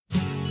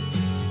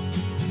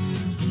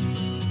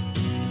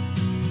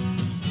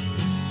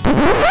Peace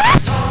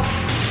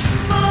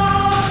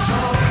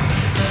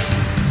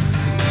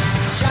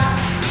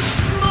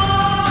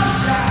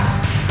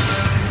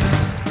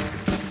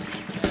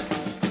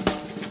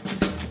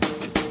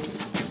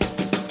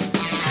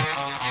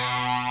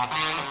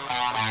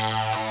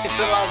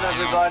and love,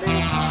 everybody.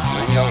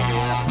 Ringo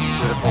here.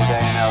 Beautiful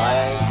day in LA.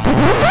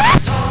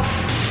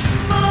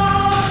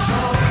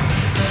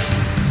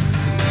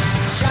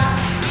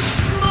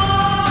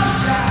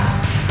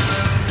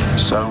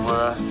 So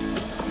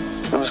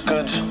it was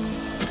good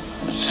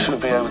to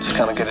be able to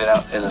kind of get it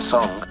out in a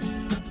song.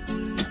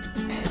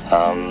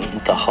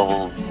 The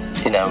whole,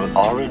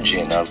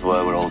 origin of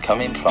where we're all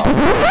coming from.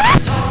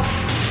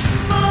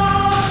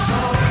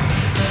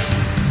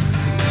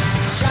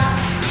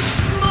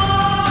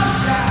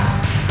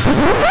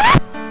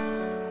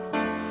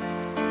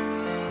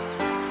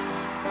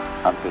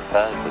 I'm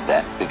prepared for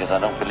death because I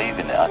don't believe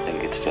in it. I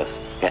think it's just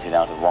getting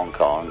out of one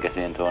car and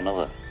getting into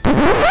another.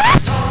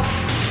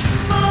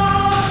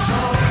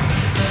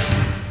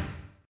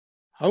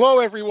 Hello,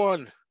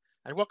 everyone,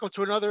 and welcome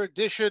to another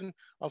edition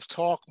of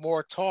Talk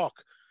More Talk,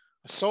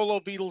 a solo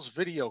Beatles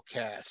video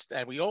cast.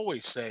 And we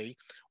always say,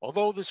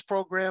 although this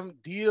program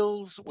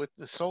deals with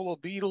the solo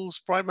Beatles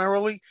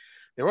primarily,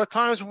 there are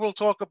times when we'll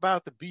talk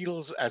about the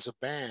Beatles as a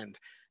band.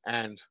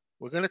 And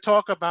we're going to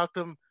talk about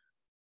them,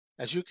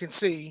 as you can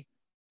see,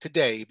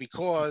 today,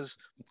 because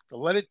the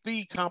Let It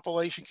Be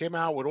compilation came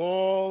out with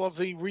all of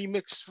the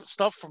remix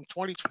stuff from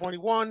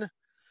 2021.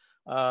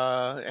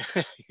 Yeah,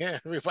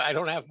 I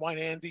don't have mine,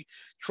 Andy.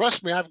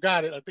 Trust me, I've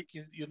got it. I think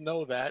you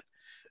know that.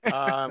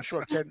 I'm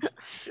sure Ken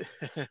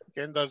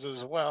does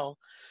as well.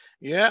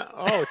 Yeah.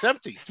 Oh, it's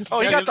empty.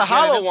 Oh, you got the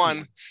hollow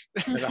one.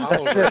 The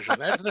hollow version.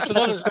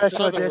 That's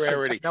another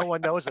rarity. No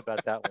one knows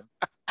about that one.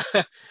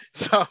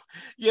 So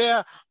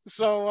that's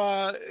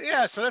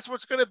what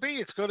it's going to be.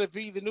 It's going to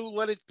be the new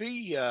Let It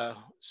Be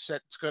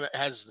set.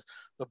 Has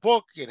the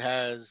book. It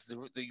has the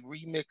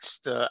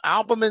remixed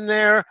album in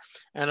there,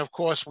 and of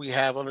course we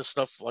have other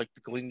stuff like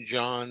the Glyn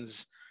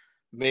Johns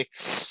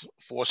mix,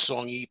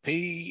 4-song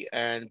EP,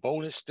 and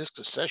bonus disc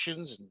of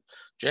sessions and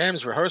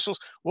jams, rehearsals.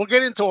 We'll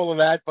get into all of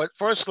that, but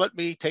first let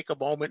me take a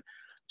moment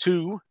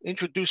to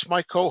introduce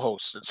my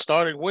co-hosts, and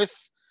starting with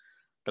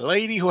the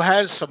lady who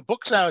has some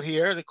books out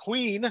here. The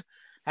Queen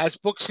has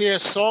books here,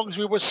 Songs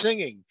We Were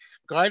Singing,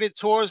 Guided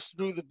Tours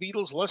Through the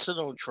Beatles'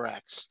 Lesser-Known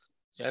Tracks.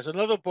 She has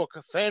another book,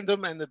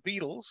 Fandom and the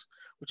Beatles,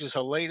 which is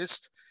her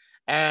latest.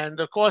 And,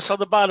 of course, on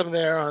the bottom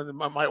there, on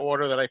my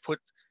order that I put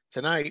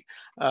tonight,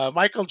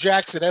 Michael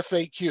Jackson,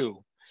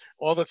 FAQ,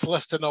 All That's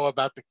Left to Know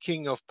About the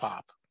King of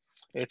Pop.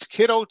 It's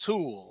Kit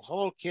O'Toole.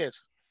 Hello, Kit.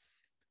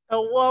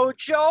 Hello,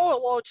 Joe.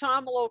 Hello,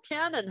 Tom. Hello,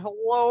 Ken. And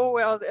hello,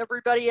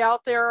 everybody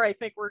out there. I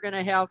think we're going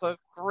to have a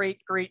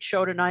great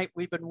show tonight.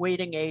 We've been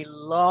waiting a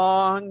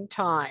long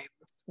time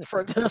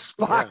for this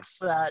box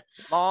set.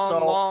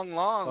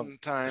 Long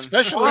time.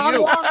 Especially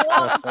you.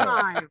 Long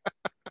time.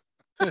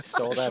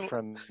 Stole that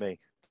from me.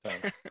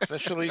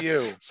 Especially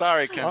you.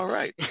 Sorry, Ken. All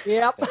right.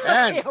 Yep.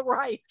 And yeah,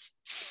 right.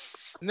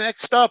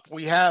 next up,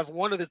 we have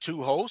one of the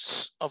two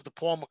hosts of the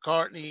Paul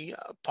McCartney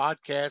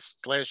podcast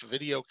 /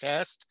 video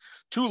cast,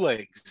 Two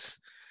Legs.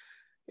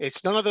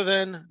 It's none other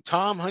than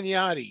Tom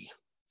Hunyadi.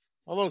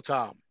 Hello,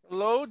 Tom.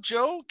 Hello,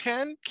 Joe,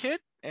 Ken,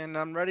 Kit, and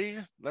I'm ready.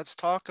 Let's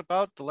talk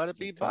about the Let It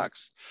Be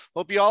box.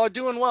 Hope you all are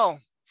doing well.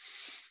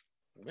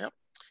 Yep.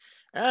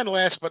 And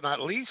last but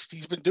not least,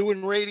 he's been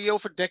doing radio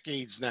for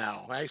decades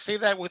now. I say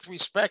that with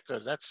respect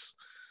because that's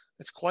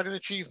quite an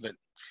achievement.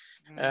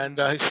 And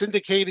his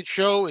syndicated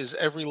show is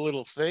Every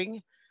Little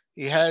Thing.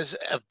 He has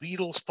a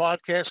Beatles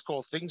podcast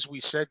called Things We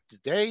Said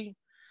Today,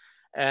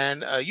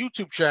 and a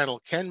YouTube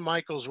channel, Ken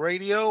Michaels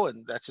Radio,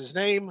 and that's his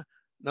name,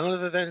 none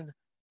other than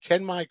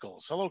Ken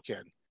Michaels. Hello,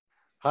 Ken.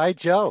 Hi,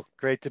 Joe.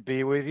 Great to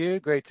be with you.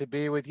 Great to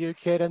be with you,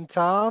 Kit and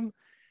Tom.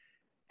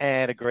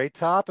 And a great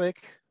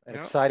topic. An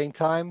exciting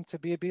time to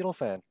be a Beatle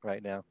fan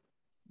right now.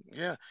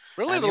 Yeah.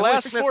 Really, the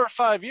last 4 or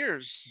 5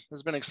 years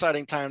has been an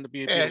exciting time to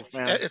be a Beatle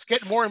fan. It's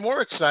getting more and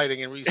more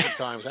exciting in recent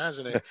times,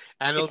 hasn't it?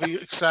 And it'll be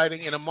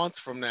exciting in a month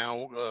from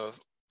now,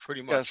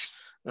 pretty much. Yes.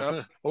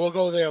 Yep. We'll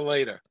go there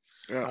later.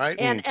 Yeah. All right.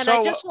 And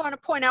So, I just want to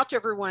point out to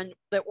everyone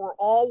that we're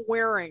all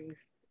wearing,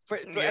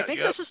 I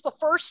think this is the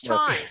first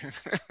time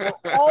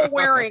we're all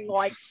wearing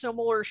like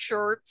similar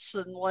shirts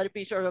and Let It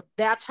Be.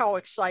 That's how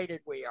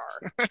excited we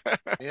are.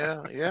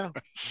 Yeah.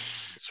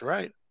 That's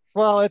right.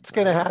 Well, it's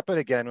going to happen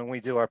again when we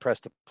do our Press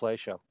to Play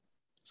show.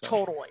 So.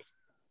 Totally.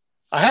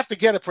 I have to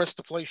get a Press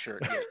to Play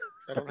shirt.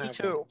 I don't Me have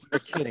too. one. You're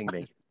kidding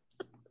me.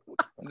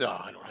 No,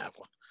 I don't have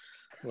one.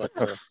 But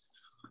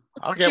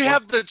I'll get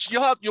one.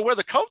 You'll wear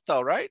the coat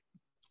though, right?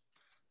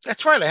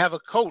 That's right. I have a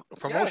coat, a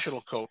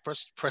promotional coat,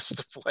 press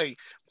to play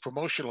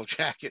promotional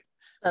jacket.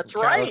 That's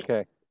right.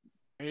 Okay.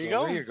 There you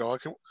go. There you go.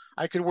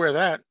 I could wear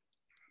that.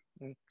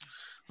 All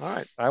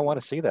right. I want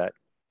to see that.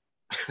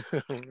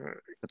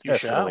 You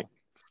shall.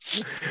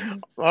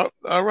 Well,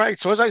 all right.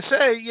 So as I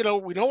say,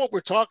 we know what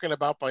we're talking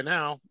about by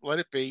now. Let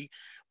it be.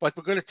 But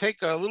we're going to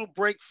take a little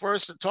break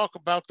first and talk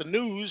about the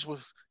news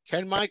with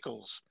Ken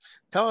Michaels.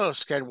 Tell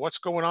us, Ken, what's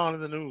going on in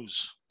the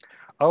news?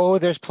 Oh,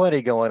 there's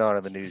plenty going on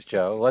in the news,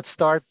 Joe. Let's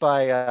start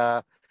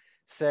by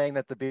saying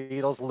that the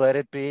Beatles' Let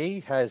It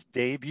Be has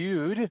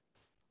debuted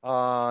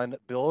on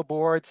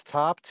Billboard's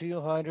top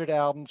 200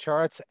 album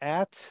charts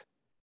at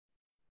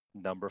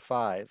number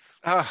 5.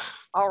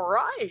 All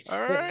right. All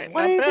right,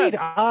 What do not you mean?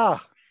 bad.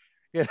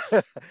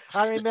 Yeah.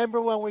 I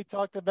remember when we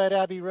talked about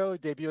Abbey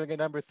Road debuting at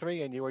number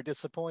 3 and you were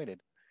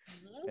disappointed.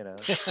 Mhm. You know,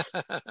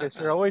 because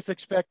you're always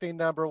expecting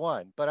number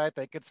 1, but I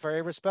think it's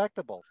very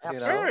respectable. You know,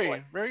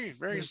 Absolutely.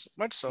 Very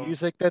much so.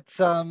 music that's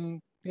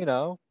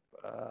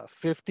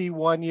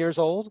 51 years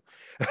old.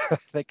 I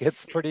think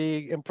it's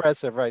pretty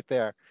impressive right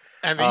there.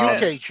 And the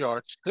UK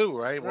charts too,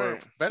 right? Were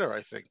Right. better,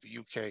 I think. The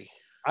UK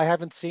I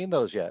haven't seen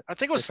those yet. I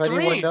think it was If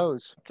anyone 3.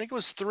 knows, I think it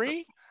was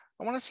 3.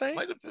 I want to say.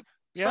 might have been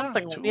Yeah.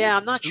 Something. two- Yeah,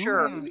 I'm not two,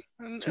 sure. maybe?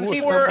 And Two or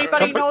If for-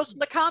 anybody knows in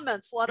the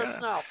comments, let us Yeah.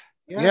 know.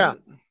 Yeah.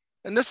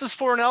 And this is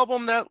for an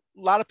album that a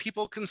lot of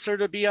people consider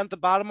to be at the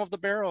bottom of the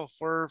barrel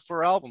for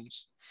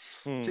albums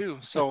too.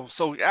 So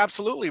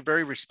absolutely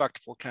very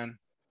respectful, Ken.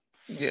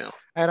 Yeah.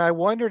 and I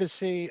wonder to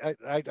see.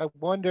 I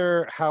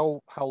wonder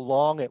how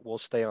long it will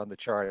stay on the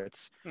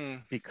charts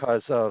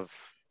because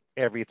of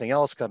everything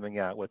else coming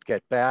out with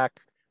Get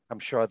Back. I'm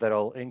sure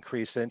that'll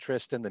increase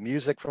interest in the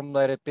music from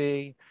Let It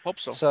Be. Hope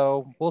so.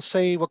 So we'll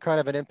see what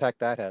kind of an impact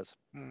that has.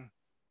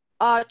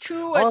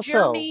 Also-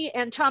 Jeremy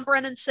and Tom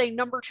Brennan say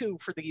number 2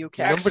 for the UK.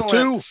 Number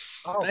Excellent. 2.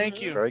 Oh,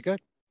 Thank you. Very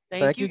good.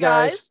 Thank you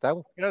guys.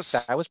 Yes.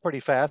 That was pretty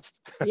fast.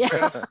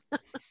 Yeah.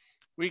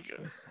 We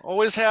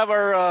always have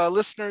our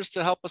listeners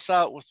to help us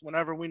out with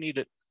whenever we need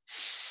it.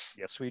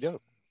 Yes, we do.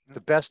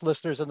 The best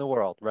listeners in the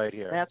world right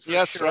here. That's for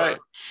Yes, sure. right.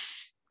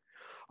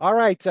 All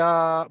right,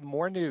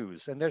 more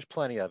news, and there's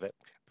plenty of it.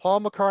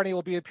 Paul McCartney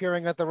will be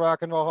appearing at the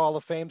Rock and Roll Hall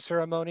of Fame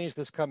ceremonies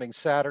this coming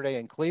Saturday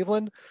in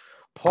Cleveland.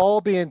 Paul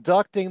will be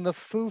inducting the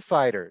Foo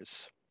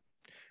Fighters.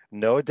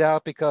 No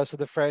doubt because of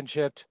the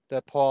friendship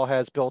that Paul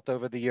has built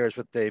over the years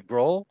with Dave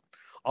Grohl.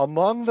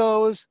 Among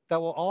those that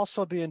will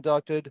also be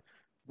inducted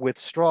with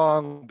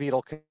strong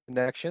Beatle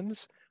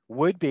connections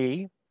would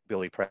be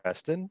Billy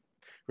Preston,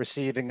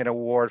 receiving an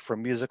award for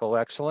musical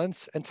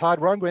excellence, and Todd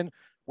Rundgren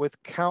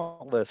with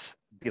countless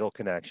Beatle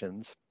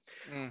connections.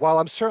 While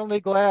I'm certainly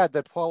glad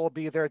that Paul will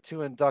be there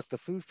to induct the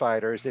Foo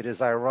Fighters, it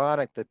is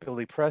ironic that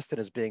Billy Preston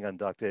is being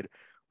inducted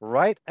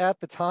right at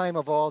the time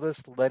of all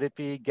this Let It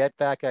Be, Get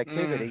Back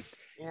activity,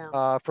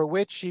 Yeah. for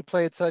which he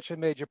played such a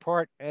major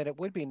part. And it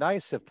would be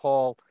nice if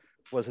Paul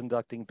was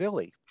inducting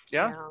Billy.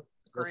 Yeah. We'll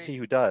Great. see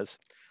who does.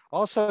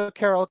 Also,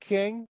 Carole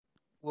King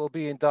will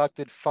be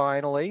inducted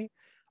finally.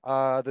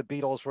 The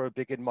Beatles were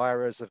big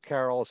admirers of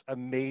Carol's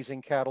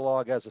amazing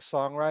catalog as a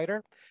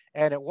songwriter.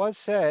 And it was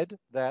said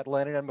that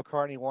Lennon and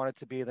McCartney wanted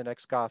to be the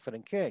next Goffin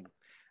and King.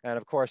 And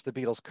of course, the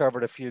Beatles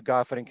covered a few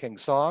Goffin and King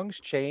songs,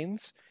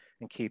 Chains,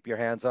 and Keep Your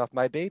Hands Off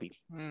My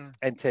Baby,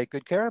 and Take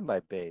Good Care of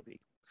My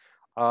Baby.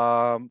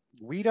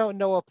 We don't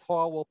know if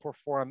Paul will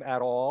perform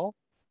at all,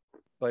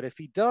 but if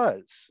he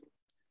does,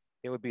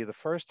 it would be the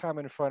first time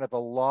in front of a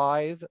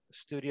live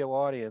studio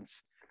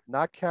audience,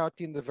 not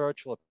counting the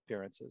virtual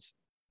appearances,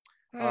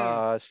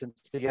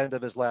 since the end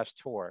of his last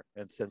tour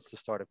and since the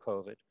start of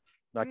COVID,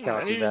 not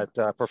counting that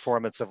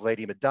performance of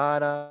Lady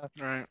Madonna,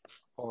 Right.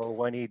 or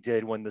when he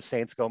did When the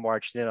Saints Go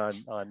Marched In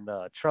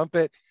on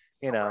trumpet,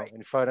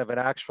 in front of an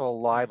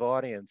actual live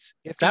audience.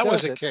 If he That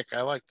was does a it, kick.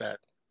 I like that.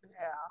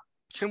 Yeah.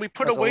 Can we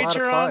put That's a a lot of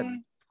wager fun.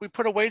 on? We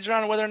put a wager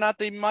on whether or not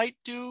they might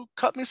do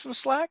Cut Me Some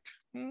Slack?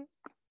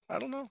 I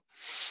don't know.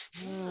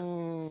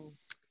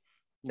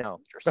 No.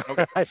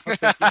 Okay. I don't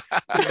think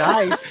it'd be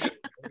nice.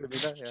 It'd be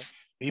nice, yeah.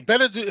 He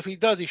better do, if he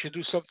does, he should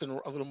do something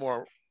a little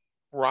more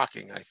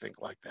rocking, I think,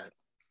 like that.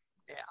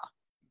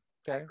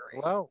 Yeah. Okay.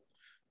 Well,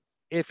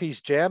 if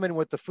he's jamming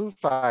with the Foo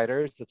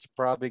Fighters, it's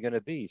probably going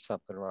to be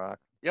something rock.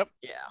 Yep.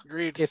 Yeah.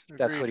 Agreed. If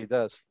that's what he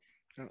does.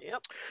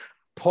 Yep.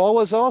 Paul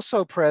was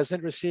also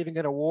present, receiving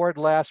an award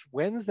last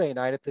Wednesday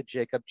night at the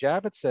Jacob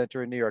Javits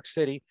Center in New York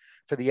City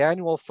for the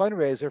annual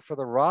fundraiser for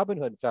the Robin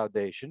Hood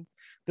Foundation.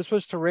 This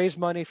was to raise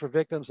money for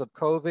victims of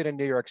COVID in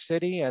New York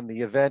City, and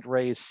the event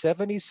raised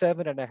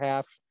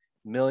 $77.5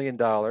 million.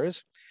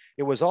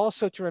 It was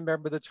also to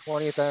remember the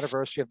 20th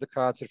anniversary of the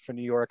concert for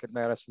New York at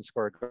Madison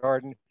Square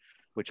Garden,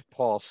 which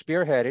Paul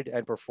spearheaded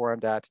and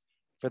performed at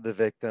for the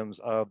victims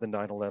of the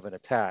 9/11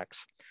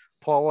 attacks.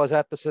 Paul was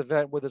at this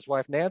event with his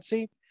wife,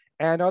 Nancy,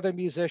 and other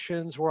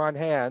musicians were on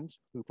hand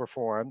who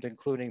performed,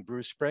 including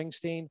Bruce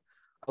Springsteen,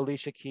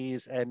 Alicia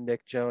Keys, and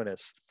Nick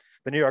Jonas.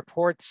 The New York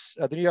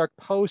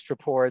Post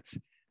reports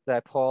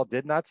that Paul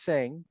did not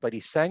sing, but he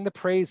sang the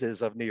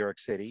praises of New York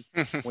City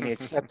when he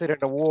accepted an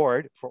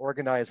award for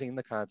organizing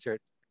the concert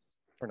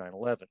for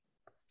 9/11.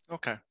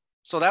 Okay.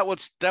 So that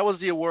was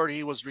the award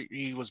he was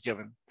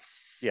given.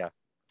 Yeah.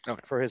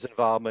 Okay. For his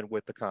involvement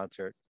with the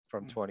concert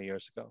from 20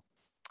 years ago.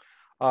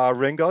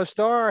 Ringo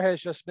Starr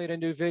has just made a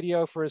new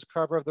video for his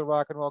cover of the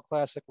rock and roll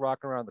classic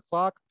Rockin' Around the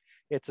Clock.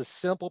 It's a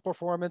simple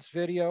performance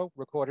video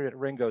recorded at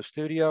Ringo's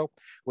studio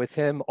with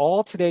him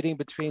alternating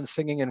between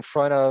singing in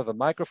front of a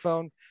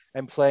microphone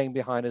and playing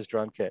behind his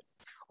drum kit.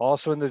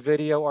 Also in the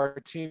video are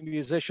two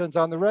musicians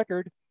on the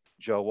record,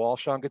 Joe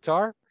Walsh on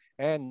guitar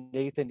and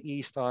Nathan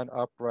East on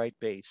upright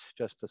bass.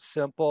 Just a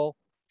simple,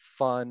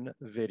 fun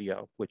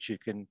video, which you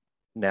can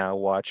now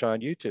watch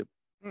on YouTube.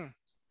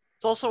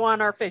 It's also on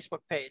our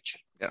Facebook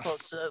page. It's Yeah.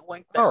 supposed to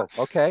link there. Oh,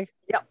 okay.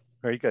 Yep.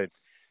 Very good.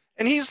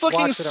 And he's looking.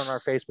 Watch it on our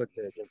Facebook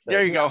page.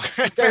 There you go.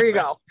 There you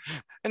go.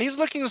 And he's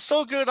looking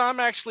so good. I'm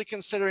actually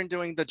considering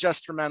doing the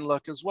Just for Men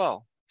look as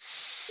well.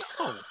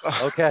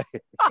 Okay.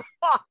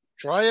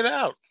 Try it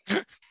out.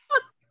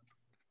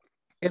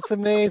 It's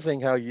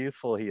amazing how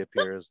youthful he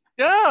appears.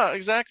 Yeah,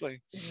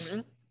 exactly.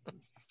 Mhm.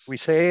 We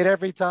say it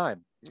every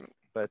time,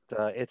 but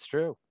it's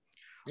true.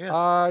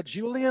 Yeah.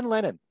 Julian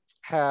Lennon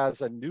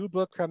has a new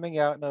book coming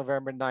out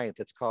November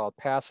 9th. It's called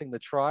Passing the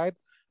Tribe,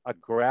 a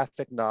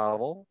graphic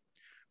novel,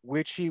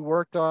 which he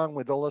worked on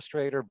with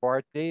illustrator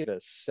Bart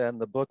Davis. And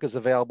the book is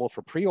available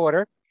for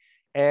pre-order.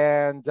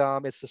 And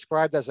it's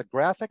described as a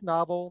graphic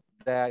novel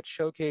that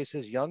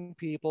showcases young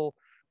people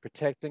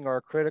protecting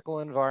our critical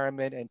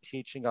environment and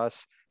teaching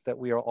us that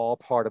we are all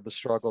part of the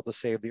struggle to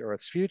save the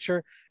Earth's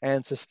future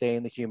and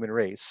sustain the human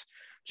race.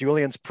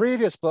 Julian's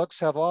previous books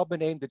have all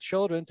been aimed at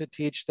children to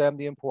teach them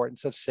the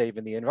importance of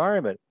saving the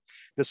environment.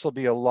 This will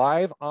be a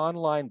live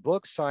online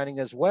book signing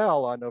as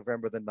well on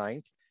November the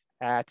 9th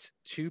at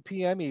 2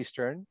 p.m.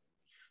 Eastern.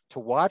 To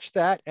watch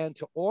that and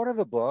to order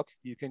the book,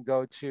 you can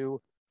go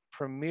to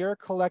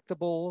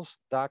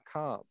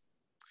premiercollectibles.com.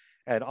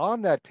 And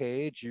on that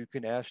page, you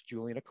can ask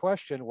Julian a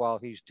question while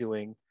he's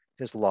doing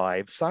his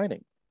live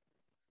signing.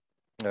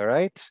 All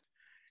right.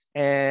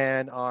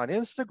 And on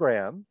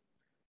Instagram,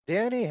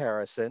 Danny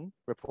Harrison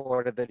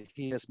reported that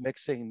he is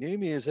mixing new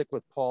music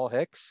with Paul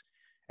Hicks.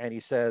 And he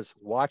says,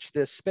 watch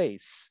this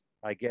space.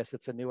 I guess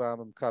it's a new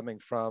album coming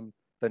from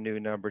the new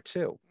number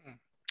 2.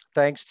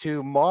 Thanks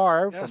to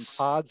Marv from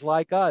Pods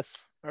Like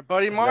Us. Our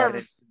buddy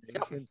Marv.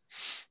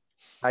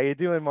 How you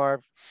doing,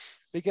 Marv?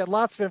 We get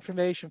lots of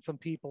information from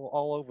people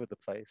all over the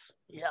place.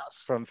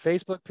 Yes. From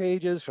Facebook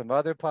pages, from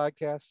other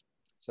podcasts.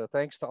 So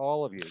thanks to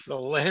all of you. The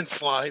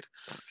landslide.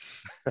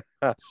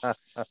 We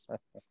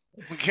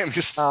can't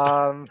just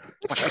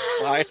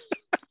landslide.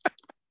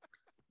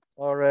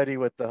 Already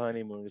with the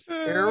honeymoons.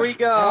 Here we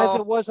go. As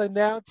it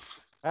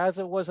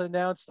was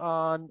announced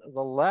on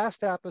the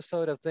last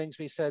episode of Things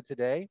We Said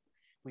Today,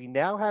 we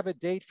now have a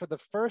date for the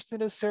first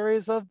in a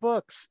series of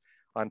books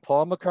on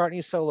Paul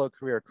McCartney's solo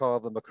career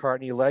called The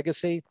McCartney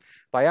Legacy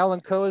by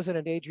Alan Kozin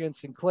and Adrian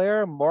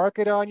Sinclair. Mark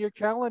it on your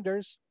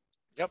calendars.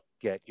 Yep.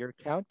 Get your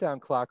countdown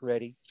clock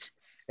ready.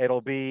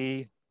 It'll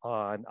be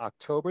on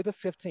October the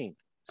 15th.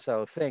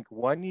 So think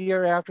 1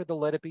 year after the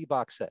Let It Be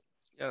box set.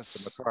 Yes.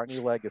 The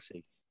McCartney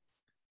Legacy.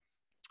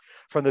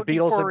 From the Looking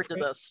Beatles. forward to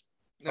this.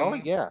 Oh,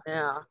 yeah.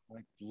 Yeah.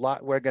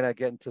 We're going to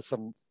get into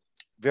some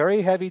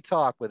very heavy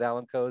talk with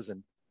Alan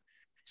Kozin.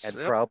 And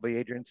Yep. probably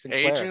Adrian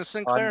Sinclair. Adrian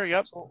Sinclair,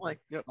 yep.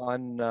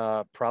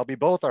 On probably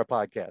both our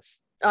podcasts.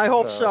 I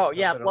hope so. something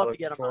Yeah, to love to look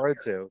get them on forward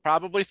here. to.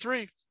 Probably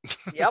 3.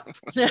 Yep.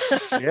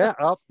 Yeah.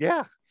 Oh,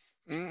 yeah.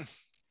 Mm.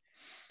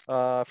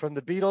 From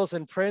the Beatles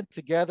in print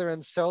together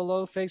and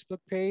solo Facebook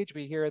page,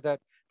 we hear that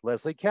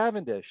Leslie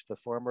Cavendish, the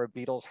former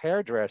Beatles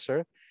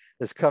hairdresser,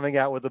 is coming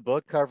out with a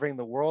book covering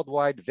the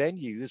worldwide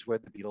venues where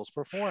the Beatles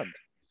performed.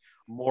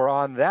 More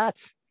on that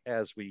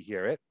as we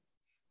hear it.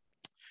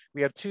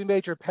 We have 2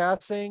 major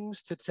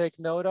passings to take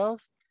note of.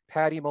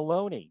 Paddy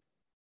Maloney,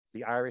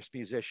 the Irish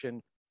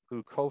musician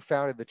who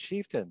co-founded the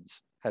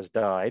Chieftains, has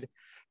died.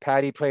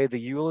 Paddy played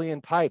the Aeolian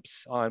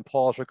pipes on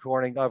Paul's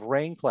recording of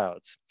Rain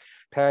Clouds.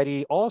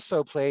 Paddy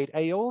also played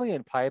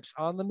Aeolian pipes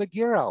on the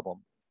McGear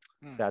album.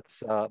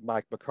 That's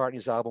Mike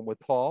McCartney's album with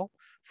Paul,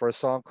 for a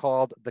song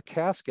called The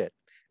Casket.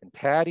 And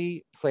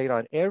Paddy played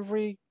on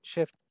every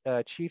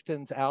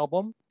Chieftains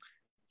album.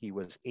 He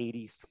was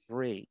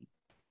 83.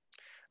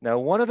 Now,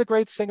 one of the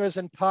great singers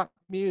in pop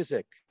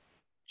music,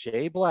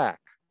 Jay Black,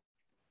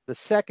 the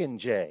second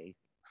Jay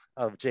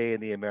of Jay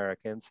and the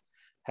Americans,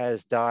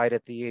 has died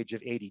at the age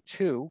of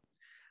 82.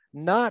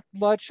 Not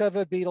much of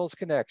a Beatles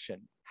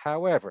connection.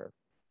 However,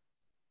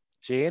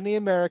 Jay and the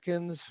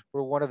Americans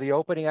were one of the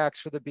opening acts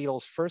for the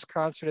Beatles' first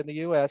concert in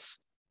the US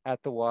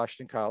at the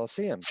Washington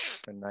Coliseum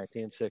in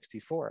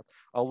 1964,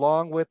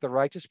 along with the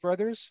Righteous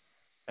Brothers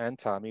and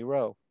Tommy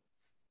Roe.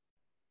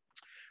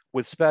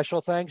 With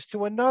special thanks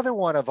to another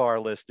one of our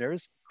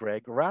listeners,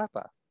 Greg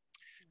Rappa.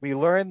 We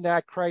learned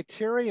that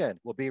Criterion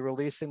will be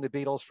releasing the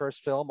Beatles'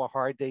 first film, A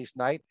Hard Day's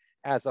Night,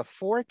 as a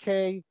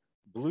 4K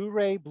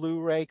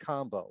Blu-ray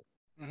combo.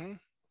 Mm-hmm.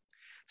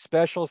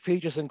 Special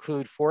features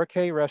include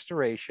 4K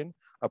restoration,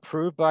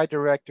 approved by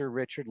director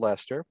Richard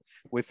Lester,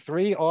 with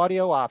 3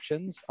 audio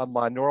options, a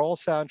monaural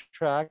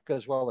soundtrack,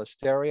 as well as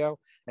stereo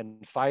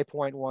and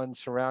 5.1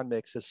 surround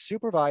mixes,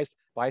 supervised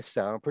by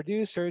sound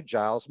producer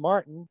Giles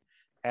Martin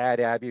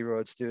at Abbey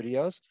Road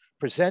Studios,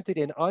 presented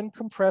in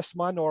uncompressed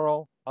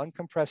monaural,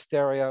 uncompressed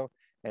stereo,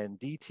 and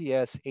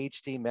DTS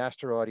HD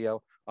master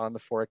audio on the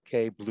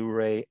 4K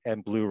Blu-ray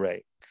and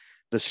Blu-ray.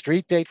 The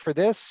street date for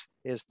this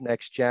is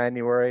next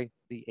January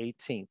the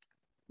 18th.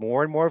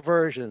 More and more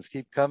versions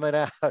keep coming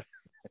out.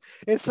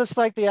 It's just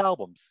like the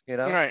albums, you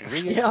know, Right.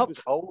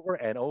 reissues over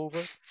and over.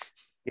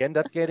 You end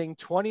up getting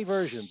 20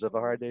 versions of A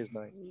Hard Day's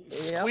Night.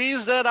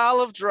 Squeeze that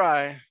olive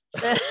dry.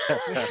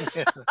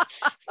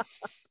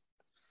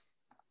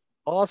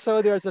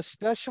 Also, there's a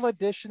special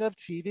edition of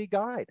TV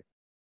Guide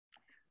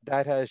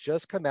that has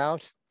just come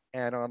out.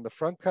 And on the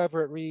front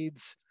cover, it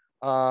reads,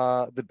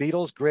 The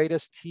Beatles'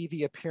 Greatest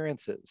TV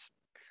Appearances.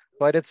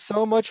 But it's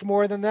so much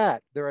more than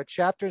that. There are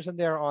chapters in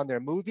there on their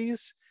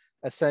movies,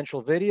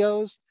 essential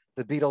videos,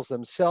 the Beatles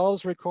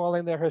themselves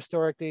recalling their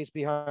historic days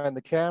behind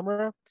the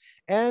camera,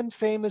 and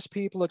famous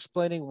people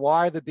explaining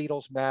why the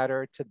Beatles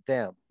matter to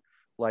them,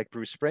 like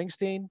Bruce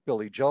Springsteen,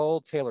 Billy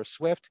Joel, Taylor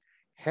Swift,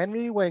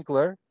 Henry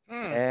Winkler,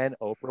 and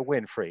Oprah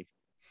Winfrey.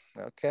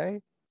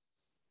 Okay.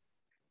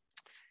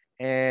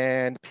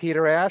 And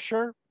Peter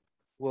Asher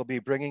will be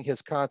bringing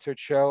his concert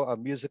show, A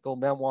Musical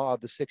Memoir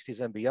of the 60s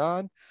and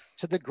Beyond,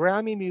 to the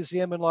Grammy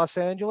Museum in Los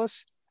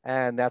Angeles.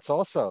 And that's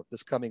also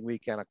this coming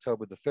weekend,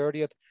 October the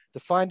 30th. To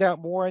find out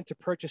more and to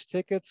purchase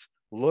tickets,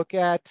 look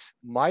at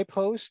my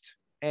post,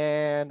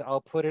 and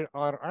I'll put it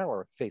on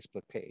our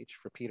Facebook page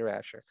for Peter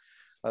Asher.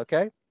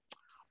 Okay.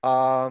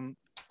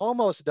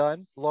 Almost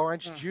done.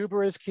 Lawrence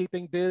Juber is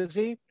keeping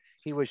busy.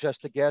 He was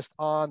just a guest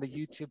on the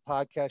YouTube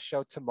podcast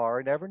show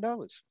Tomorrow Never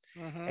Knows.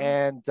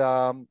 And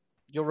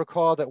you'll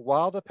recall that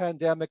while the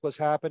pandemic was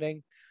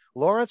happening,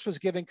 Lawrence was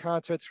giving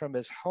concerts from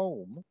his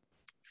home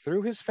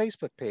through his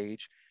Facebook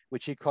page,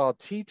 which he called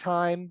Tea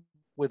Time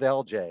with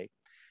LJ.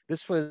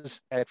 This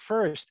was at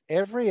first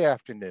every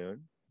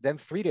afternoon, then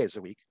 3 days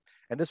a week.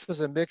 And this was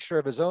a mixture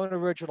of his own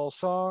original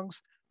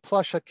songs,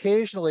 plus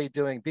occasionally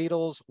doing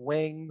Beatles,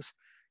 Wings,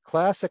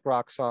 classic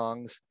rock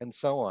songs, and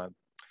so on.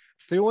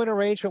 Through an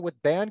arrangement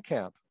with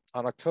Bandcamp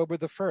on October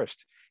the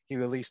 1st, he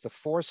released a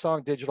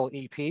 4-song digital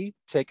EP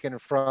taken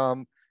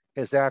from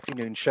his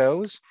afternoon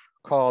shows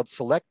called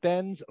Select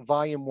Bends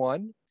Volume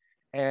 1.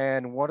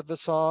 And one of the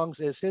songs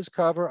is his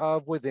cover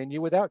of Within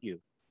You Without You.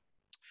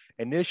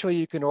 Initially,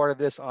 you can order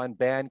this on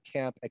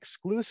Bandcamp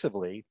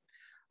exclusively,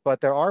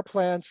 but there are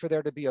plans for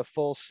there to be a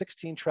full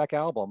 16-track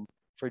album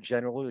for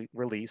general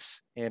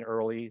release in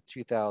early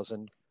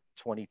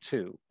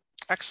 2022.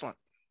 Excellent.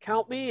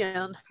 Count me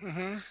in.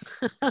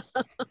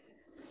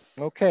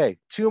 Okay,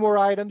 2 more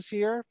items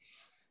here.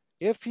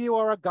 If you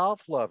are a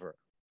golf lover,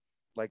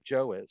 like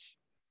Joe is,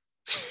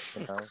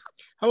 you know,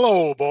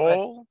 hello,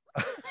 Ball.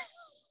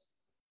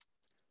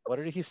 What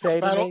did he say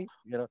to me?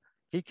 You know,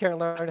 he can't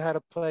learn how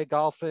to play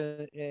golf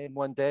in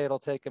one day. It'll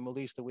take him at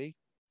least a week.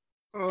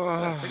 Say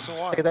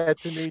that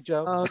to me,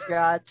 Joe. Oh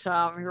God,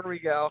 Tom, here we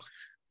go.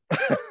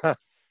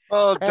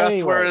 Oh,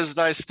 death, where is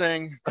thy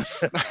sting?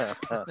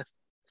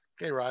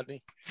 Hey,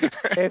 Rodney.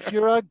 If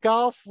you're a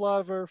golf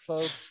lover,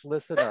 folks,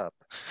 listen up.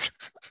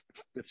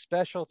 With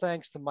special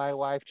thanks to my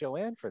wife,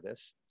 Joanne, for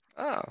this.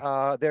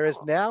 There is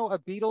now a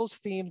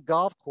Beatles-themed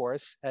golf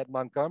course at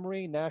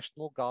Montgomery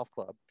National Golf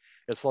Club.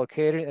 It's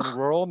located in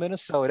rural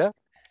Minnesota,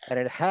 and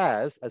it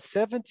has a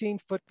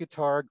 17-foot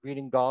guitar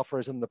greeting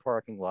golfers in the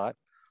parking lot,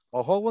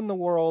 a hole in the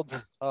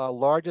world's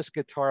largest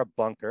guitar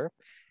bunker,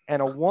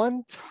 and a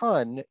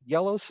 1-ton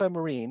yellow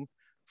submarine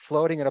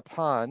floating in a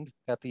pond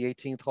at the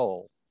 18th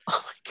hole.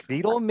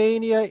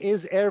 Beatlemania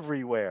is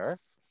everywhere.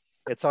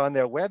 It's on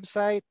their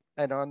website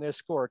and on their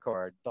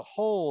scorecard. The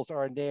holes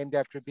are named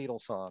after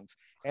Beatles songs.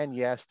 And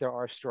yes, there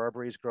are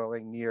strawberries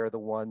growing near the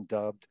one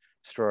dubbed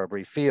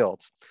Strawberry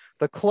Fields.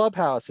 The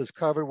clubhouse is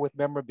covered with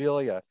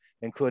memorabilia,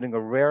 including a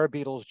rare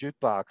Beatles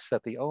jukebox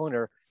that the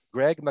owner,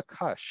 Greg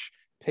McCush,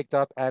 picked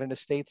up at an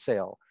estate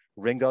sale.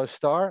 Ringo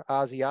Starr,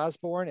 Ozzy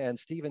Osbourne, and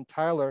Steven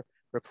Tyler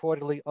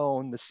reportedly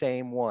own the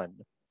same one.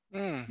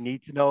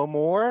 Need to know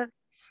more?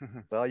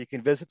 Well, you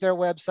can visit their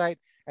website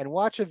and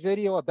watch a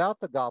video about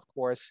the golf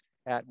course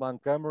at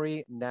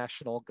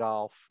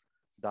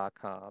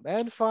montgomerynationalgolf.com.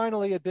 And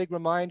finally, a big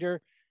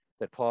reminder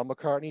that Paul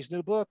McCartney's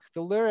new book,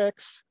 The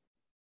Lyrics,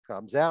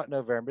 comes out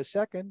November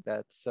 2nd.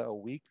 That's a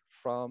week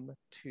from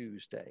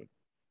Tuesday.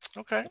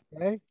 Okay.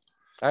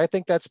 I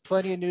think that's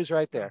plenty of news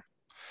right there.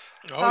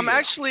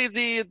 Actually,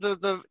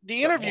 the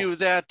interview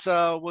that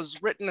was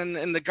written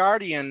in the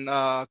Guardian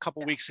a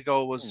couple weeks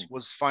ago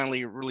was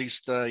finally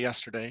released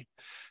yesterday.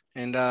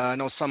 And I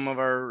know some of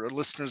our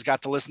listeners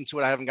got to listen to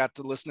it. I haven't got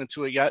to listen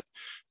to it yet.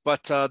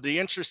 But the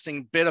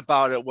interesting bit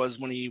about it was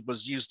when he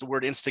used the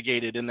word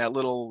instigated in that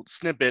little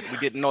snippet, we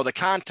didn't know the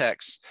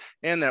context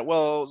in that.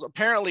 Well,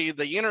 apparently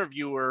the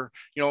interviewer,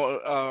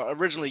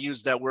 originally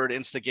used that word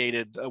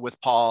instigated with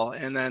Paul.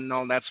 And then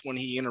that's when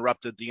he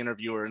interrupted the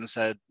interviewer and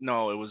said,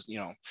 no, it was,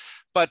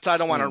 but I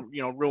don't want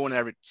to,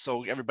 ruin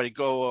so everybody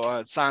go,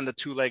 it's on the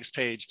Two Legs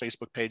page,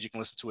 Facebook page. You can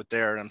listen to it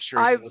there. And I'm sure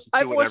I've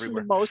listened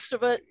to most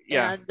of it.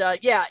 Yeah.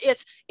 And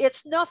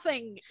it's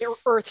nothing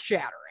earth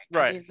shattering.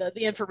 Right. I mean,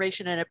 the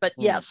information in it, but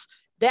yes,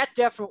 that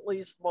definitely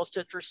is the most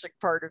interesting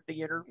part of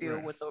the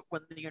interview when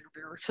the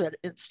interviewer said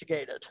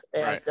instigated.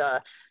 And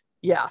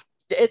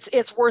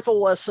it's worth a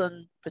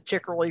listen,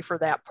 particularly for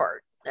that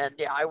part. And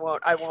I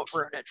won't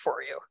ruin it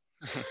for you.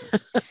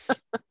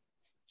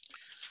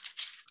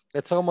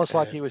 It's almost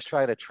like he was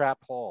trying to trap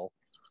Paul.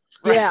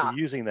 Yeah.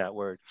 Using that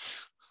word.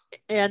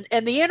 and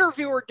the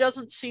interviewer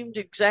doesn't seem to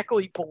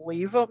exactly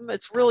believe him.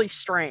 It's really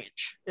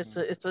strange. It's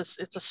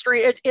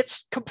strange.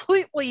 It's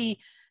completely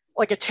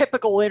like a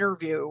typical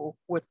interview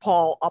with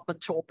Paul up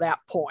until that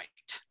point.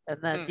 And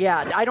then,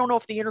 I don't know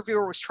if the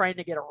interviewer was trying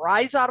to get a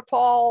rise out of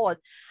Paul and,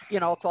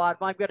 thought,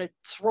 I'm going to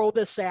throw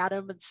this at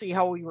him and see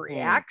how he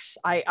reacts.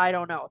 I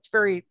don't know. It's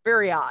very,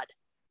 very odd,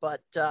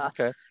 but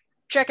Okay.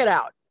 check it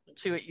out and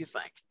see what you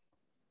think.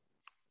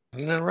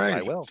 All right.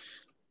 I will.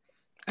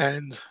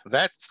 And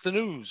that's the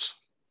news.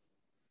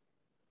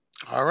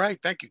 All right.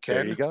 Thank you, Ken.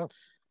 There you go.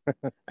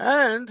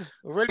 And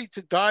we're ready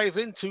to dive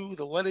into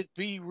the Let It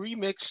Be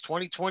Remix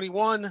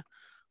 2021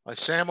 by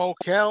Sam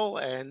O'Kell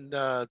and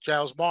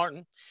Giles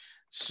Martin.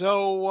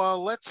 So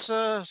let's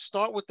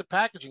start with the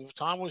packaging.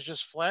 Tom was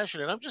just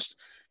flashing it. I'm just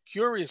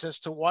curious as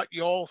to what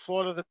you all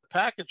thought of the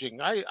packaging.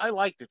 I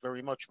liked it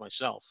very much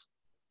myself.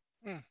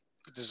 The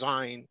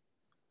design,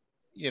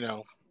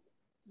 Yeah,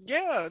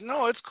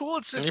 no, it's cool.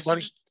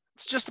 Anybody?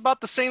 It's just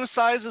about the same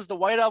size as the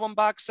White Album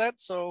box set,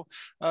 so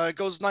it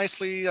goes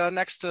nicely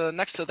next to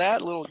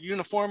that, a little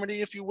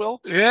uniformity, if you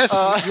will. Yes,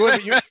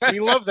 we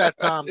love that,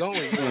 Tom, don't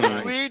we?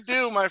 We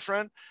do, my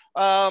friend.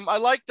 I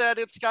like that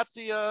it's got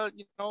the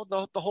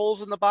the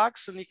holes in the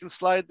box, and you can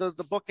slide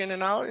the book in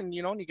and out, and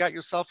you got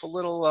yourself a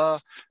little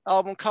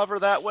album cover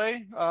that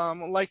way.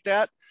 Like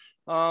that.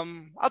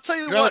 I'll tell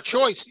you what.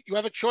 You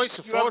have a choice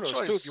of photos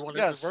too if you want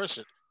to reverse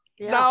it.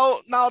 Yeah.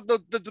 Now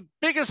the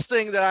biggest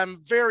thing that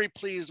I'm very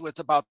pleased with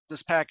about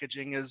this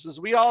packaging is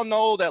we all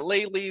know that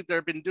lately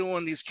they've been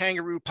doing these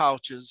kangaroo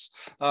pouches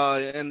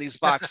in these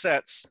box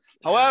sets.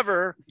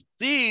 However,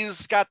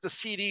 these got the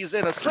CDs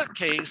in a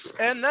slipcase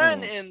and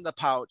then in the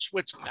pouch,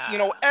 which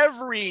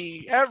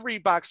every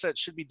box set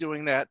should be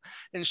doing that.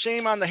 And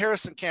shame on the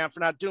Harrison camp for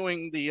not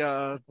doing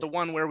the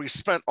one where we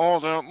spent all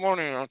that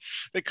money on.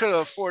 They could have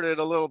afforded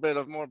a little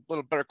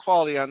better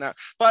quality on that.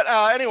 But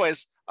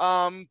anyways.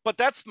 But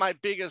that's my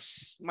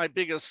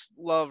biggest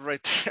love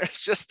right there.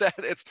 It's just that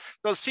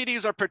those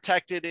CDs are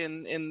protected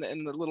in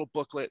the little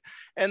booklet,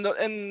 and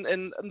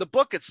the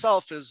book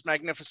itself is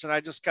magnificent.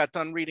 I just got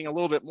done reading a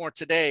little bit more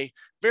today.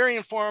 Very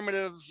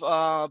informative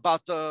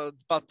about the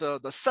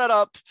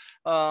setup.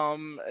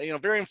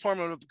 Very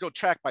informative to go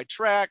track by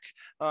track.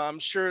 I'm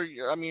sure.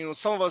 I mean,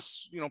 some of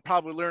us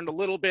probably learned a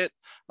little bit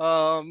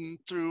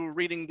through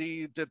reading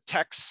the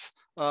text.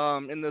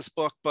 In this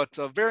book, but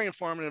very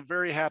informative,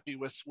 very happy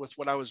with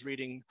what I was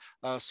reading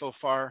so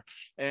far.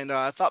 And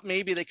I thought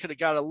maybe they could have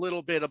got a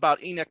little bit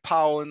about Enoch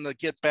Powell in the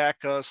Get Back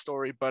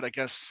story, but I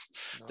guess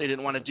they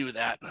didn't want to do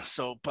that.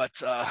 So,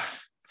 but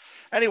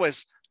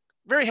anyways,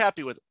 very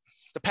happy with it.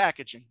 The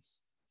packaging.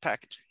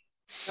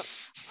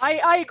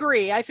 I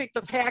agree. I think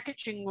the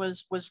packaging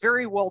was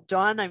very well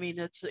done. I mean,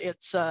 it's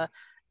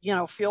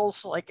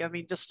feels like,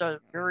 just a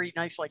very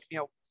nice,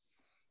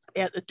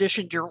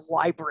 addition to your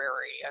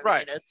library. I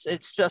mean,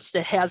 it's just,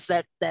 it has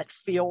that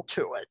feel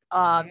to it.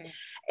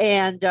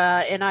 And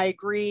I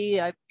agree.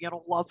 I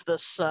love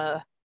this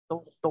the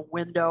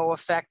window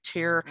effect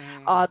here.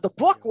 The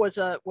book was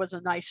a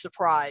nice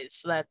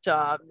surprise that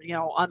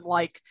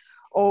unlike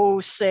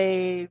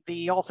say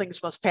the All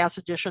Things Must Pass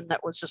edition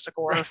that was just a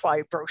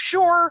glorified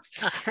brochure,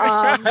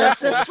 that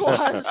this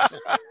was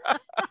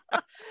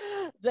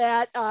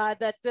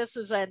that this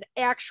is an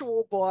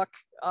actual book.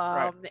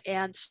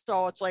 And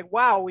so it's like,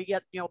 wow, we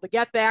get the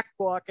Get Back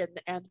book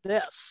and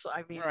this.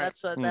 I mean,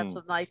 that's a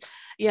nice,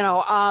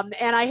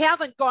 and I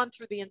haven't gone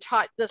through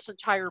this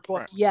entire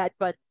book yet,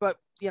 but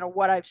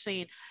what I've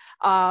seen,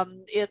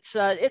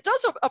 it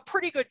does a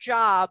pretty good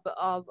job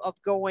of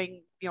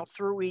going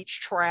through each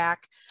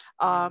track.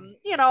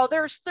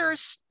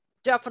 There's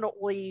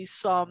definitely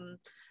some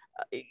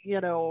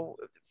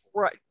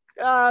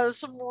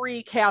some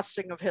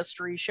recasting of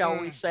history, shall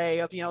we say,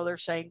 of they're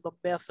saying the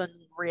myth and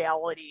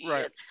reality,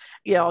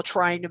 and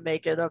trying to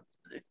make it a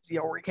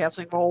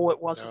recasting.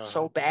 It wasn't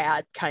so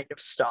bad kind of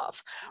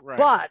stuff,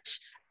 but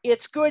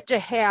it's good to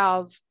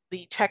have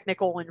the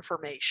technical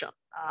information.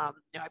 I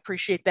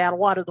appreciate that. A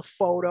lot of the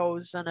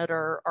photos in it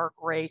are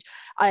great,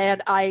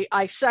 and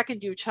I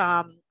second you,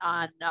 Tom,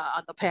 on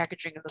the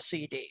packaging of the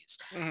CDs.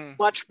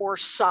 Much more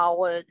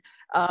solid,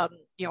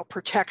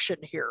 protection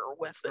here.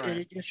 With in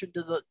addition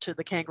to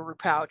the kangaroo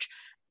pouch,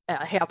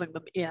 having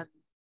them in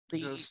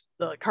the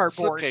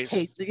cardboard case,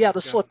 the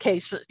slip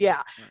case,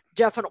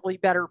 definitely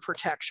better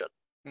protection.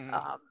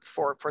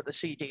 For the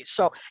CDs.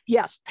 So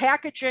yes,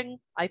 packaging,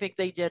 I think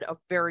they did a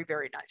very,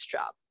 very nice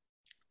job.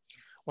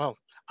 Well,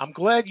 I'm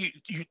glad you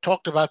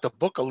talked about the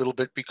book a little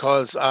bit,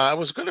 because I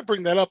was going to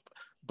bring that up,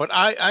 but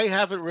I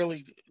haven't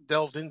really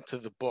delved into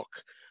the book.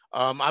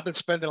 I've been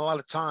spending a lot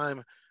of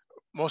time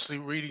mostly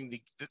reading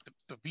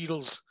the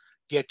Beatles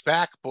Get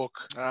Back book,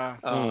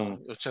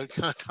 which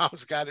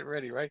Tom's got it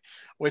ready, right?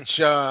 Which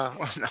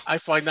I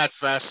find that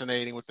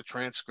fascinating, with the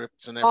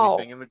transcripts and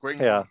everything, and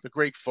the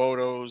great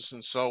photos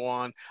and so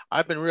on.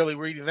 I've been really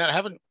reading that. I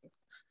haven't.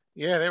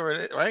 Yeah, they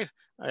were right.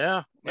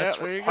 Yeah, that's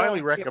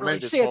highly recommended. Can't really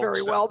see it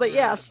very well, but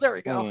yes, there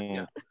you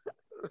go.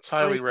 It's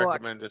highly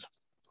recommended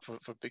for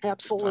big time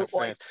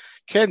fans.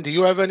 Ken, do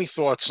you have any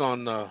thoughts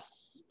on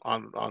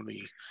on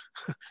the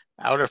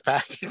outer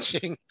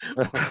packaging.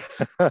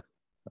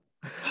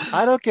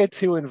 I don't get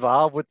too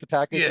involved with the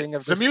packaging Yeah,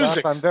 of the the stuff.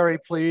 music. I'm very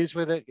pleased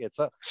with it. It's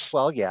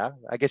well, yeah.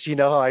 I guess you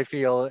know how I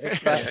feel.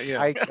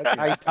 Yeah.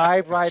 I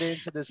dive right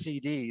into the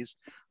CDs,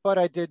 but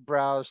I did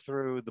browse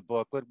through the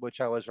booklet, which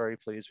I was very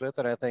pleased with,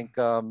 and I think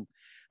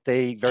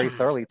they very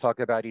thoroughly talk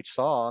about each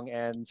song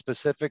and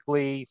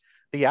specifically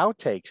the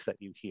outtakes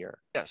that you hear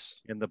Yes.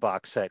 in the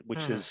box set,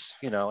 which is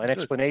an Good.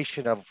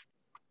 explanation of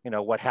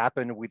what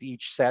happened with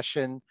each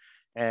session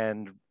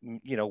and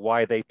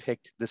why they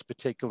picked this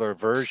particular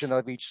version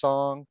of each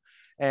song,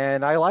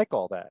 and I like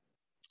all that.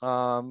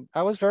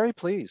 I was very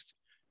pleased.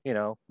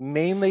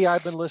 Mainly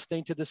I've been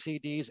listening to the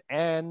CDs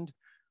and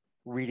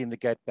reading the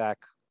Get Back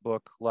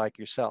book like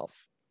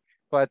yourself,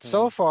 but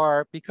so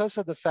far, because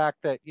of the fact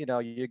that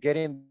you're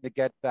getting the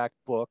Get Back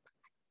book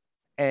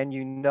and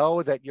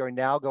that you're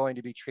now going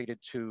to be treated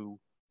to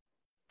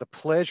the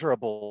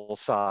pleasurable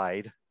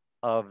side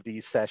of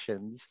these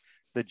sessions,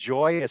 the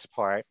joyous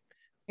part,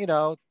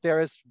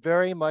 there is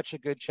very much a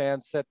good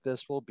chance that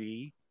this will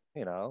be,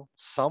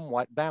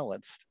 somewhat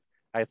balanced.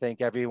 I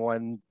think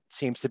everyone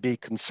seems to be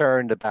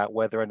concerned about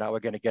whether or not we're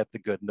going to get the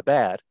good and the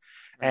bad.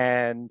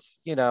 And,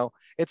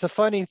 it's a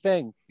funny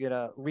thing,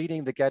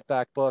 reading the Get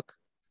Back book.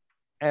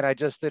 And I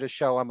just did a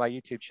show on my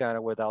YouTube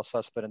channel with Al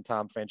Sussman and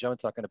Tom Frangione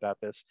talking about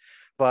this.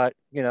 But,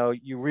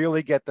 you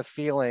really get the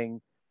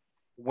feeling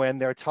when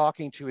they're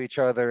talking to each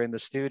other in the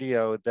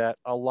studio that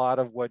a lot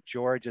of what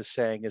George is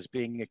saying is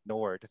being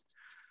ignored.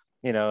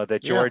 That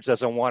George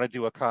doesn't want to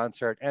do a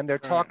concert, and they're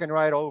talking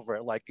right over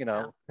it. Like,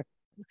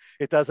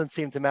 it doesn't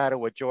seem to matter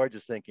what George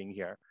is thinking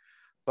here.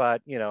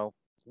 But,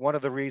 one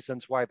of the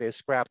reasons why they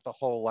scrapped the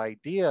whole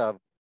idea of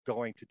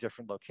going to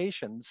different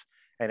locations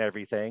and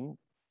everything,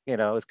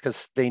 is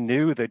because they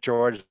knew that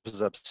George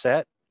was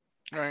upset.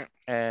 Right.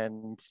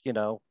 And,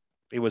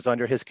 it was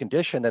under his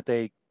condition that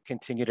they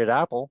continued at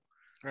Apple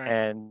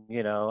and,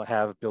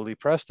 have Billy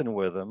Preston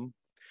with him.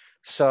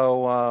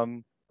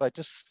 So, but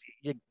just,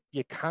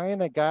 you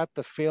kind of got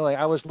the feeling.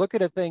 I was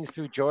looking at things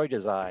through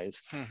George's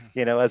eyes,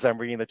 as I'm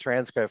reading the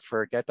transcript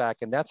for Get Back,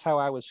 and that's how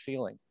I was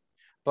feeling.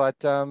 But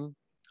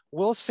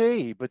we'll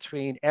see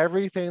between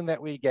everything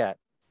that we get,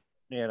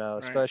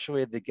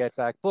 especially the Get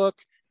Back book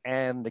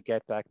and the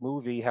Get Back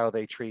movie, how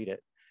they treat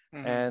it.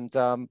 And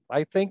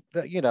I think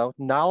that,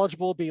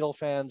 knowledgeable Beatle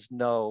fans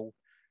know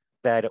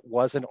that it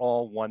wasn't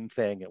all one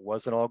thing. It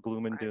wasn't all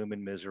gloom and doom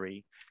and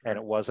misery, and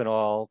it wasn't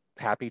all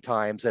happy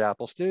times at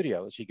Apple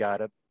Studios. You got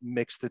to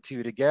mix the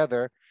two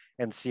together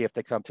and see if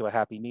they come to a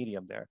happy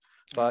medium there.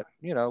 But,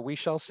 we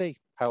shall see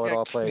how it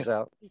all plays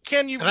out.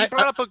 Ken, you brought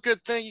up a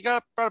good thing. You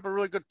brought up a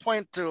really good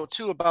point too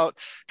about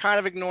kind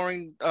of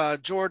ignoring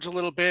George a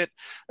little bit.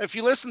 If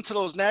you listen to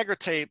those Nagra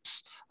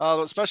tapes,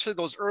 especially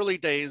those early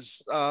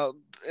days,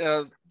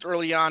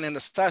 early on in the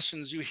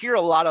sessions, you hear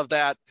a lot of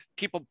that.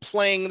 People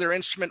playing their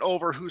instrument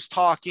over who's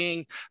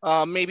talking,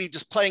 maybe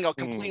just playing a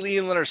completely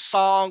another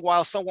song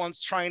while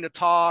someone's trying to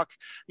talk.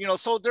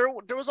 So there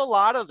was a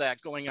lot of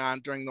that going on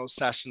during those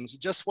sessions. It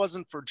just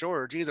wasn't for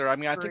George either. I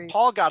mean, I think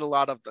Paul got a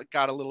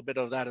little bit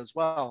of that as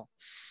well.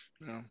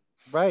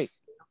 Right.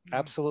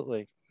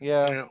 Absolutely.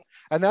 Yeah.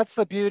 And that's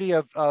the beauty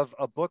of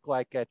a book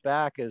like Get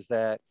Back, is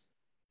that,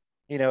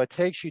 it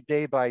takes you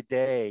day by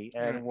day,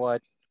 and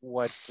what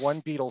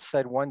one Beatle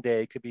said one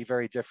day could be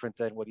very different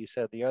than what he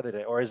said the other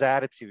day, or his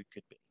attitude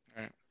could be.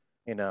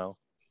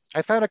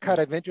 I found it kind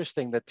of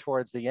interesting that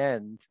towards the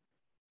end,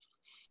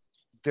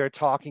 they're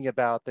talking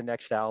about the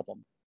next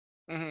album,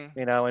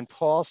 and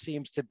Paul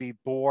seems to be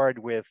bored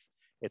with,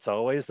 it's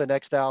always the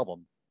next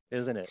album,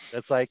 isn't it?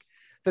 It's like,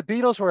 the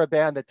Beatles were a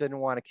band that didn't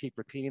want to keep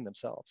repeating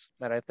themselves.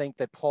 And I think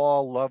that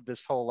Paul loved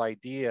this whole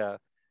idea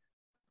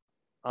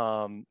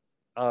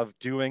of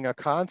doing a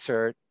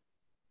concert,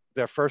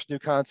 their first new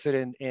concert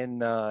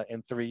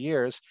in 3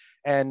 years.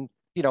 And,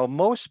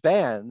 most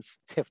bands,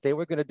 if they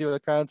were going to do a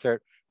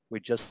concert,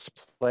 would just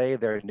play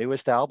their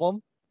newest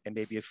album and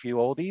maybe a few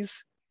oldies.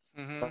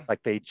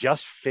 Like they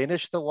just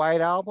finished the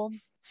White Album.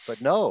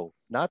 But no,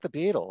 not the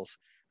Beatles.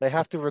 They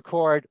have to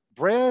record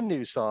brand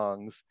new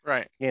songs.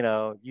 Right.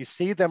 You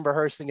see them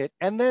rehearsing it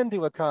and then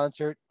do a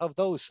concert of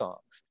those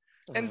songs.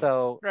 And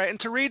so, and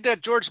to read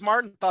that George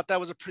Martin thought that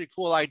was a pretty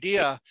cool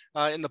idea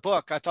in the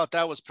book. I thought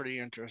that was pretty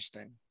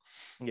interesting.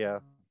 Yeah.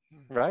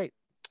 Right.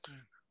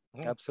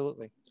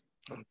 Absolutely.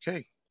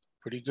 Okay.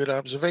 Pretty good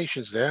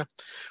observations there.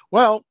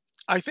 Well,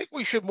 I think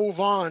we should move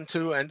on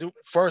to, and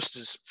first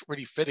is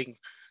pretty fitting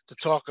to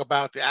talk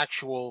about the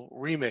actual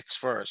remix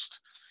first.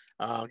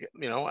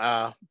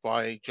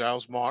 By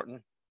Giles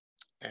Martin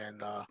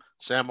and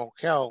Sam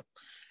O'Kell.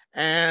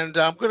 And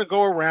I'm going to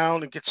go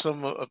around and get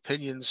some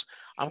opinions.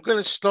 I'm going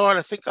to start,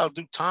 I think I'll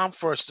do Tom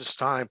first this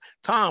time.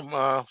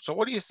 Tom, so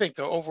what do you think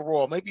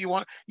overall? Maybe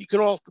you could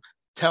all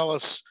tell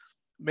us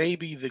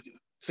maybe the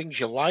things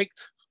you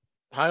liked,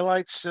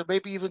 highlights,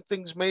 maybe even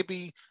things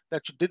maybe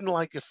that you didn't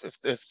like, if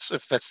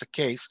that's the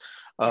case,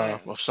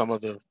 of some of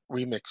the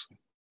remix.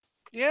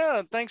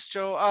 Yeah, thanks,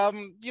 Joe.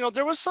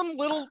 There was some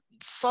little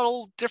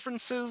subtle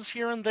differences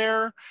here and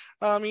there.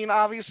 I mean,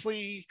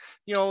 obviously,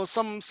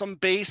 some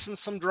bass and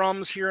some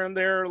drums here and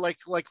there, like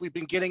we've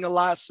been getting a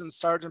lot since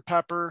Sgt.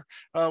 Pepper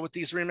with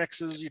these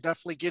remixes. You're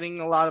definitely getting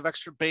a lot of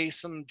extra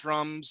bass and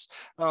drums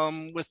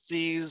with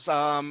these.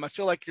 I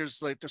feel like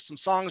there's some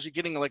songs you're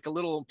getting like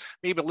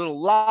maybe a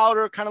little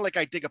louder, kind of like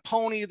I Dig a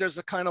Pony. There's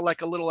a kind of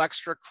like a little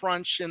extra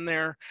crunch in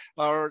there,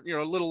 or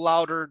a little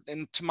louder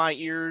into my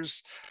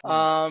ears.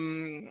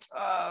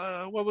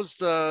 What was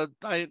the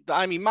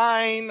I Mean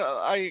Mine?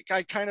 I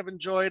kind of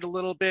enjoyed a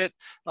little bit.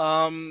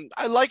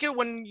 I like it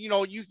when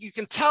you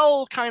can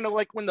tell kind of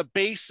like when the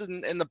bass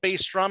and the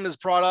bass drum is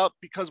brought up,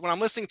 because when I'm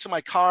listening to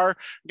my car,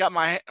 got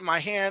my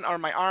hand or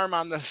my arm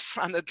on the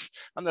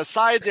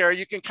side there,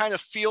 you can kind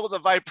of feel the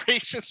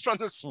vibrations from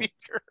the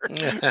speaker.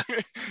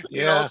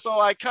 So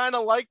I kind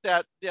of like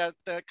that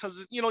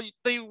because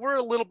they were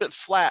a little bit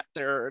flat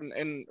there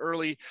in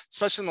early,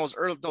 especially in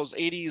those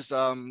 80s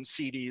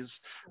CDs.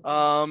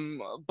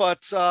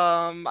 But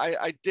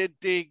I did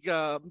dig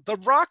the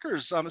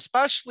rockers,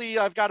 especially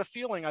I've Got a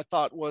Feeling, I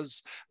thought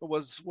was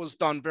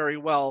done very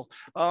well.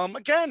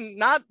 Again,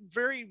 not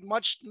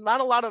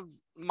a lot of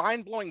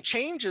mind-blowing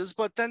changes,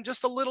 but then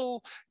just a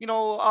little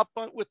up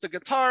with the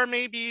guitar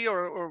maybe,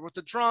 or with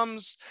the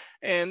drums.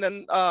 And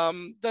then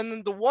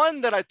the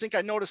one that I think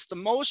I noticed the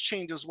most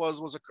changes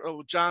was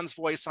John's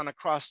voice on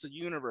Across the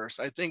Universe.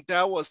 I think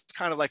that was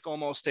kind of like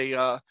almost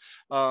the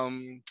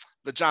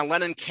John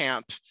Lennon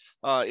camp,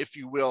 if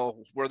you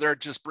will, where they're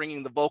just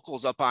bringing the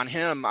vocals up on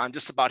him on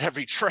just about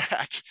every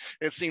track.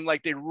 It seemed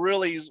like they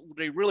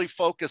really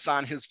focus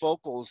on his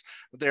vocals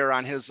there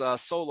on his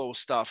solo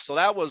stuff. So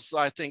that was,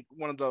 I think,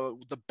 one of the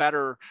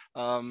better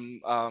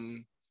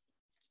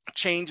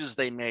changes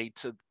they made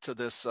to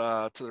this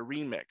to the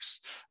remix.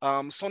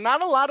 So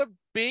not a lot of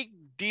big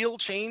deal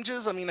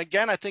changes. I mean,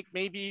 again, I think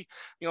maybe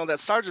that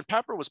Sgt.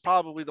 Pepper was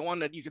probably the one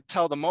that you could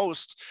tell the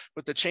most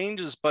with the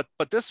changes, but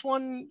this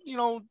one,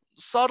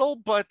 subtle,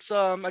 but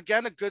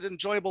again, a good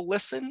enjoyable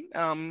listen.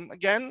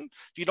 Again,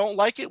 if you don't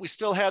like it, we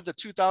still have the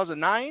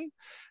 2009,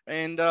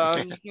 and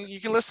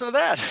you can listen to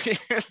that.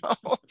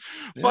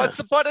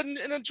 But an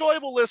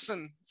enjoyable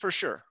listen for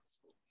sure.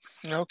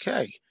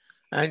 Okay.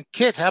 And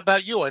Kit, how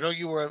about you? I know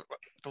you were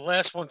the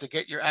last one to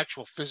get your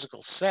actual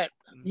physical set.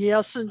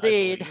 Yes,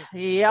 indeed.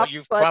 Yep. But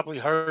you've probably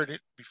heard it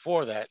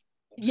before that.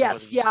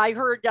 Yes, yeah,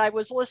 I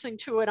was listening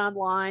to it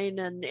online,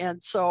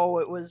 and so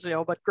it was,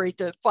 but great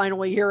to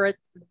finally hear it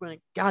when I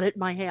got it in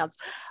my hands.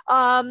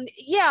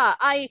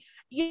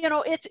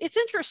 It's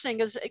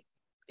interesting, as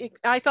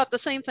I thought the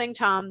same thing,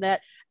 Tom,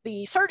 that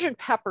the Sgt.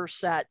 Pepper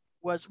set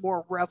was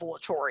more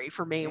revelatory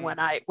for me when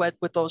I went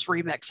with those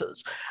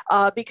remixes,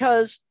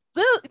 because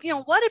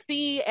Let It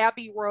Be,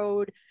 Abbey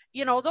Road,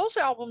 those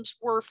albums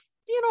were,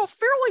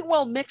 fairly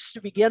well mixed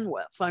to begin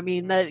with. I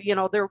mean, that,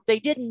 they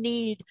didn't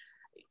need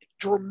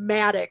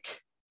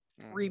dramatic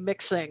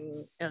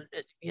remixing,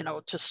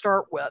 to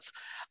start with.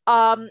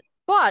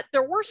 But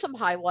there were some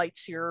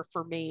highlights here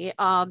for me.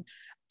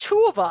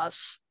 Two of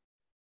Us,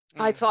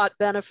 I thought,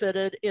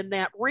 benefited in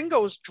that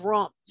Ringo's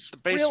drums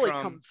really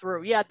come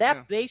through. Yeah,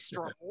 that bass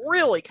drum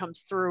really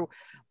comes through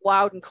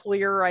loud and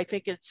clear. I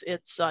think it's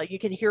you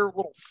can hear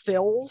little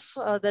fills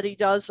that he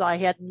does I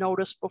hadn't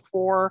noticed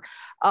before.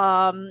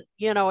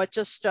 It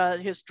just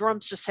his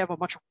drums just have a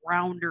much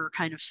rounder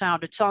kind of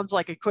sound. It sounds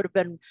like it could have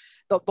been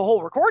the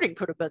whole recording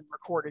could have been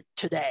recorded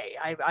today.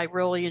 I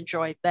really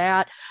enjoyed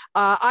that.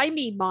 I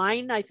Mean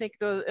Mine, I think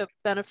the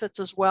benefits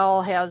as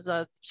well, has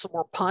some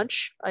more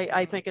punch.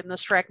 I think in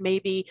this track,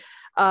 maybe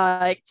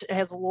it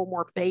has a little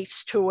more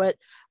bass to it.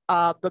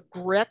 The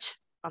grit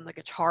on the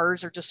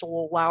guitars are just a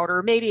little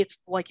louder. Maybe it's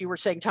like you were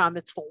saying, Tom,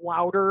 it's the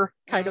louder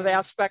kind of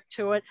aspect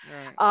to it.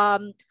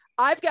 Right.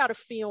 I've Got a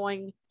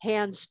Feeling,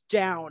 hands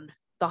down,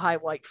 the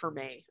highlight for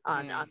me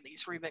on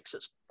these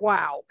remixes.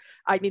 Wow.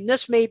 I mean,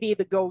 this may be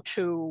the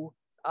go-to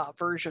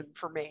version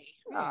for me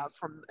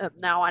from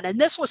now on. And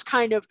this was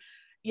kind of,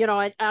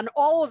 on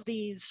all of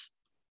these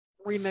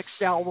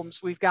remixed albums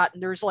we've gotten,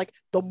 there's like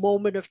the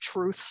Moment of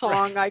Truth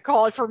song, I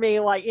call it, for me,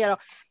 like,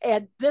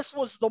 and this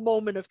was the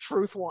Moment of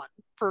Truth one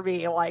for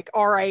me. Like,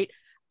 all right,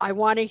 I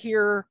want to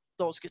hear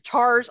those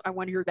guitars, I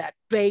want to hear that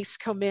bass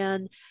come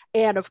in,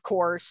 and of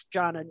course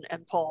John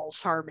and Paul's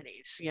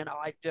harmonies,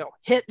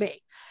 hit me.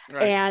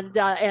 Right.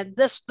 And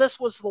this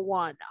was the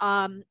one.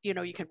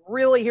 You can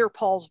really hear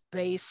Paul's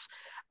bass.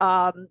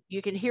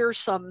 You can hear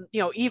some,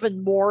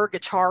 even more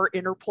guitar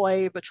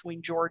interplay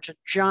between George and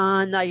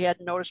John. I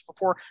hadn't noticed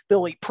before.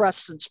 Billy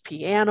Preston's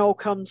piano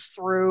comes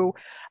through.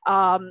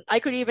 I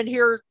could even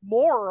hear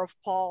more of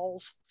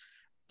Paul's,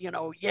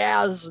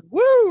 yas and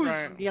woos,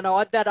 right.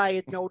 I bet I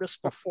had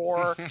noticed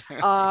before. And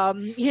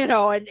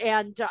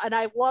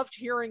I loved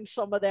hearing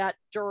some of that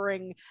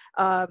during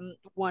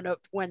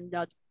when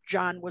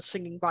John was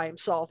singing by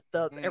himself,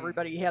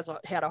 Everybody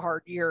Had a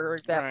Hard Year,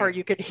 that part.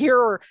 You could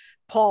hear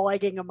Paul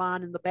egging him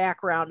on in the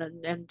background,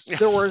 and yes.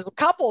 There was a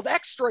couple of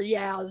extra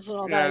yas that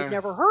I'd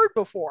never heard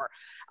before.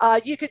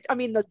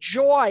 The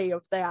joy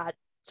of that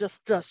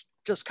just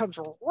just comes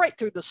right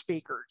through the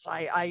speakers.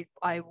 I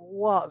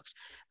loved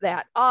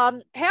that.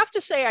 Have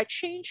to say I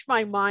changed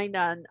my mind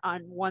on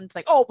one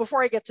thing. Oh,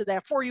 before I get to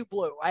that, For You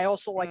Blue, I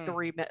also like the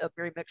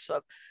remix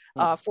of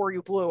For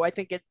You Blue. I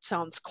think it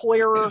sounds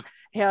clearer,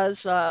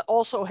 has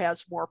also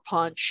has more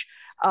punch.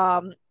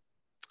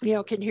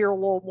 Can hear a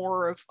little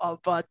more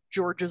of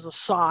George's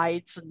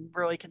asides and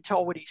really can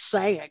tell what he's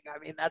saying. I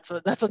mean, that's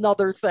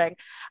another thing.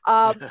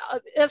 The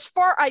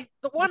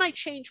one I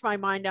changed my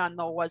mind on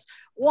though was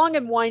Long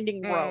and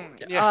Winding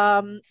Road.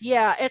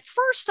 At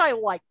first I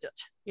liked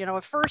it,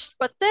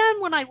 but then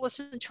when I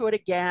listened to it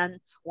again,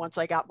 once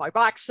I got my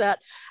box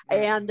set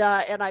and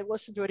I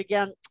listened to it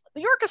again,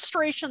 the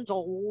orchestration's a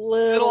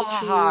little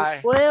high.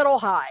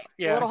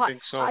 Yeah, I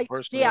think so.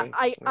 Personally,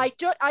 I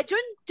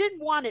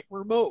didn't want it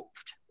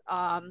removed.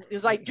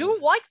 Because I do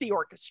like the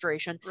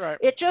orchestration. Right.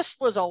 It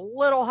just was a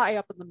little high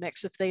up in the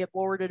mix. If they had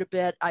lowered it a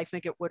bit, I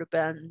think it would have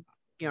been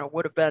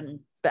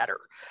better.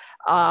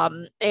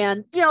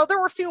 And there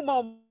were a few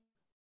moments.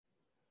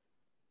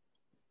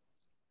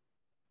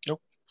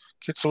 Nope.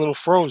 Kit's a little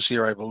froze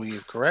here, I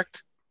believe,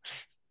 correct?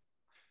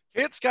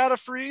 Kit's got a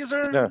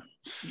freezer. No.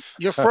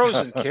 You're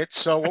frozen, Kit.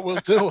 So what we'll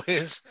do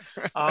is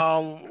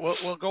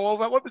we'll go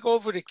over. Let me go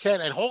over to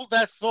Ken and hold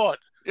that thought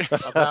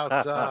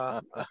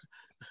about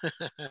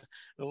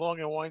the Long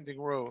and Winding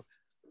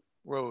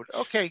Road.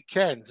 Okay,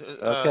 Ken.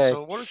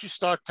 So why don't you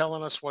start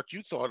telling us what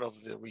you thought of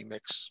the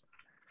remix?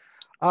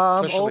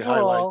 Overall,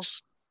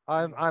 highlights.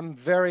 I'm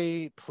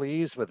very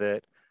pleased with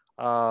it.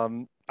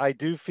 I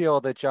do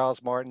feel that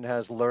Giles Martin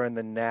has learned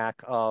the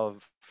knack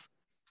of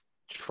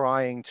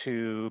trying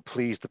to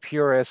please the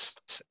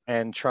purists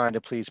and trying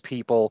to please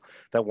people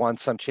that want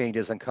some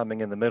changes and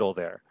coming in the middle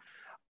there.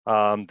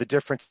 The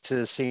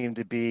differences seem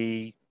to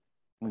be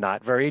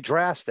not very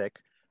drastic,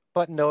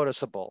 but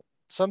noticeable.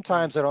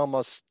 Sometimes it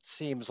almost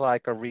seems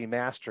like a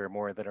remaster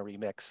more than a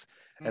remix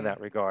in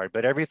that regard,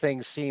 but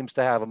everything seems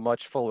to have a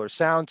much fuller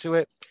sound to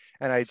it.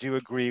 And I do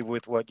agree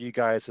with what you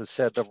guys have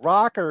said. The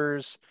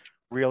rockers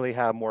really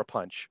have more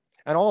punch,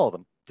 and all of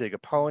them. Dig a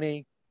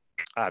Pony,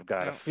 I've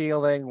Got a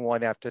Feeling,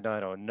 One After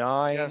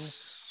 909,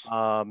 Yes.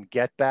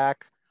 Get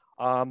Back.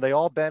 They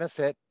all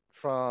benefit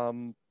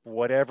from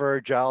whatever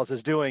Giles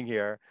is doing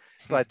here.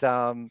 But,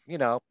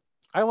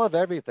 I love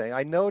everything.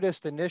 I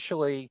noticed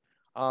initially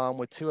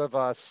with two of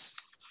us,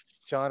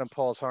 John and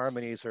Paul's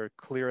harmonies are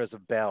clear as a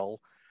bell,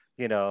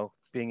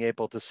 being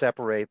able to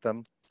separate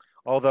them,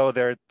 although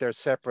they're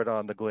separate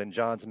on the Glyn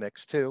Johns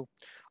mix too.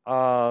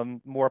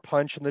 More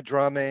punch in the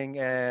drumming,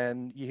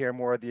 and you hear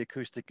more of the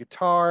acoustic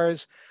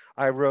guitars.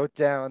 I wrote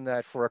down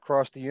that for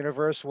Across the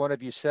Universe, one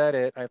of you said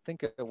it. I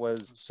think it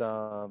was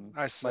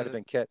might have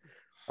been Kit.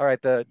 All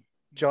right, the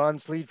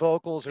John's lead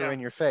vocals are in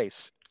your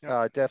face.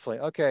 Definitely.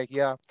 Okay,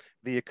 yeah.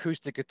 The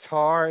acoustic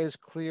guitar is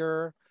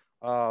clearer,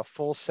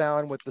 full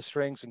sound with the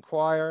strings and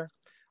choir.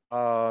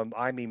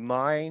 I Mean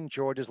Mine,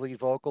 George's lead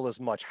vocal is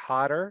much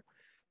hotter,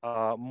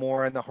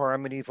 more in the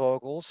harmony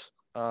vocals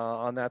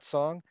on that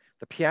song.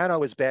 The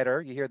piano is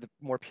better. You hear the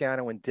more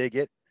piano in Dig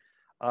It.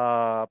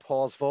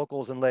 Paul's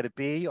vocals in Let It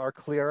Be are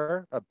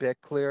clearer, a bit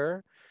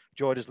clearer.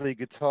 George's lead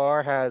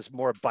guitar has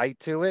more bite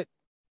to it.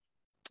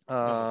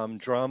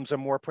 Drums are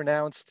more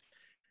pronounced.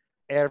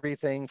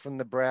 Everything from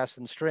the brass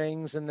and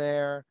strings in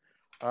there.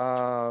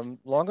 Long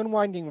and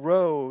Winding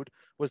Road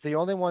was the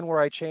only one where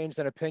I changed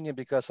an opinion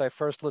because I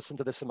first listened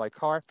to this in my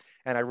car,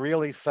 and I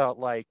really felt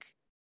like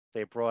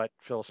they brought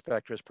Phil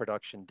Spector's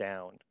production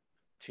down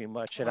too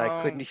much, and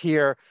I couldn't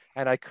hear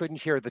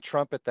the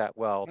trumpet that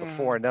well, the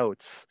four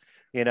notes,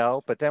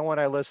 But then when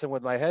I listened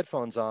with my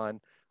headphones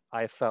on,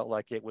 I felt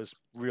like it was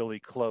really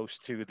close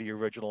to the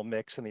original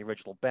mix and the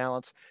original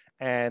balance,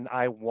 and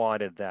I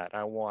wanted that.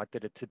 I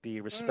wanted it to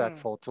be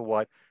respectful to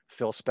what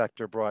Phil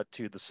Spector brought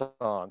to the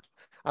song.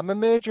 I'm a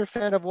major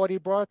fan of what he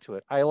brought to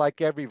it. I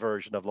like every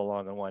version of The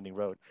Long and Winding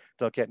Road,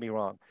 don't get me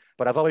wrong,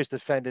 but I've always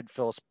defended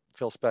Phil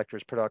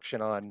Spector's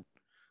production on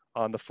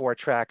the 4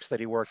 tracks that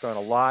he worked on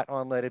a lot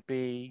on Let It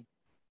Be,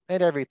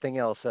 and everything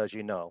else, as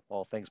you know,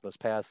 All Things Must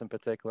Pass in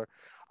particular.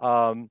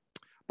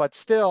 But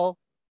still,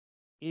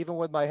 even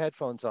with my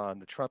headphones on,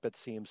 the trumpet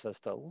seems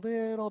just a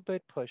little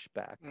bit pushed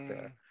back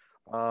there.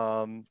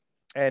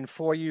 And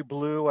For You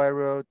Blue, I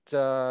wrote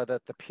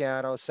that the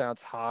piano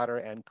sounds hotter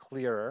and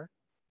clearer,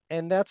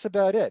 and that's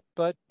about it.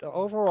 But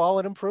overall,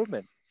 an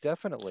improvement,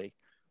 definitely.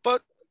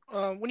 But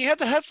when you had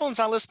the headphones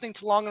on listening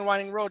to Long and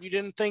Winding Road, you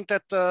didn't think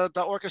that the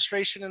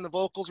orchestration and the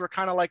vocals were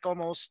kind of like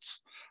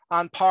almost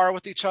on par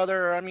with each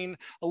other? I mean,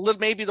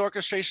 maybe the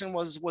orchestration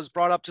was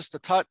brought up just a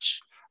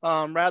touch,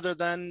 rather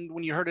than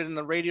when you heard it in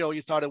the radio,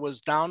 you thought it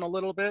was down a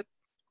little bit?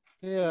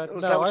 Yeah,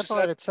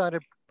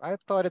 I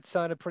thought it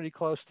sounded pretty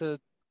close to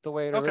the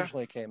way it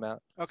originally came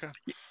out. Okay.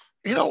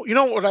 You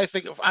know what I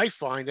think I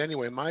find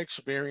anyway, my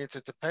experience,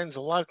 it depends.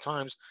 A lot of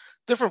times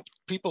different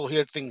people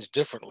hear things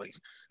differently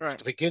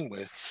to begin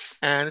with.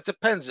 And it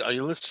depends. Are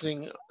you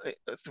listening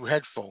through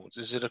headphones?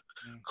 Is it a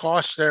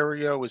car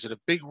stereo? Is it a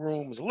big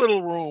room? Is it a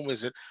little room?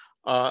 Is it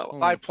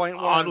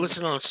 5.1?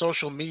 Listening on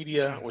social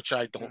media, which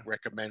I don't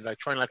recommend. I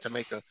try not to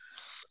make a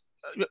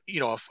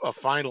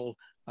final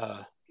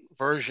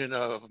version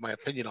of my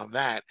opinion on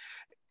that,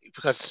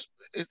 because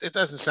it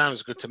doesn't sound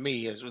as good to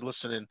me as we're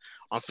listening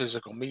on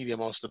physical media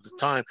most of the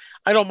time.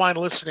 I don't mind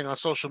listening on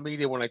social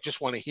media when I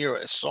just want to hear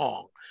a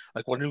song,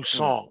 like a new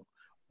song,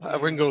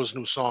 Ringo's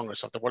new song or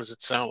something. What does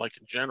it sound like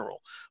in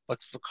general? But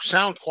for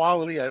sound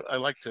quality, I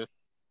like to,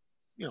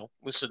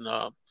 listen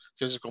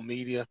physical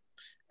media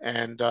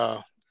and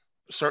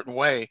certain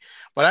way.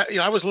 But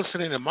I was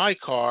listening in my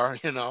car,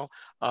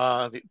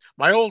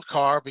 my old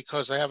car,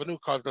 because I have a new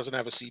car that doesn't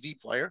have a CD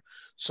player.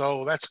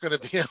 So that's going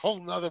to be a whole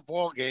nother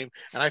ball game.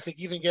 And I think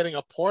even getting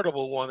a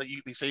portable one that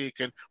they say you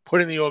can put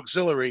in the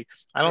auxiliary,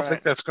 I don't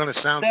think that's going to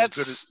sound as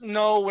good as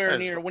nowhere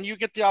near. When you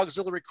get the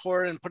auxiliary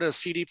cord and put a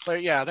CD player,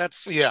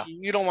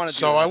 you don't want to do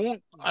so that.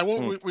 I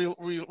won't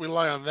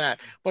rely on that.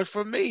 But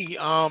for me,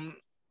 I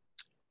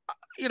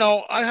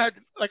had,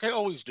 like I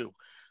always do,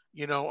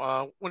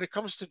 when it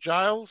comes to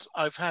Giles,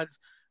 I've had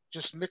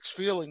just mixed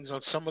feelings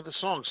on some of the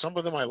songs. Some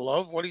of them I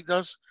love what he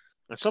does,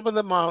 and some of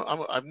them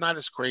I'm not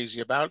as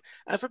crazy about.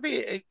 And for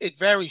me, it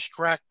varies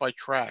track by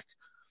track.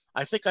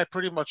 I think I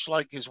pretty much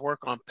like his work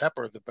on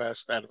Pepper the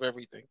best out of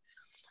everything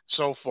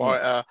so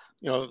far.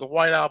 The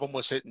White Album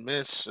was hit and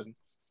miss, and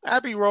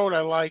Abbey Road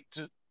I liked,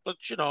 but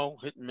hit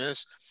and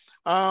miss.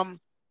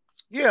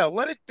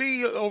 Let It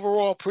Be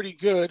overall pretty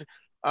good.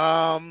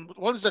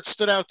 Ones that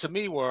stood out to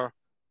me were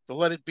the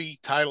Let It Be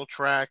title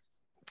track.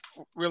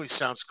 Really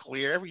sounds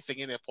clear. Everything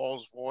in there,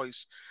 Paul's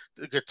voice,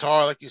 the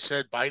guitar, like you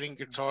said, biting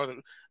guitar,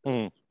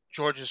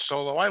 George's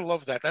solo. I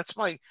love that. That's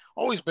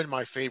always been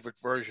my favorite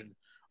version.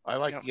 I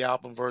like the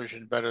album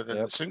version better than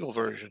the single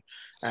version,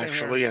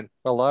 actually. And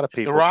a lot of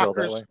people the Rockers,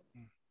 feel that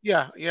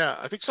way. Yeah.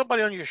 I think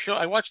somebody on your show,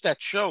 I watched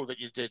that show that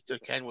you did,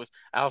 Ken, with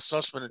Al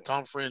Sussman and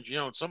Tom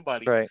Frangione.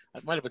 Somebody, it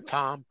might have been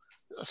Tom,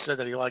 said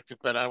that he liked it,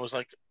 but I was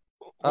like,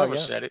 whoever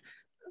said it.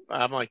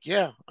 I'm like,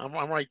 I'm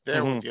right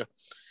there with you.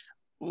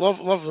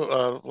 Love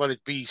Let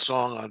It Be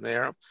song on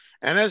there.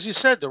 And as you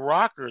said, the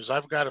Rockers,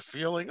 I've got a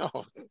feeling,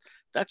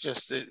 that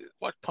just,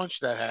 what punch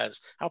that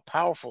has, how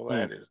powerful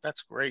that is.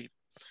 That's great.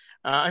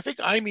 I think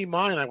I Me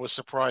Mine, I was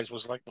surprised,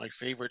 was like my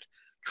favorite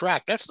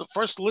track. That's the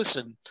first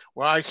listen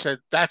where I said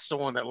that's the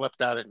one that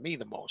leapt out at me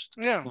the most.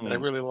 Yeah. I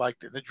really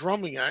liked it. The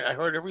drumming, I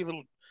heard every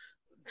little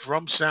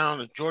drum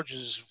sound and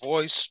George's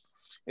voice.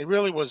 It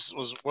really was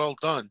well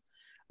done.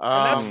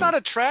 And that's not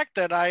a track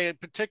that I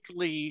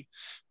particularly,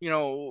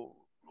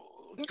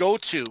 go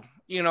to.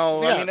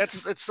 I mean,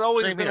 it's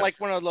always been like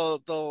one of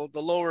the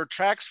lower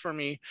tracks for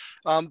me.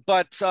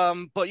 But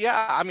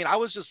yeah, I mean, I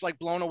was just like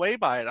blown away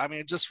by it. I mean,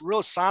 it just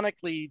real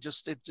sonically,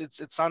 just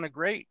it sounded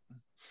great.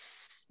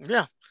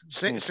 Yeah,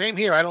 same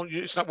here.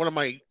 It's not one of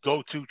my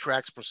go-to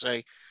tracks per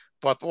se,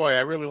 but boy,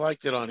 I really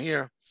liked it on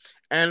here.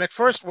 And at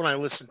first, when I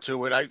listened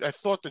to it, I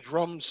thought the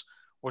drums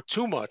were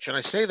too much. And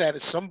I say that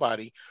as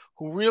somebody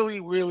who really,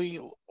 really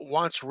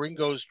wants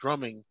Ringo's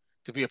drumming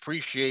to be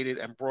appreciated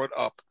and brought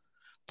up,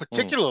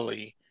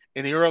 particularly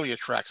in the earlier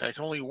tracks. I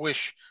can only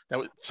wish that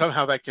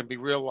somehow that can be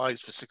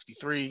realized for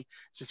 63,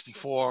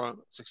 64,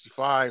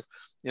 65,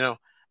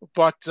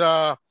 But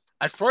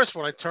at first,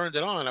 when I turned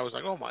it on, I was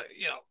like, oh my,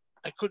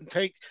 I couldn't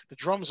take the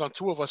drums on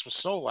Two of Us was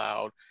so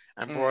loud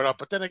and brought up.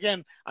 But then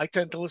again, I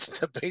tend to listen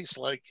to bass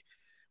like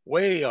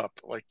way up,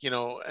 like,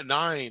 a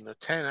 9 or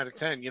 10 out of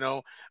 10.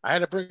 I had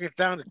to bring it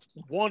down to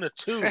 1 or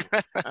 2.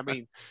 I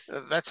mean,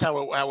 that's how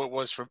it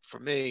was for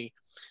me.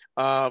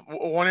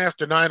 One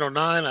After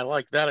 909, I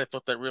like that. I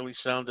thought that really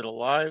sounded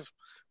alive,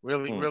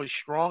 really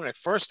strong. At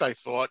first, I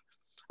thought,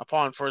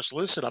 upon first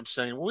listen, I'm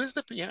saying, where's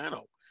the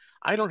piano?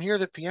 I don't hear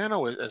the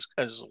piano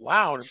as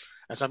loud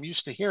as I'm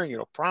used to hearing it,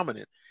 or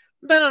prominent.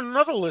 And then on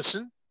another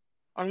listen,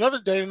 on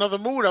another day, another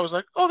mood, I was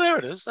like, oh, there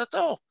it is.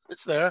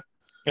 It's there.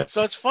 Yeah.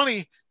 So it's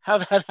funny how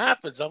that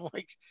happens. I'm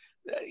like,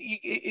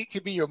 it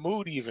could be your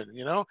mood even,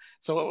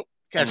 So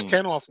as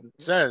Ken often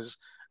says,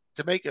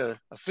 to make an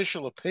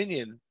official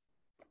opinion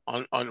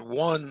on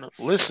one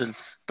listen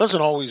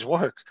doesn't always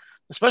work,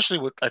 especially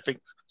with, I think,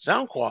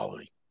 sound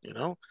quality.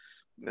 You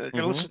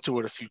can listen to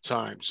it a few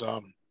times.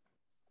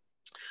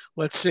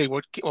 Let's see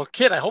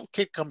Kit. I hope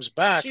Kit comes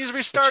back. She's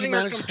restarting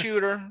her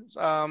computer,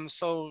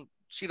 so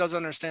she doesn't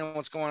understand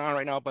what's going on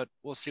right now. But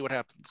we'll see what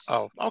happens.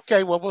 Oh,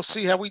 okay. Well, we'll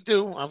see how we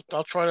do.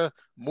 I'll try to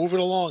move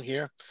it along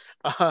here.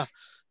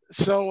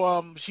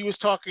 So she was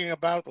talking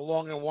about The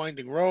Long and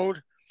Winding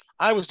Road.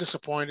 I was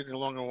disappointed in The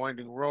Long and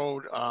Winding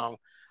Road.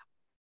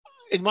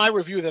 In my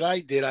review that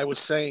I did, I was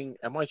saying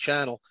at my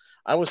channel,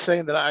 I was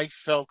saying that I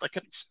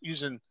kept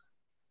using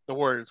the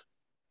word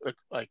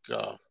like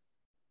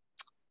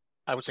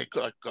I would say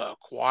like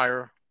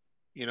choir,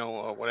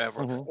 or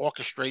whatever,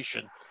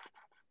 orchestration.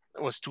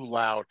 It was too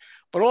loud,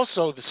 but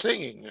also the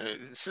singing,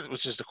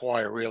 which is the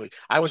choir, really.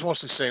 I was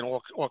mostly saying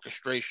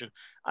orchestration.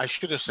 I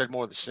should have said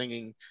more of the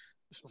singing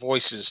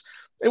voices.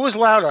 It was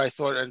louder, I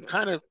thought, and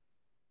kind of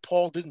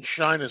Paul didn't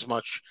shine as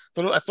much.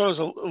 But I thought it was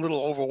a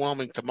little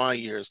overwhelming to my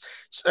ears.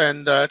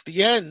 And at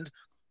the end,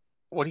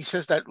 when he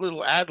says that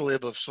little ad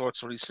lib of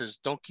sorts, when he says,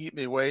 "Don't keep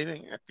me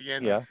waiting," at the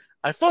end,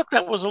 I thought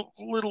that was a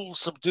little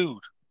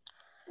subdued.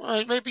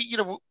 Maybe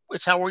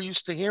it's how we're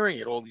used to hearing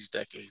it all these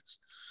decades.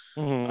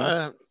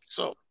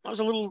 So I was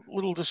a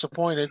little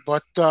disappointed,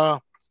 but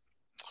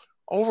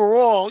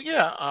overall,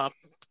 yeah,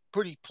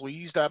 pretty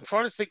pleased. I'm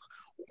trying to think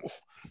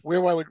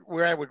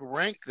where I would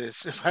rank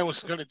this if I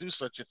was going to do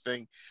such a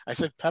thing. I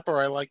said Pepper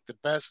I like the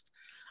best.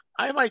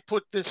 I might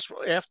put this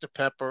after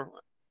Pepper,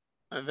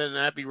 and then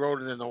Abbey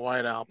Road, and then the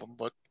White Album.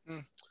 But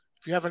if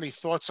you have any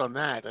thoughts on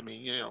that, I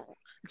mean,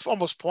 it's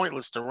almost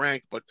pointless to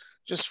rank, but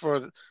just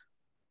for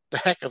the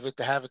heck of it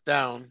to have it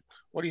down,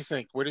 what do you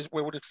think? Where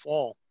would it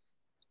fall?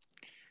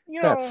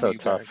 That's so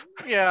tough.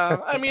 Yeah,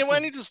 I mean, I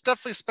need to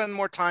definitely spend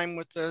more time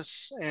with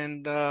this,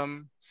 and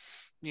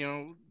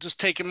just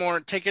take it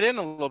in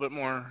a little bit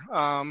more.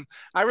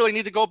 I really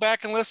need to go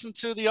back and listen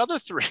to the other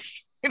three.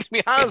 To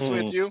be honest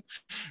with you,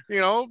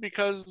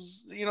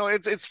 because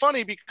it's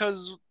funny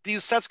because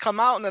these sets come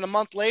out and then a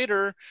month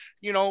later,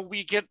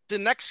 we get the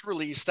next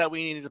release that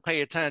we need to pay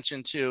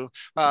attention to.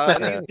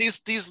 And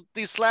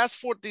these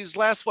last 4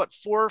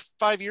 or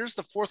 5 years,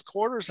 the fourth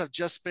quarters have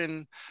just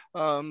been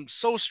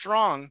so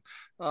strong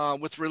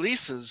with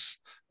releases.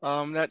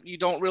 That you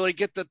don't really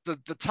get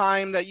the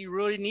time that you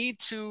really need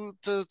to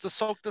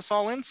soak this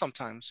all in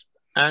sometimes.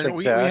 And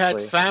we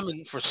had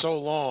famine for so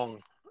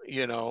long,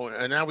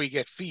 and now we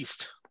get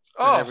feast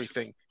and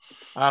everything.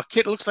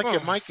 Kit, looks like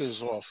your mic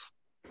is off.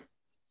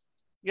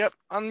 Yep,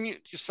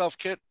 unmute yourself,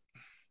 Kit.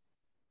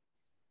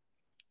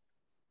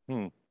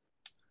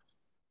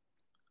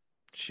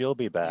 She'll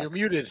be back. You're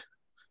muted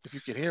if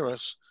you can hear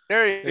us.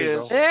 There he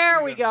is.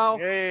 There we go.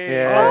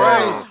 Yeah. All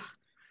right.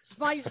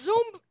 My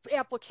Zoom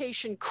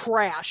application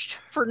crashed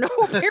for no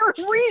apparent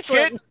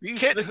reason.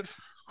 Kit,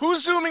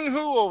 who's zooming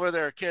who over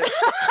there, Kit?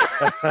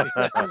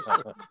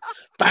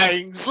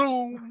 Bang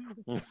Zoom.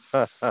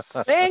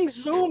 Bang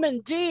Zoom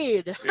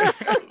indeed.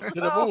 To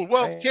the moon.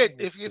 Well, Kit,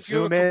 if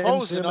you're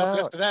composed enough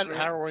after that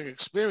harrowing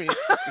experience,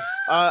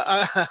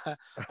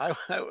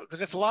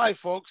 because it's live,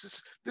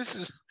 folks. This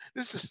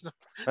is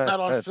not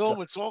on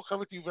film. It's all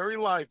coming to you very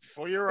live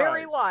before your eyes.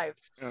 Very live.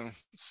 Yeah.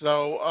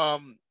 So,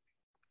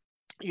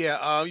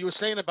 you were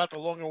saying about the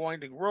Longer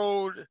Winding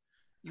Road.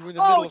 You were in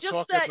the middle of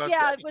talking about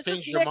that. You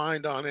changed your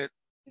mind on it.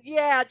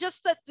 Yeah,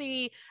 just that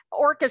the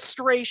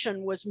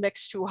orchestration was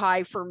mixed too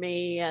high for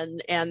me,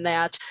 and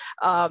that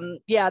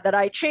that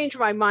I changed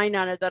my mind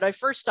on it. That I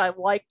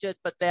liked it,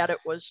 but that it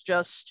was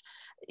just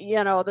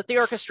that the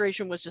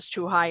orchestration was just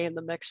too high in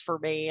the mix for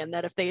me, and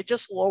that if they had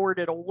just lowered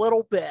it a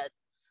little bit,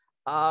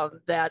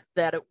 that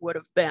it would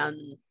have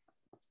been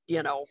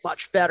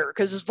much better,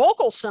 because his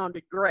vocals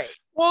sounded great.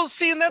 Well,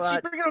 see, and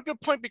you bring up a good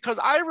point, because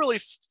I really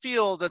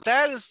feel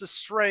that is the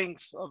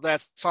strength of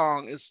that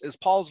song is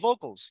Paul's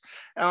vocals.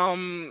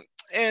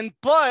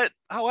 But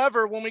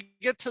however, when we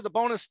get to the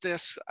bonus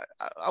disc,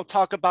 I'll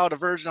talk about a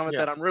version of it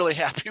that I'm really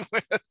happy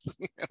with.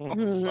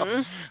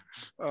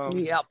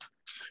 Yep.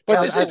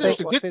 But this is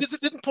interesting.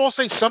 Didn't Paul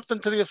say something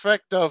to the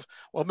effect of,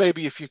 well,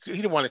 maybe he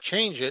didn't want to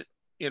change it,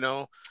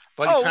 but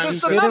he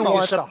didn't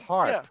want the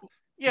harp.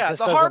 Yeah,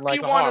 the harp he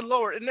wanted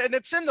lower, and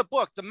it's in the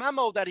book. The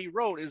memo that he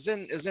wrote is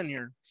in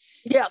here.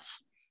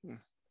 Yes,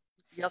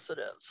 yes, it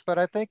is. But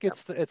I think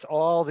it's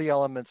all the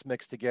elements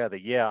mixed together.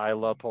 Yeah, I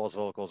love Paul's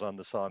vocals on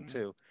the song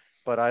too,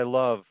 but I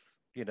love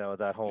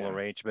that whole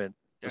arrangement,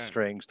 the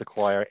strings, the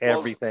choir,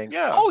 everything.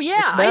 Yeah. Oh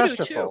yeah, I do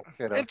too.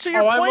 And to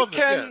your point,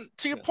 Ken.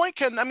 To your point,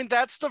 Ken. I mean,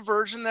 that's the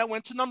version that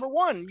went to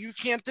 #1. You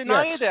can't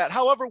deny that.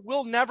 However,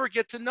 we'll never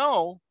get to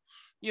know.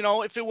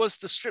 If it was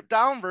the stripped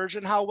down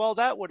version, how well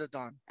that would have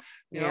done.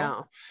 You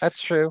know?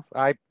 That's true.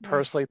 I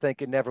personally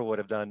think it never would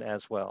have done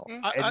as well.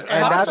 And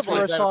that's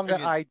for a song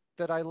that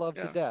I love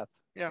to death.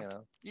 Yeah,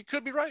 you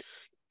could be right.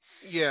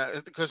 Yeah,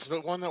 because the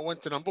one that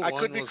went to #1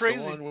 was crazy.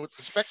 the one with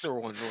the Spectre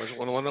one. Was the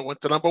one that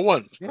went to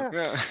 #1.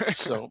 Yeah.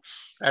 So,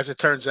 as it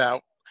turns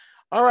out.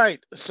 All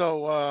right.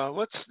 So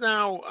let's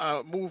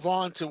now move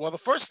on to, the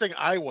first thing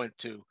I went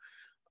to,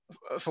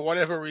 for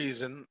whatever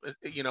reason,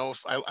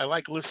 I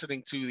like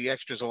listening to the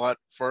extras a lot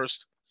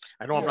first.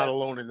 I know I'm not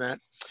alone in that.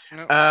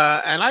 No.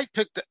 And I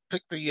picked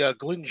the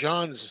Glyn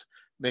Johns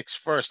mix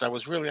first. I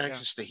was really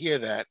anxious to hear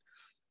that.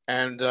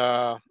 And,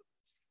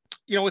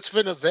 it's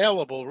been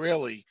available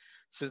really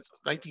since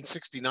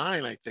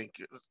 1969, I think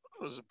it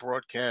was a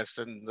broadcast,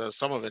 and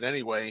some of it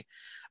anyway.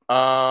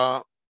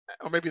 Or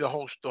maybe the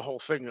whole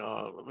thing,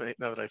 now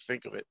that I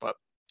think of it, but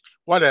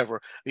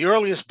whatever. The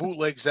earliest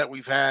bootlegs that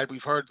we've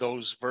heard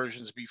those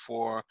versions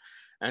before,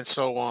 and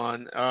so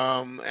on.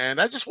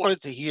 And I just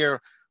wanted to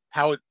hear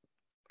how it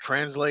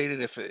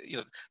translated. If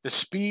the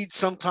speed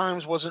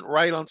sometimes wasn't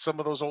right on some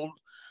of those old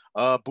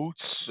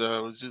boots.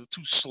 It was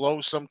too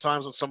slow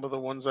sometimes on some of the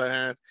ones I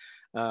had.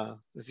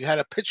 If you had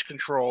a pitch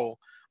control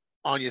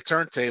on your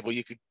turntable,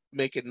 you could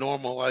make it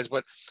normalize.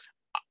 But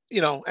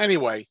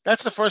anyway,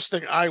 that's the first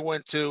thing I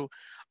went to.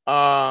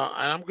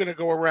 And I'm going to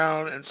go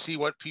around and see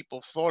what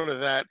people thought of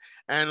that.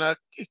 And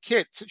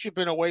Kit, since you've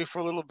been away for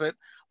a little bit,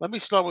 let me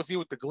start with you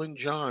with the Glyn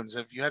Johns.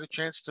 Have you had a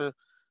chance to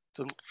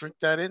drink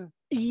that in?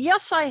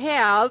 Yes, I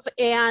have.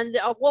 And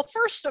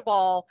first of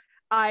all,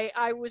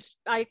 I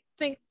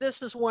think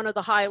this is one of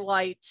the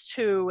highlights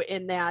too,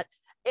 in that,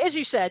 as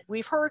you said,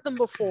 we've heard them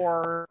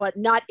before, but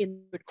not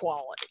in good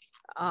quality.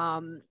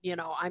 I'm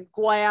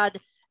glad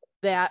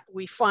that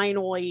we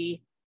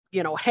finally,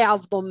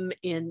 have them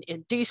in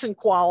decent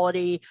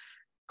quality,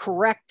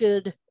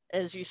 corrected,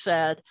 as you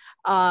said.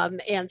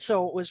 And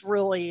so it was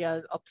really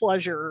a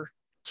pleasure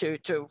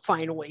to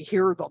finally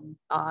hear them,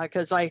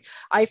 because I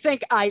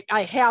think I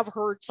have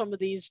heard some of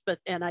these,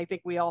 and I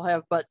think we all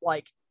have, but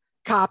like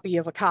copy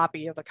of a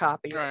copy of a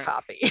copy of a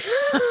copy.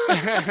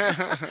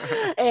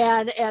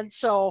 and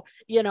so,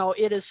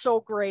 it is so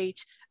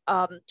great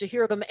to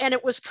hear them. And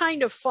it was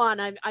kind of fun.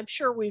 I'm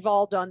sure we've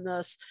all done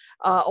this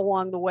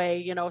along the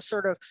way,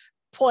 sort of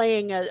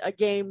playing a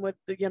game with,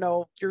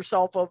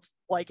 yourself of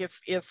like, if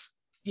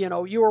you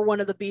were one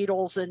of the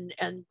Beatles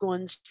and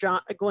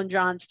Glyn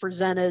Johns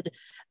presented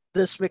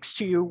this mix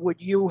to you,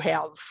 would you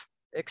have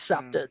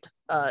accepted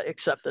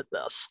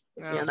this?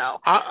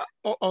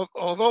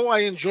 Although I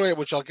enjoy it,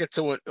 which I'll get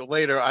to it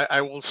later,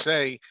 I will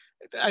say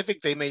I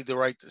think they made the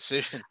right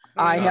decision.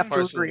 I have to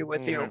agree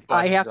with you. But,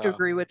 I have to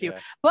agree with you. yeah.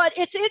 But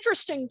it's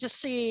interesting to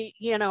see,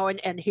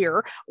 and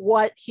hear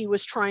what he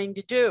was trying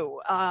to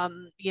do.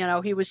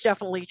 He was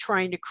definitely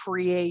trying to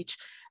create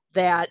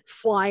that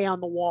fly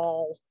on the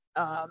wall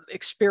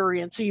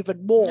experience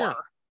even more.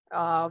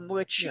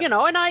 Which, and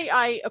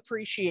I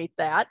appreciate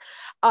that.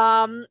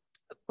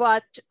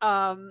 But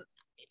I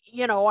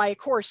of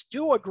course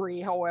do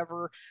agree,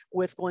 however,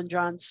 with Glyn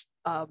Johns'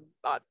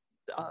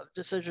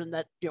 decision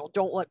that,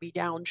 Don't Let Me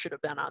Down should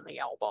have been on the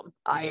album.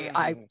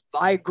 I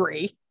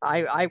agree.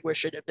 I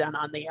wish it had been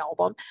on the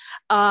album.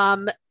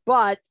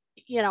 But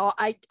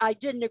I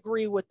didn't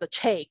agree with the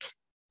take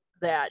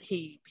that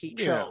he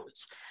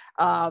chose.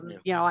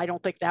 I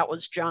don't think that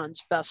was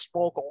John's best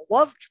vocal.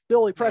 Loved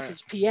Billy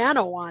Preston's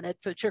piano on it,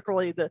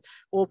 particularly the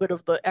little bit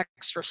of the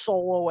extra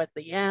solo at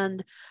the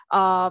end.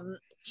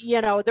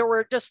 There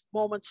were just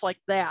moments like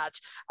that.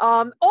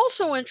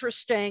 Also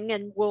interesting,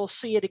 and we'll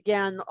see it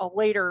again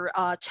later,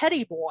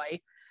 Teddy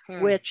Boy,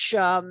 which,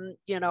 as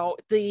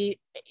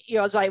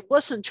I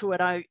listened to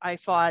it, I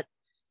thought,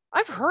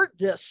 I've heard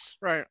this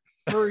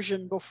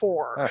version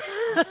before.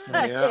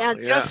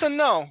 Yes and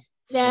no.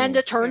 And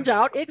it turns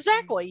out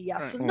exactly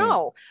yes and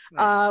no.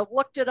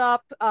 Looked it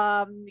up,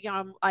 on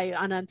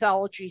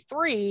Anthology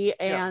 3,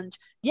 and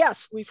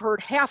yes, we've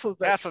heard half of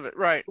it. Half of it,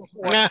 right?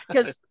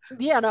 Because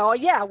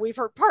we've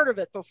heard part of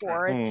it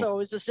before, and so it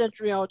was just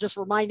just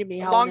reminding me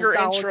how longer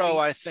intro,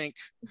 I think.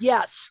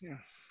 Yes. Yeah.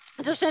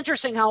 Just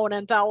interesting how in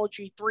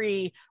Anthology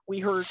 3 we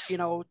heard,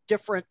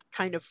 different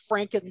kind of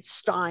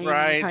Frankenstein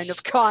kind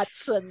of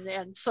cuts,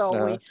 and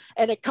so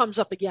and it comes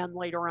up again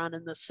later on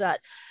in the set.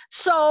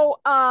 So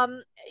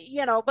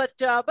but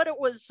it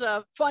was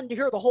fun to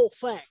hear the whole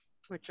thing,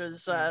 which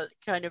is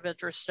kind of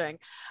interesting.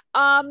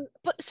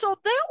 But so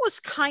that was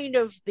kind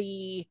of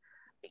the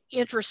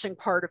interesting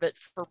part of it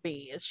for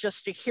me, is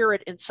just to hear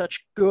it in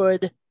such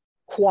good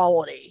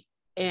quality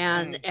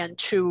and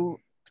to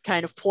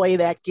kind of play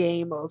that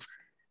game of,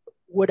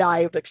 would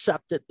I have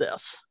accepted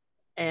this?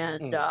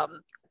 And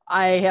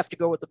I have to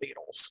go with the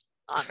Beatles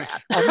on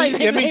that. I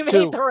think they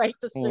made the right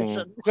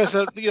decision. Because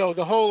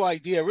the whole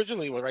idea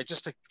originally was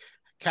just to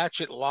catch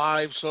it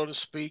live, so to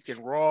speak,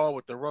 and raw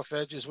with the rough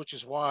edges, which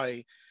is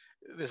why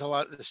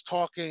there's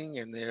talking,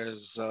 and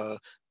there's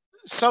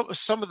some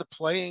of the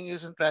playing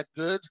isn't that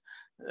good,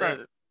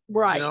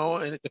 right?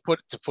 And to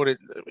put it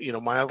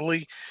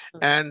mildly,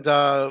 and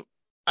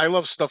I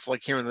love stuff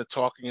like hearing the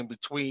talking in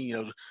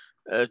between,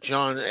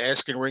 John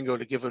asking Ringo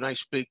to give a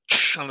nice big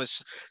on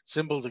his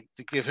cymbal to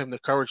give him the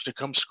courage to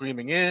come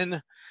screaming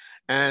in.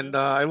 And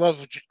I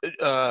love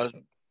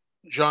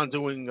John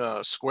doing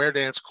square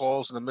dance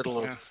calls in the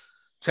middle of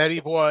Teddy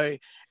Boy.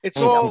 It's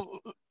all,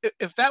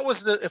 if that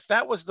was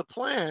the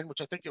plan, which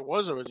I think it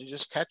was originally,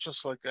 just catch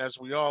us like as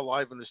we are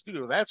live in the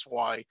studio. That's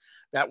why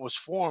that was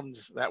formed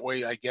that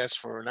way, I guess,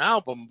 for an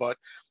album. But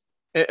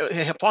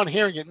upon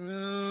hearing it,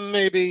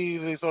 maybe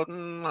they thought,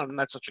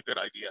 not such a good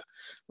idea.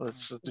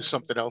 Let's do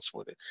something else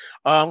with it.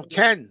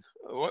 Ken,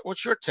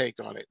 what's your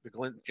take on it, the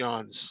Glyn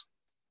Johns?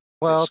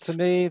 Well, to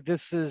me,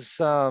 this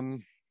is,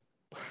 I've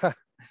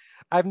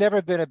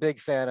never been a big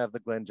fan of the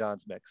Glyn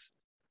Johns mix.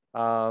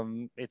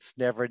 It's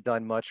never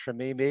done much for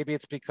me. Maybe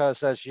it's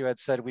because, as you had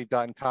said, we've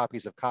gotten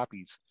copies of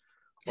copies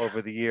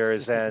over the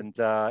years, and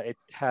it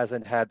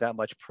hasn't had that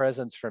much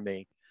presence for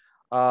me.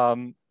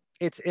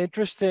 It's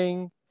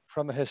interesting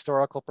from a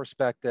historical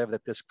perspective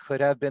that this could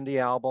have been the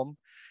album,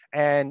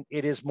 and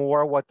it is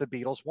more what the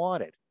Beatles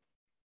wanted.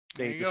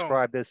 They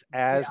described this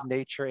as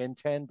nature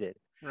intended.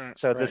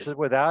 So this is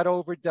without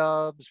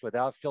overdubs,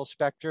 without Phil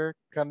Spector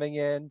coming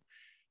in,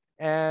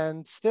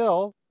 and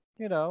still,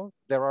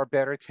 there are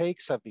better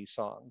takes of these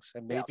songs,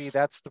 and maybe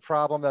that's the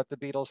problem that the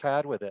Beatles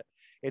had with it.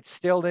 It's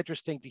still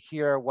interesting to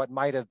hear what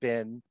might have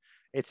been.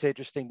 It's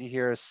interesting to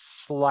hear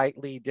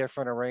slightly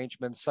different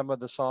arrangements. Some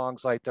of the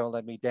songs, like Don't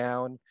Let Me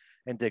Down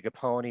and Dig a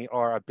Pony,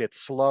 are a bit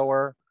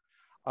slower.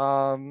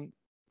 I'm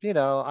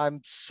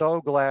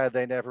so glad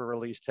they never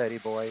released Teddy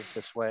Boy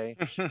this way.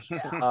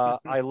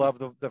 I love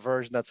the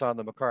version that's on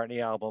the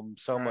McCartney album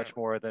so much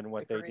more than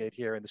what they did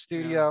here in the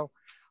studio.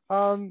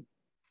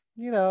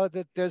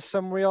 That there's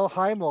some real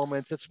high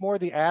moments. It's more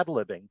the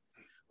ad-libbing,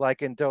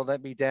 like in Don't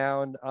Let Me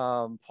Down,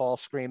 Paul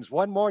screams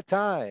one more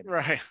time.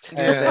 Right. And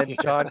Yeah. then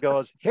John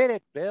goes, hit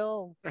it,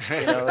 Bill.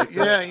 You know, it's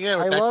like, Yeah,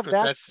 I love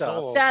that stuff.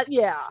 solo. That's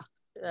You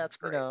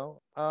great.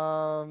 know,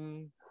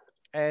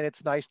 and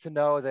it's nice to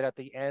know that at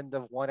the end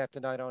of One After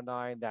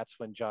 909, that's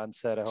when John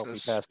said, I hope he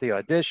Just- passed the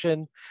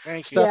audition.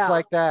 Thank you. Stuff Yeah.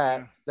 like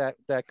that, Yeah.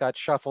 that got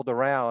shuffled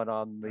around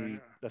on the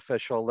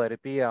official Let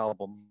It Be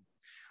album.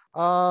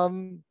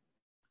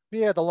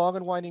 Yeah, The Long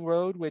and Winding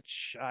Road,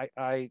 which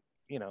I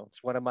you know,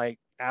 it's one of my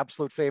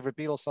absolute favorite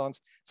Beatles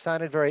songs,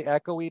 sounded very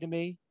echoey to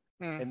me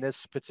Mm. in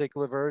this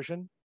particular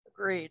version.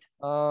 Agreed.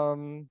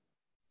 You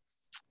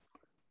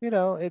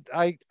know,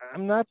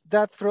 I'm not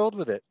that thrilled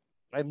with it.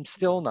 I'm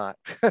still not.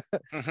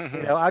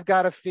 You know, I've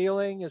Got a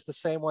Feeling is the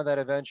same one that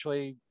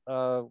eventually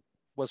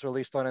was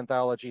released on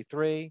Anthology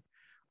 3.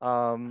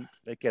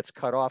 It gets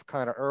cut off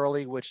kind of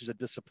early, which is a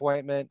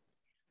disappointment.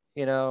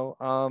 You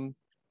know,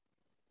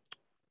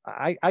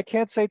 I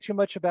can't say too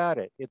much about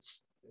it.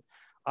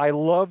 I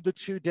love the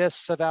 2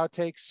 discs of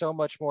outtakes so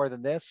much more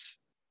than this.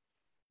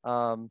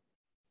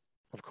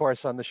 Of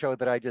course, on the show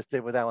that I just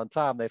did with Alan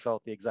Tom, they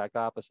felt the exact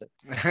opposite.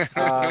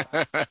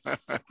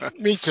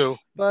 Me too.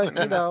 But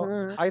you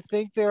know, I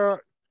think there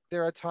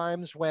are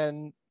times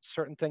when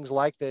certain things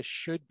like this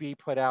should be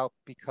put out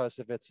because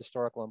of its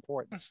historical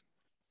importance.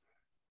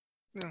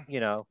 Yeah. You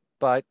know,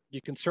 but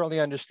you can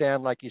certainly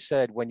understand, like you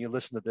said, when you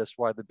listen to this,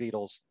 why the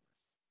Beatles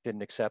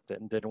didn't accept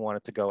it and didn't want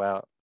it to go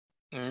out.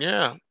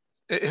 Yeah.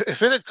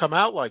 If it had come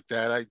out like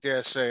that, I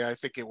dare say I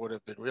think it would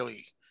have been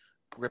really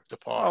ripped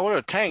apart. Oh, what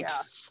a tank.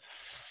 Yes.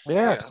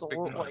 Yeah.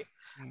 Absolutely.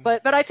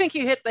 But I think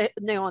you hit the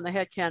nail on the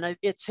head, Ken.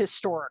 It's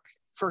historic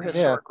for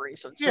historic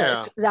reasons.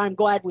 Yeah. I'm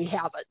glad we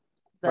have it.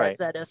 Right.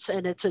 That it's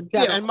in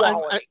better and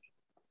quality.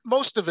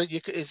 most of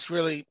it is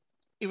really,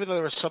 even though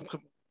there are some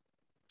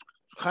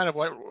kind of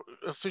like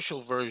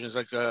official versions,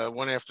 like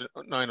One After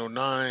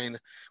 909,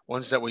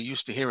 ones that we're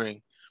used to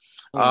hearing.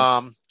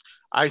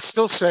 I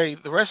still say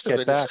the rest of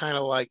it is kind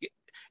of like,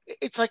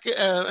 it's like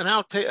an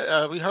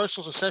outtake,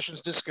 rehearsals or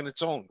sessions disc in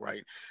its own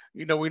right.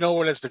 You know, we know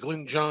it as the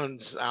Glyn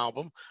Johns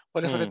album,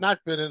 but if it had not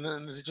been,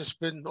 and it had just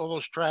been all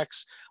those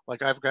tracks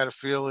like I've Got a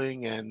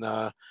Feeling and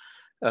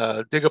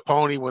Dig a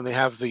Pony, when they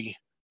have the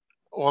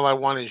All I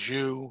Want Is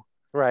You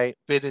right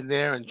bit in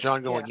there, and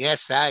John going,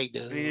 yes, I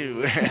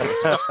do.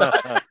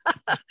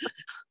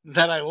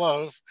 That I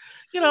love.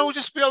 You know,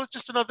 just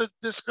another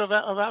disc of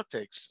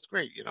outtakes. It's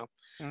great, you know.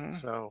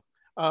 So,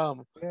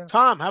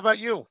 Tom, how about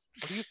you?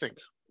 What do you think?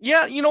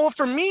 Yeah, you know,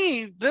 for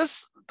me,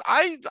 this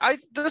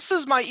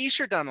is my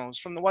Easter demos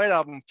from the White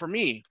Album. For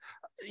me,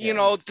 you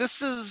know,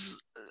 this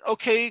is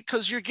okay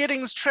because you're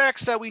getting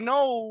tracks that we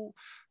know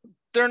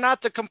they're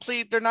not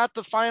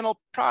the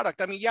final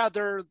product. I mean, yeah,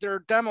 they're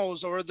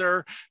demos or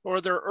they're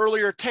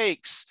earlier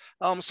takes.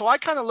 So I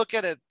kind of look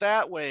at it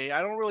that way.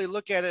 I don't really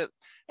look at it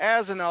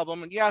as an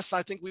album. And yes,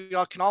 I think we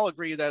all can all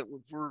agree that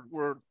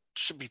we're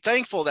should be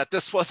thankful that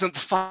this wasn't the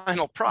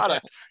final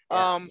product.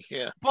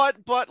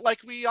 But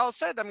like we all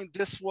said, I mean,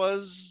 this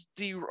was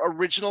the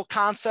original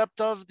concept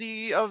of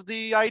the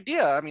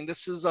idea. I mean,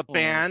 this is a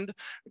band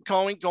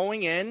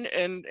going in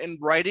and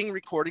writing,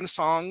 recording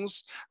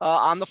songs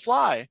on the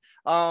fly.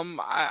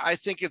 I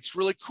think it's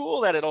really cool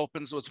that it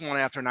opens with One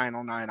After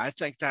 909. I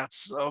think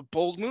that's a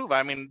bold move.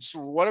 I mean,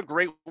 what a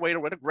great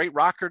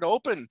rocker to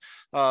open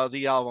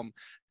the album.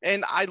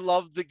 And I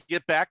love the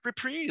Get Back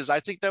reprise.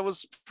 I think that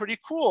was pretty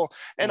cool.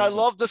 And I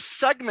love the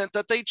segment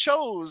that they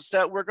chose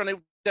that we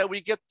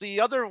get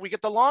the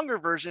longer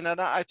version.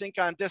 And I think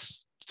on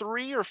disc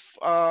 3 or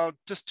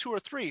just 2 or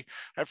 3,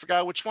 I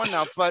forgot which one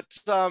now, but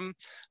and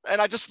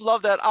I just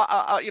love that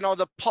you know,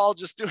 the Paul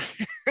just doing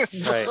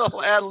his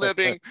little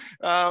ad-libbing,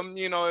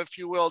 you know, if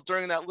you will,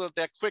 during that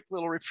quick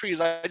little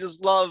reprise. I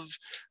just love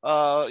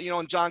you know,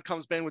 and John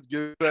comes in with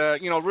you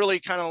know,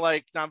 really kind of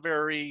like not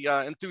very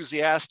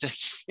enthusiastic,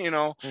 you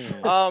know.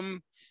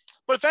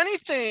 But if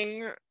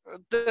anything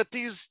that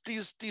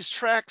these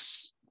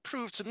tracks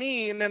prove to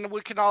me, and then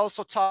we can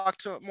also talk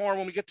to it more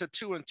when we get to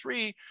 2 and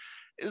 3,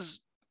 is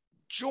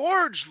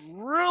George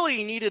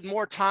really needed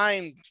more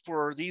time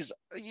for these.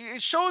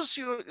 It shows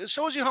you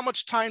how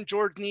much time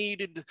George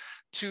needed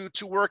to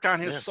work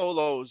on his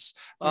solos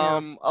a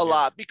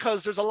lot,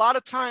 because there's a lot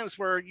of times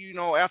where, you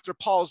know, after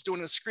Paul's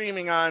doing his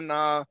screaming on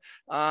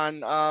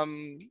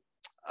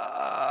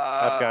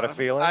I've Got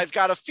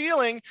a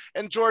Feeling,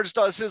 and George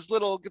does his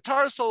little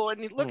guitar solo,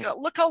 and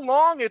look how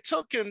long it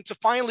took him to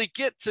finally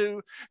get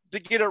it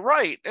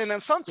right. And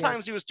then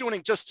sometimes he was doing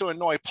it just to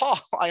annoy Paul.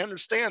 I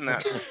understand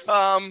that.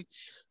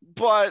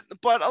 But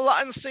a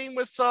lot, and the same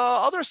with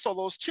other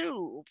solos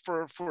too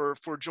for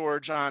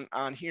George on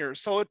here.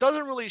 So it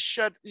doesn't really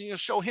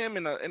show him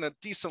in a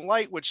decent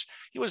light, which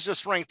he was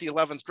just ranked the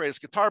 11th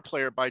greatest guitar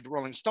player by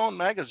Rolling Stone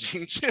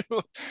magazine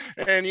too.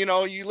 And you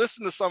know, you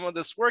listen to some of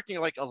this work and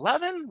you're like,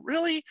 11,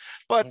 really?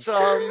 But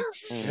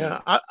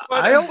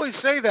I always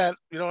say that,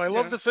 you know, I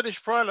love the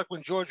finished product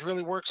when George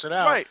really works it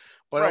out. Right.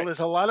 but Right. there's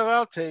a lot of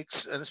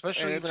outtakes, and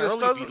especially And it even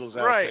just early doesn't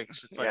Beatles right.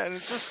 outtakes. It's Yeah, like, and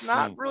it's just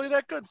not really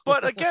that good.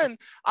 But again,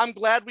 I'm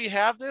glad we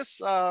have this.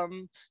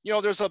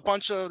 There's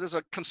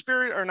a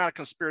conspiracy, or not a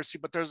conspiracy,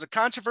 but there's a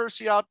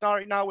controversy out now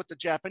right now with the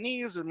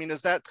Japanese. I mean,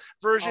 is that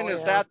version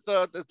is that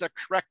the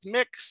correct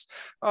mix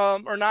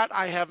or not?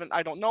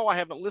 I don't know. I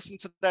haven't listened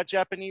to that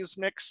Japanese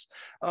mix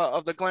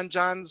of the Glenn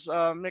Johns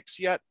mix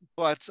yet,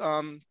 but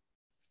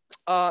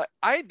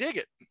I dig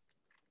it.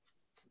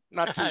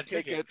 Not to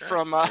take it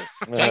from.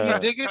 Can you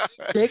dig it?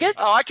 Dig it?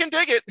 Oh, I can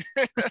dig it.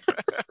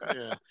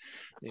 Yeah.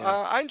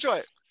 I enjoy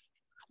it.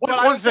 One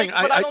I thing,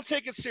 don't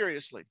take it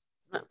seriously.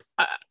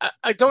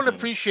 I don't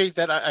appreciate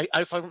that.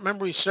 If my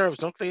memory serves,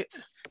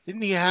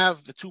 didn't he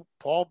have the two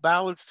Paul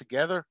ballads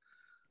together?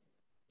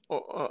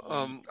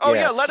 Yeah,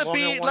 let it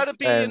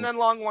be, and then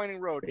Long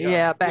Winding Road.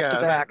 Yeah, back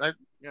to back.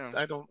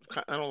 I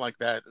don't like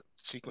that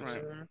sequence.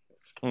 Right.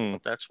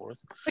 What that's worth.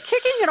 But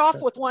kicking it off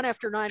with One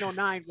After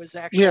 909 was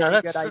actually a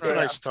good idea. That's a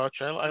nice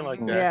touch. I like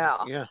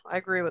that. Yeah, I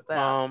agree with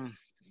that.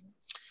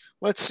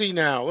 Let's see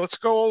now. Let's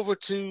go over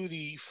to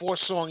the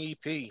 4-song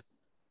EP.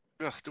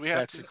 Ugh, do we have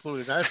that's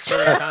included? That's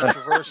very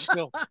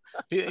controversial.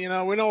 We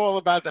know all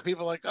about that.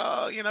 People are like,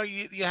 oh,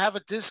 you have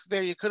a disc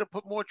there. You could have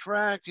put more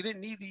tracks. You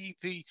didn't need the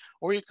EP,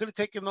 or you could have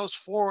taken those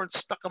 4 and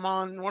stuck them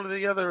on one of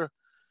the other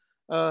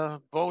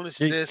bonus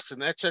discs,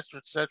 and et cetera,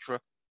 et cetera.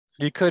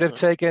 You could have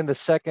taken the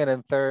second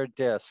and third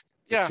disc,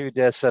 the 2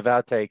 discs of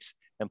outtakes,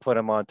 and put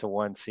them onto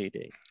one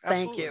CD.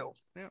 Thank you.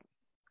 Yeah.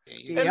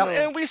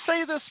 And we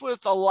say this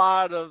with a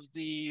lot of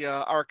the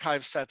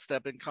archive sets that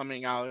have been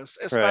coming out,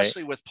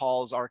 especially with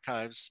Paul's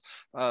archives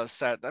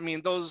set. I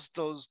mean, those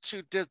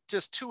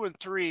just 2 and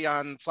 3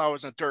 on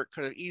Flowers in the Dirt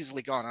could have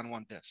easily gone on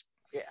one disc.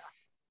 Yeah.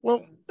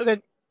 Well,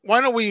 then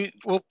why don't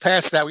we'll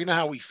pass that. We know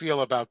how we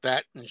feel about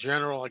that in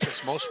general. I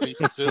guess most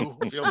people do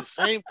feel the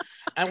same.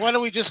 And why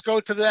don't we just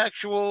go to the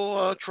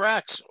actual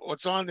tracks?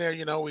 What's on there?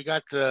 We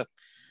got the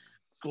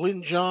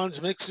Glyn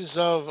Johns mixes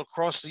of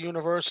Across the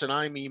Universe and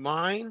I Me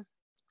Mine.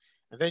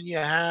 And then you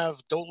have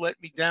Don't Let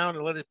Me Down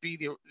and Let It Be,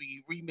 the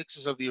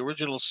remixes of the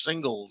original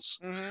singles.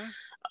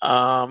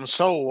 Mm-hmm.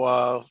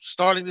 So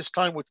starting this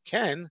time with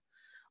Ken,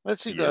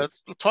 let's see.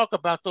 Yes. Talk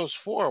about those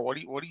 4. What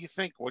do you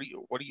think? What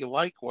do you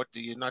like? What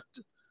do you not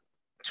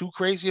too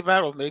crazy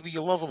about? Or maybe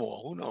you love them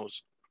all. Who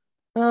knows?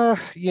 I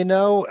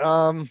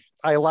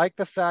like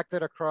the fact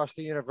that Across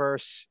the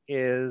Universe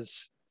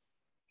is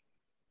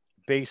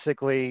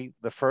basically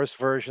the first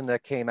version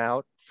that came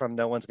out from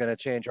No One's Gonna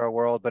Change Our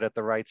World, but at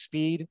the right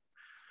speed.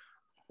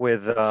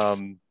 With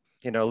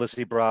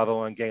Lizzie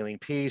Bravo and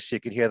Gayleen Peace, you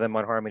could hear them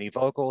on harmony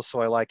vocals,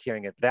 so I like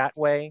hearing it that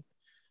way.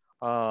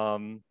 I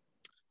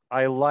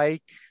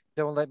like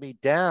Don't Let Me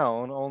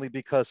Down only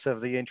because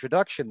of the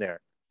introduction there.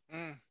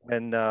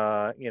 And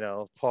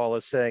Paul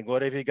is saying,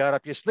 "What have you got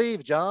up your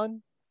sleeve,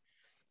 John?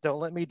 Don't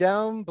let me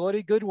down,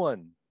 bloody good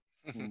one."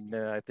 And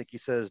I think he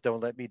says,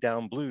 "Don't let me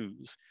down,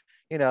 blues."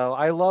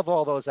 I love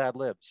all those ad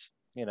libs.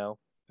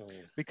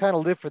 We kind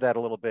of live for that a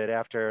little bit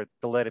after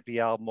the Let It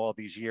Be album all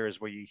these years,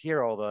 where you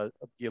hear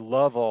you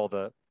love all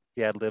the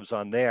ad libs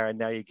on there, and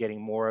now you're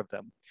getting more of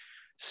them.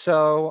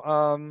 So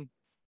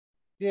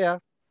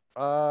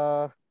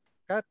I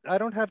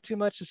don't have too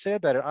much to say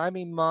about it. I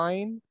mean,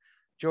 mine,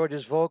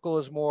 George's vocal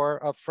is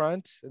more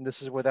upfront, and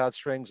this is without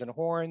strings and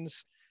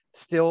horns.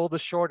 Still the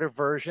shorter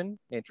version.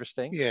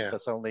 Interesting. Yeah.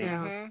 Because only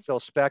Phil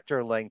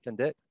Spector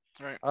lengthened it.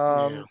 Right.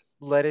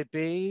 Let It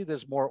Be,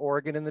 there's more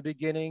organ in the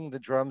beginning. The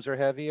drums are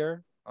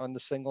heavier on the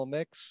single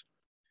mix.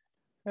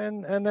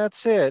 And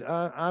that's it.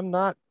 I'm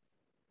not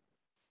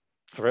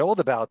thrilled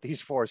about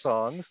these 4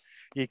 songs.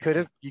 You could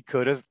have,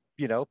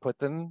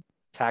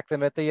 tack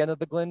them at the end of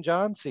the Glyn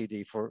Johns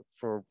CD for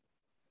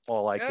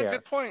all I care.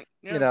 Good point.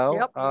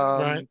 Yeah.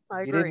 I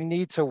agree. You didn't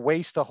need to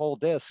waste a whole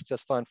disc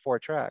just on 4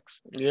 tracks.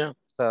 Yeah.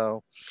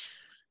 So.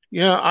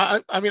 Yeah,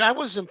 I mean, I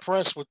was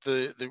impressed with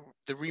the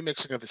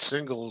remixing of the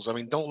singles. I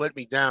mean, Don't Let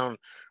Me Down,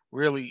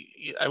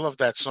 really, I love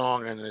that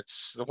song, and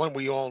it's the one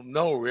we all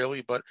know,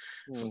 really, but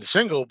from the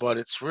single, but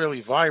it's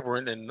really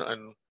vibrant and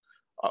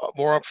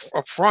more up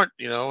front,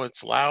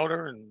 it's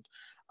louder, and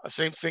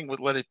same thing with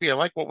Let It Be. I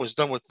like what was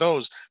done with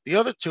those. The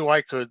other 2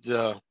 I could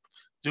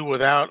do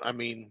without. I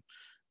mean,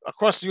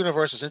 Across the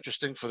Universe is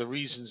interesting for the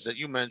reasons that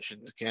you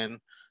mentioned, Ken,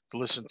 to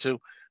listen to,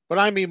 but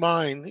I Me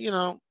Mine,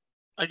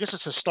 I guess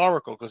it's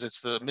historical because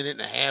it's the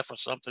 1.5 or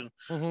something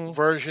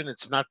version.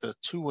 It's not the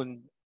 2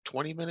 and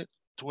 20 minute,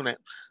 2.5,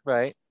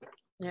 right?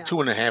 Yeah.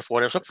 2.5,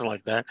 whatever, something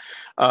like that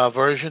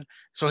version.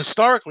 So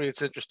historically,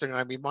 it's interesting.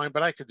 I mean, mine,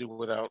 but I could do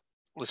without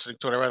listening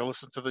to it. I'd rather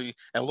listen to the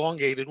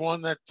elongated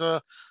one that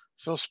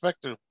Phil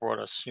Spector brought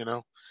us.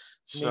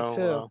 So. Me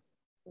too.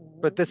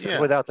 But this is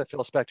without the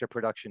Phil Spector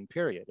production.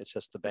 Period. It's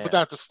just the band.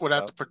 Without the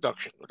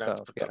production. Yeah.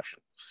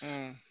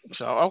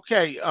 So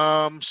okay.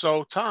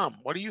 So Tom,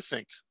 what do you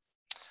think?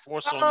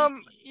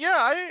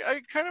 I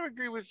kind of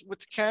agree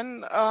with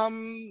Ken.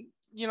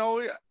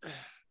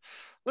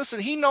 Listen,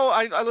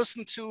 I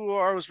listened to,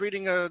 or I was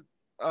reading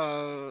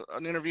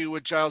an interview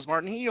with Giles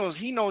Martin.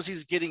 He knows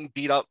he's getting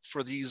beat up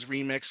for these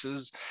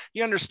remixes.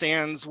 He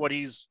understands what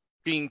he's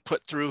being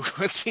put through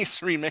with these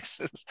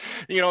remixes.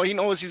 You know, he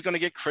knows he's going to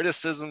get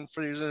criticism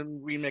for using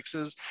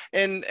remixes,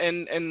 and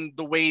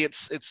the way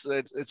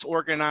it's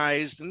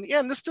organized. And yeah,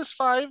 in this disc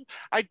 5,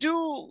 I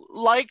do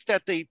like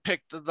that they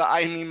picked the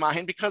I Me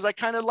Mine, because I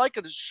kind of like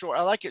it short.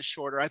 I like it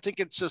shorter. I think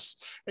it's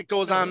just, it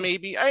goes on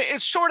maybe,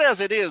 it's short as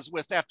it is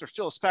with After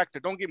Phil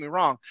Spector, don't get me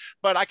wrong,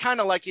 but I kind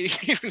of like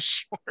it even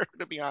shorter,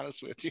 to be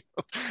honest with you.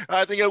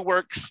 I think it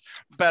works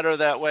better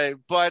that way.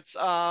 But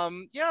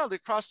yeah, the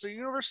Across the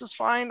Universe is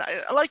fine.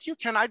 I like you,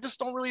 Ken. I just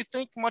don't really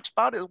think much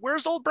about it.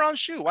 Where's Old Brown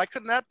Shoe? Why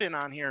couldn't that been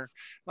on here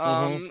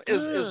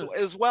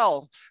as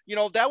well? You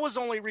know, that was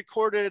only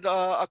recorded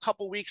a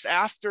couple weeks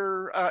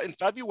after in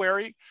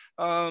February.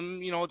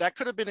 You know, that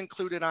could have been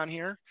included on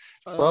here.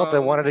 Well, they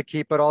wanted to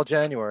keep it all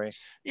January.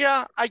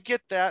 Yeah, I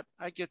get that.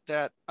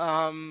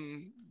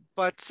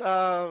 But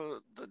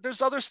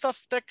there's other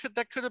stuff that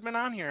could have been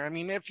on here. I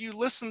mean, if you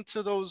listen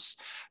to those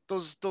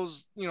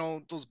you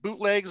know, those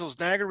bootlegs, those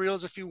Naga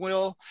reels, if you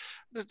will,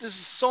 there's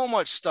so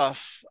much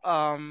stuff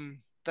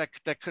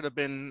that could have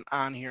been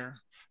on here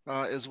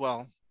as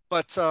well.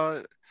 But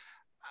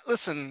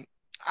listen,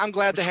 I'm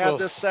glad to have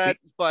this set,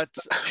 but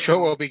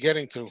sure we'll be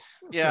getting to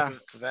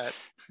that.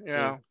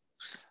 Yeah.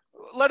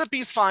 Let It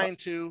Be's fine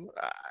too.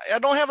 I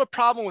don't have a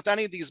problem with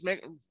any of these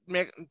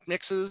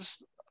mixes.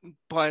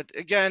 But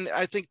again,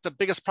 I think the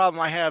biggest problem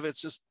I have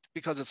is just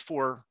because it's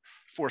four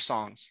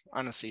songs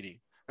on a CD.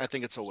 I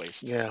think it's a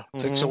waste. Yeah,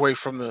 takes away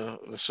from the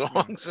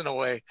songs in a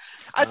way.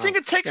 I think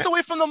it takes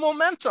away from the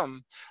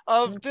momentum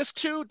of disc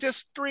 2,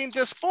 disc 3, and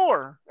disc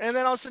 4. And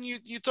then all of a sudden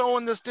you throw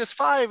in this disc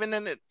 5, and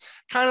then it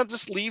kind of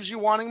just leaves you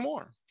wanting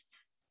more.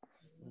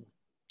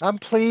 I'm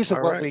pleased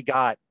with what we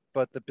got,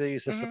 but the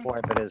biggest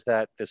disappointment is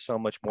that there's so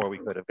much more we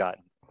could have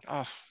gotten.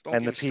 Oh,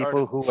 and the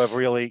people who have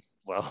really,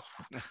 well,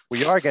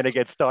 we are going to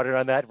get started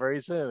on that very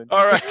soon.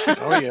 All right.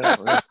 Oh yeah.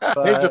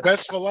 Save the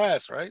best for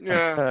last, right?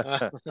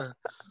 Yeah.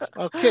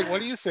 Okay,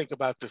 what do you think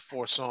about the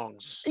 4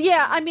 songs?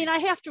 Yeah, I mean, I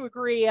have to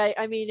agree.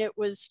 I mean, it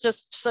was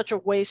just such a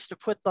waste to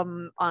put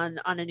them on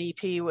an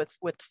EP with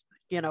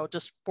you know,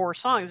 just 4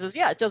 songs.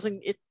 It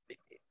doesn't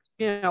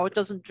it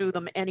doesn't do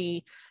them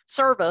any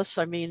service.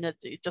 I mean,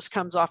 it just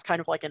comes off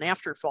kind of like an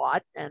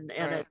afterthought, and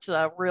it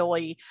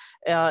really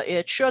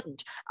it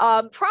shouldn't.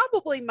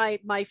 Probably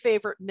my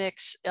favorite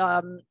mix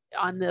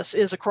on this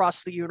is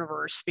Across the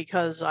Universe,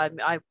 because I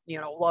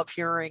love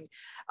hearing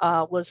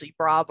Lizzie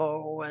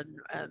Bravo and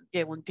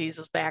Galen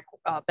Pease's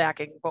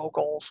backing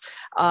vocals.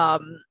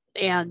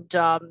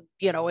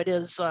 It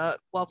is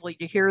lovely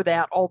to hear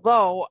that.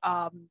 Although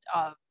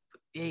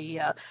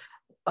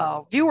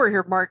viewer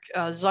here, Mark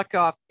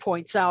Zutkoff,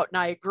 points out, and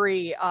I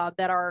agree,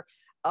 that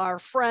our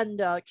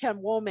friend Ken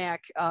Womack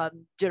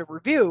did a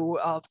review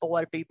of the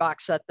Let It Be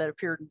box set that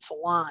appeared in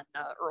Salon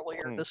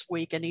earlier this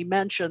week, and he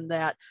mentioned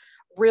that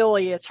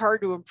really it's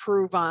hard to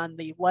improve on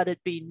the Let It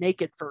Be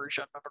naked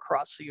version of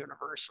Across the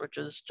Universe, which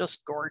is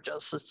just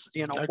gorgeous. It's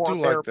more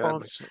bare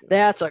bones.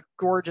 That's a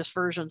gorgeous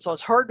version, so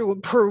it's hard to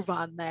improve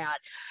on that.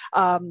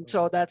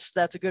 So that's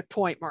a good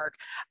point, Mark.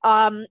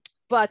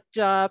 But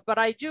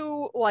I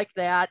do like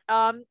that.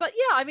 But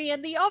yeah, I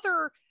mean, the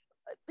other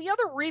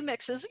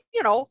remixes,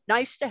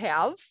 nice to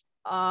have.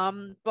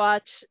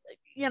 But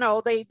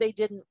they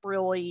didn't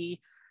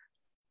really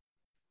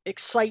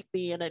excite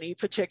me in any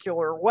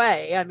particular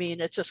way. I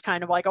mean, it's just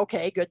kind of like,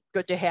 okay, good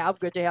to have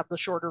the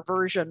shorter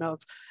version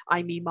of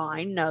I Me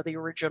Mine, the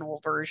original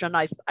version.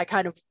 I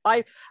kind of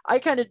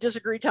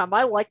disagree, Tom.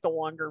 I like the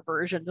longer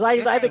version.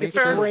 I think it's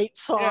a great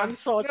song,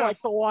 so it's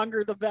like the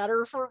longer the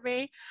better for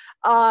me.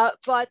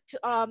 But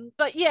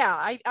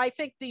yeah, I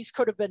think these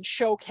could have been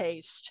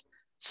showcased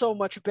so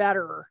much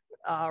better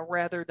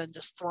rather than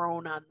just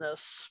thrown on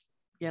this,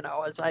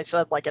 as I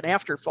said, like an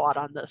afterthought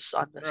on this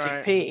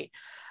EP.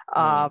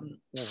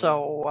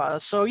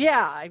 So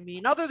yeah, I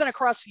mean, other than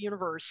Across the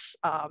Universe,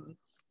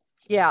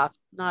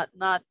 not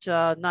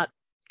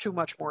too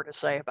much more to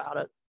say about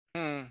it.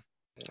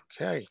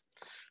 Okay.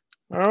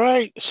 All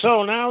right.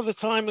 So now the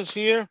time is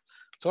here.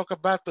 Talk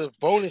about the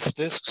bonus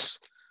discs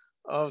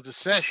of the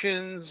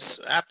sessions,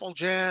 Apple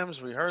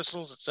Jams,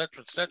 rehearsals,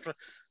 etc., etc.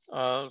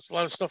 There's a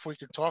lot of stuff we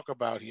can talk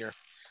about here.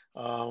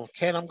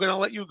 Ken, I'm going to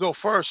let you go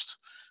first.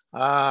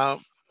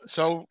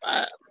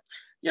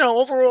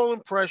 Overall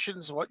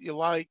impressions, what you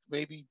like,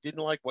 maybe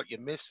didn't like, what you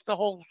missed, the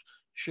whole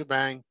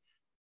shebang.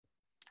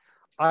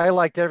 I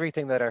liked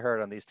everything that I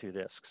heard on these 2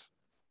 discs.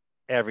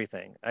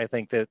 Everything. I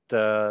think that,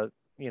 the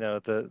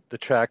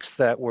tracks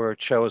that were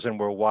chosen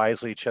were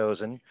wisely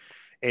chosen.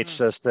 It's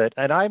just that,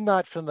 and I'm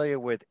not familiar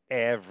with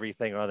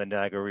everything on the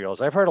Naga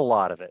reels. I've heard a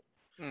lot of it,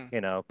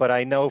 but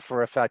I know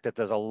for a fact that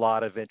there's a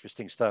lot of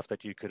interesting stuff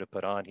that you could have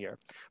put on here.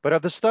 But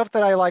of the stuff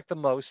that I like the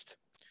most,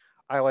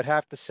 I would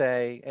have to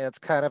say, and it's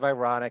kind of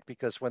ironic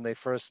because when they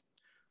first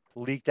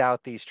leaked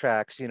out these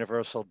tracks,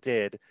 Universal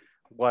did,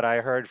 what I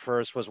heard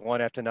first was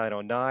One After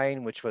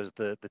 909, which was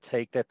the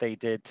take that they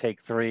did,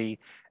 take 3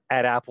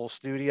 at Apple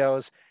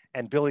Studios.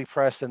 And Billy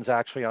Preston's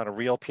actually on a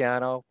real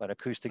piano, an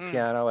acoustic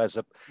piano, as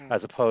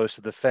opposed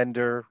to the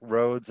Fender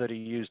Rhodes that he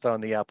used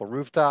on the Apple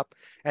rooftop.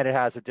 And it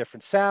has a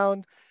different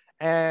sound.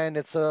 and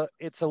it's a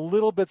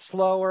little bit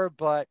slower,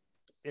 but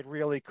it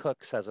really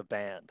cooks as a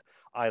band.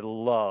 I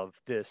love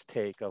this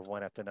take of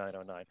One After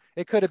 909.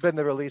 It could have been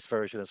the release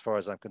version as far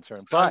as I'm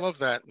concerned, I but love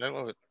that. I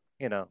love it.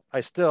 you know, I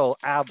still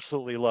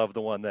absolutely love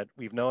the one that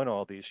we've known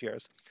all these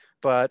years.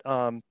 But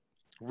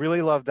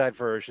really love that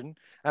version,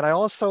 and I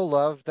also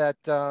love that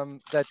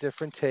that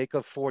different take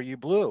of For You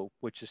Blue,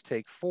 which is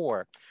take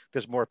 4.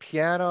 There's more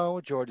piano.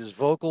 George's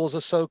vocals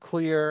are so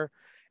clear.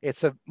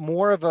 It's a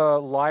more of a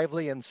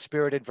lively and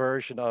spirited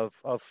version of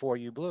For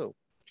You Blue.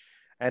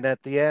 And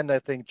at the end, I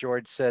think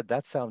George said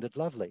that sounded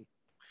lovely.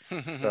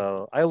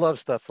 So I love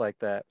stuff like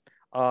that.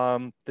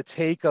 The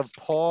take of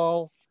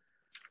Paul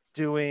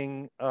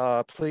doing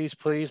Please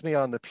Please Me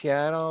on the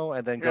piano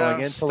and then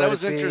going into that Let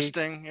was It Be,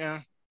 interesting.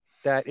 Yeah.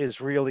 that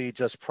is really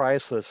just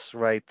priceless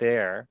right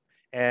there.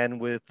 And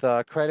with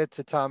credit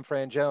to Tom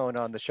Frangione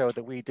on the show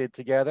that we did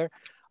together,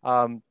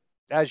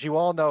 as you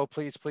all know,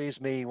 Please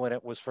Please Me, when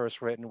it was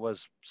first written,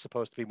 was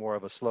supposed to be more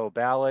of a slow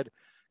ballad,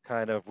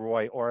 kind of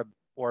Roy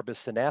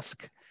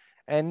Orbison-esque.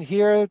 And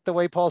here, the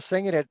way Paul's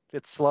singing it,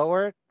 it's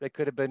slower. It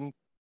could have been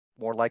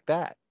more like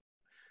that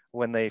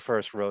when they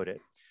first wrote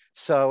it.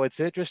 So it's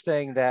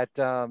interesting that,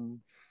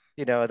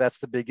 you know, that's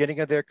the beginning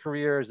of their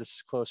careers. This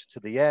is closer to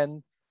the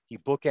end. He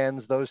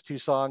bookends those two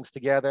songs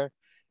together.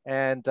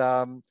 And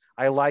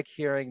I like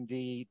hearing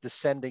the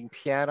descending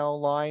piano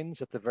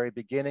lines at the very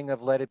beginning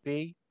of Let It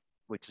Be,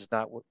 which is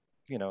not,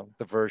 you know,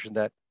 the version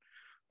that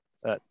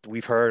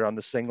we've heard on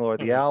the single or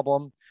the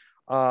album.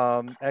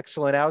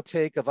 Excellent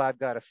outtake of I've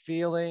Got a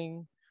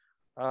Feeling.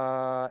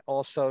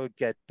 Also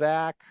Get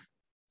Back.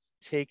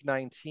 Take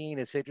 19.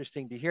 It's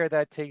interesting to hear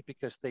that take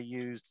because they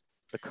used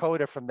the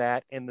coda from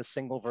that in the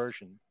single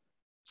version.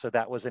 So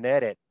that was an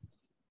edit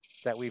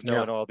that we've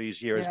known all these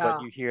years,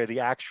 but you hear the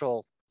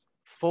actual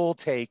full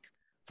take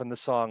from the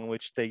song in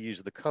which they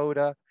use the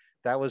coda.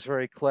 That was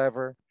very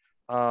clever.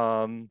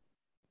 Don't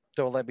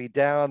Let Me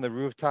Down, the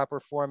rooftop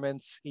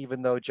performance,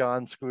 even though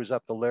John screws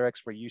up the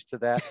lyrics, we're used to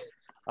that.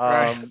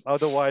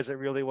 Otherwise, it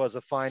really was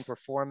a fine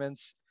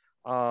performance.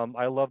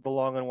 I love The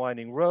Long and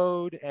Winding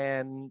Road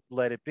and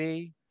Let It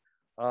Be.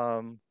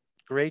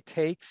 Great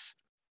takes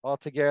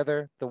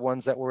altogether, the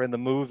ones that were in the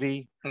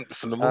movie.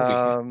 From the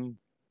movie.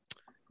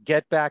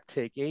 Get Back,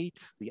 take 8,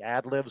 the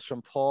ad-libs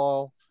from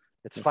Paul.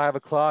 It's 5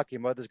 o'clock,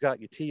 your mother's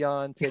got your tea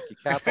on, take your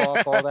cap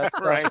off, all that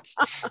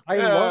stuff. I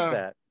love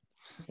that.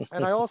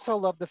 And I also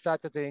love the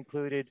fact that they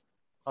included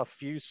a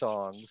few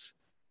songs,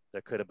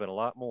 there could have been a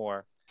lot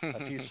more,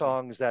 a few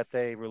songs that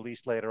they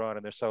released later on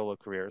in their solo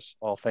careers.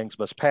 All Things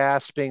Must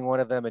Pass being one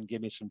of them, and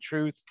Give Me Some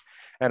Truth.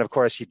 And of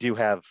course, you do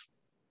have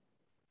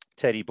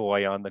Teddy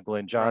Boy on the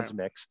Glyn Johns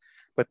mix,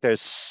 but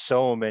there's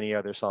so many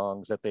other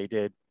songs that they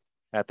did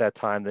at that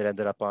time that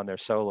ended up on their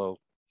solo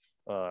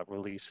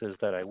releases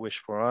that I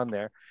wish were on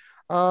there.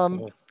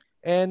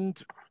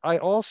 And I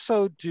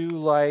also do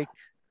like,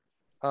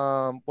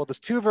 well, there's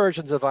two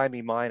versions of I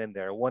Me Mine in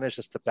there. One is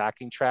just the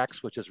backing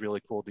tracks, which is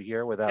really cool to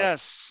hear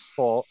without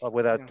Paul,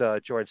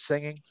 without George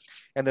singing.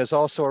 And there's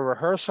also a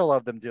rehearsal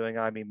of them doing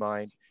I Me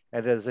Mine,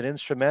 and there's an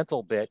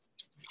instrumental bit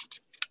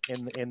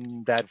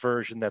in that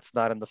version that's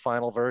not in the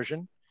final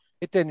version.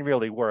 It didn't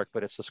really work,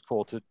 but it's just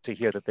cool to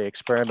hear that they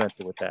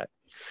experimented with that.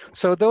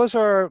 So those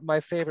are my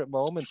favorite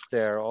moments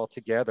there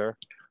altogether.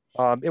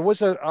 It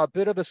was a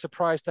bit of a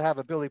surprise to have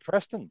a Billy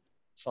Preston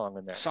song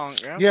in there.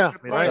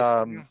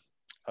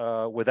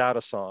 Without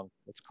a Song,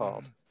 it's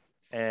called.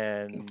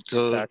 And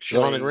it's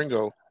actually John and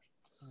Ringo.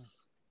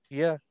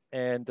 Yeah,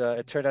 and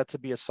it turned out to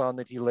be a song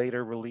that he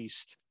later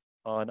released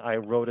on I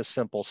Wrote a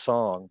Simple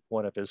Song,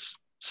 one of his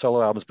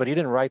solo albums, but he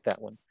didn't write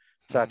that one.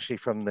 It's actually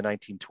from the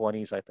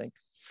 1920s, I think,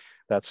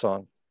 that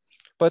song.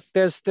 But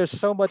there's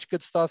so much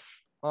good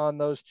stuff on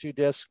those two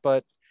discs,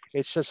 but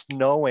it's just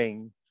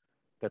knowing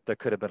that there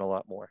could have been a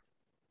lot more.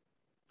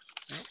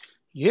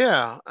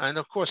 Yeah, and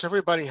of course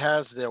everybody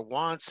has their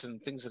wants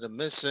and things that are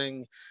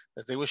missing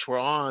that they wish were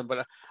on,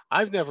 but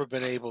I've never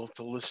been able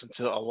to listen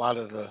to a lot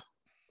of the,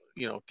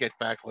 you know, Get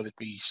Back, Let It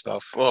Be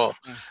stuff. Oh,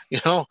 you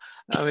know,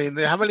 I mean,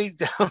 how many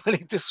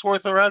discs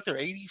worth are out there?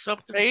 80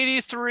 something?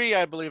 83,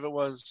 I believe it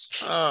was.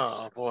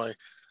 Oh boy,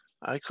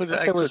 I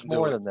couldn't. There was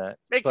more than that.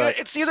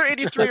 It's either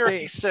 83 or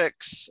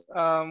 86.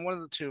 One of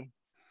the two.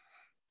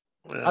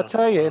 Yeah. I'll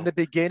tell you, in the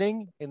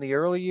beginning, in the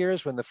early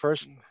years, when the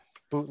first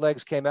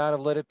bootlegs came out of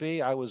Let It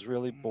Be, I was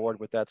really bored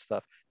with that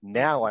stuff.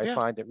 Now I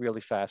find it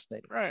really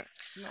fascinating. Right.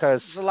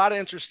 Because there's a lot of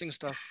interesting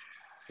stuff.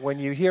 When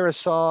you hear a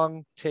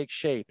song take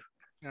shape,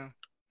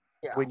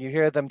 when you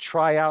hear them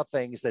try out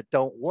things that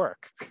don't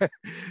work, you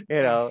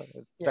know,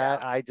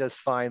 that I just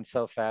find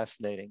so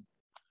fascinating.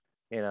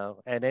 You know,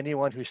 and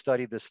anyone who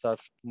studied this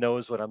stuff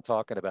knows what I'm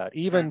talking about.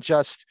 Even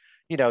just,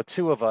 you know,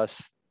 two of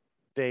us,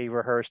 they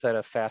rehearsed at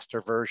a faster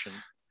version.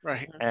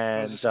 Right.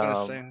 And,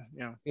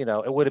 you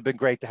know, it would have been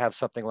great to have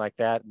something like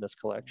that in this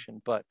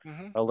collection, but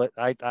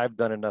I've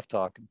done enough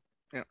talking.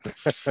 Yeah.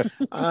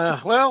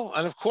 Well,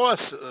 and of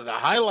course, the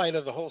highlight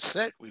of the whole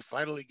set, we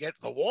finally get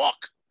the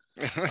walk.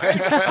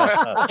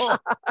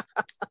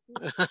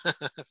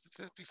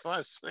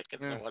 55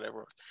 seconds or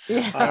whatever.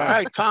 Yeah. All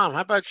right, Tom,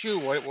 how about you?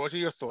 What are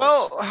your thoughts?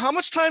 Well, how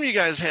much time do you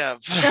guys have?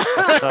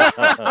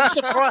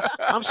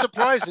 I'm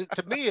surprised.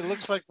 To me, it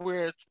looks like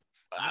we're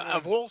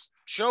of all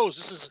shows,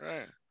 this is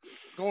Right.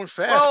 going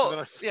faster than Well,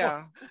 I thought.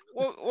 yeah.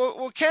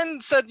 Well,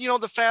 Ken said,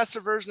 the faster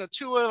version of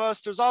Two of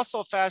Us. There's also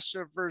a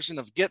faster version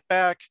of Get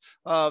Back.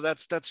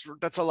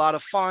 That's a lot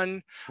of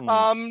fun.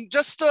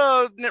 Just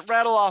to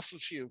rattle off a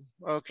few.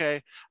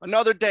 Okay.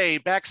 Another Day,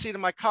 Backseat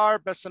of My Car,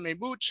 Besame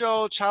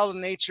Mucho, Child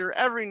of Nature,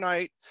 Every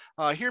Night,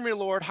 Hear Me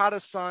Lord,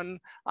 Hottest Sun,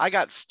 I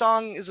Got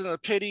Stung, Isn't It a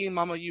Pity,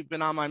 Mama, You've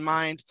Been on My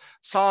Mind.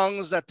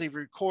 Songs that they've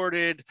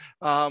recorded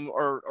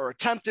or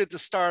attempted to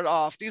start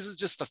off. These are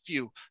just a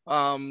few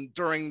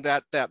during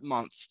that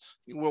month.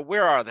 Well,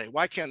 where are they?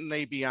 Why can't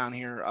they be on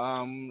here?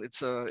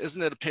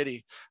 Isn't it a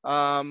pity?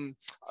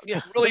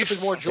 Yeah, really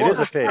more It is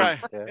a pity. Right.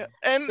 Yeah.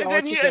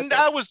 And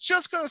I was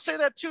just going to say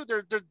that too.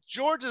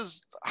 George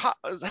is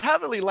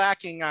heavily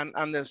lacking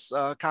on this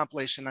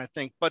compilation, I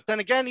think. But then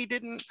again, he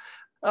didn't.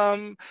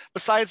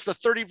 Besides the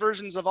 30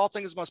 versions of All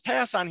Things Must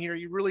Pass on here,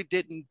 you really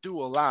didn't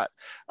do a lot.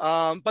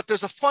 But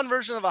there's a fun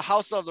version of A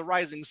House of the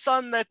Rising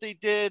Sun that they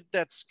did.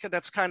 That's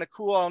kind of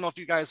cool. I don't know if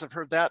you guys have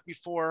heard that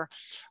before.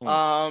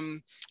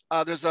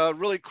 There's a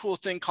really cool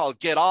thing called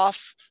Get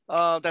Off.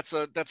 That's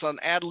an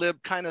ad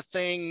lib kind of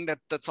thing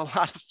that's a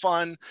lot of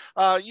fun.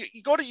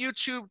 You go to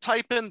YouTube,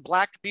 type in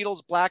Black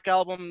Beatles Black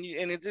Album,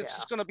 and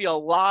it's going to be a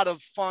lot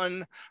of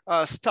fun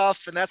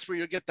stuff. And that's where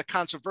you get the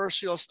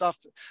controversial stuff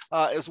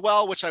as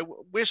well, which I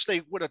wish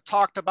they would have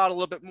talked about a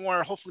little bit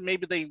more. Hopefully,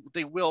 maybe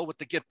they will with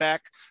the Get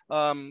Back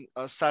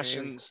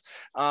sessions.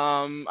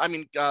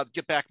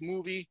 Get Back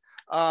movie.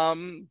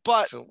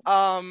 But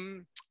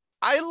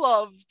I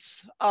loved.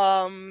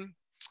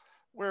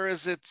 Where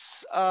is it?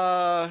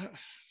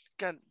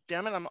 God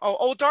damn it!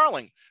 Oh,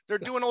 Darling. They're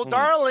doing Oh,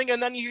 Darling,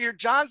 and then you hear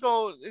John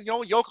go,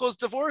 Yoko's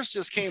divorce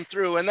just came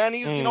through, and then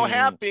he's,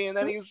 happy, and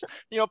then he's,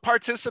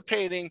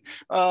 participating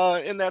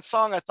in that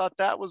song. I thought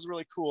that was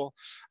really cool.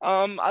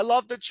 I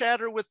love the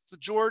chatter with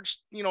George,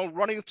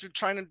 running through,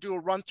 trying to do a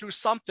run through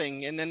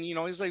something, and then,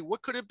 he's like,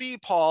 what could it be,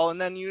 Paul? And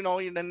then,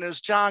 and then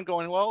there's John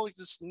going, well,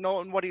 just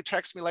knowing what he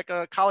attracts me like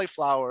a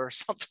cauliflower or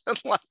something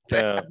like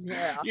that.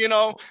 Yeah.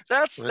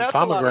 That's a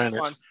lot of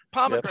fun.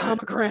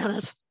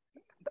 Pomegranate.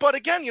 But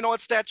again,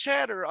 it's that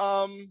chatter.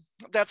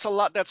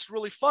 That's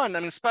really fun. I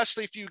mean,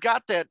 especially if you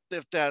got that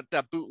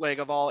bootleg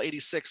of all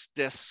 86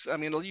 discs. I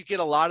mean, you get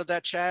a lot of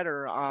that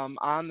chatter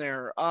on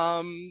there.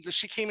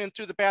 She came in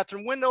through the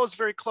bathroom window is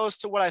very close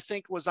to what I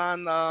think was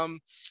on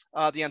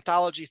the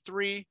Anthology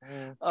 3,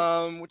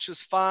 which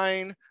is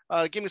fine.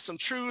 Give Me Some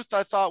Truth,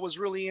 I thought was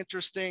really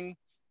interesting.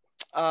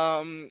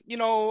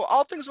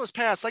 All Things Must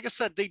Pass, like I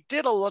said, they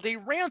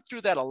ran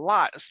through that a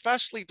lot,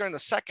 especially during the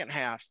second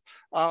half.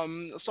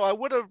 So I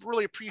would have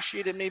really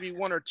appreciated maybe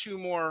one or two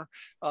more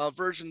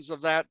versions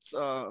of that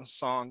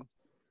song.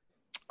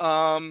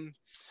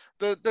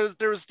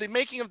 There's the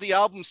making of the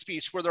album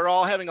speech where they're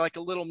all having like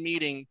a little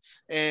meeting,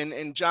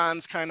 and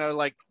John's kind of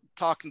like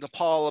talking to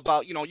Paul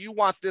about, you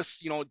want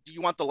this, you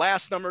want the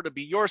last number to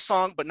be your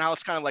song, but now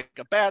it's kind of like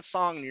a bad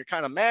song and you're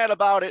kind of mad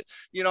about it,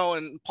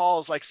 and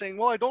Paul's like saying,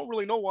 well, I don't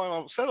really know why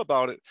I'm upset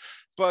about it.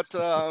 But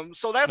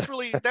so that's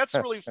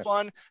really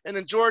fun. And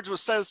then George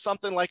says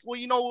something like,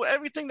 well,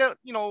 everything that,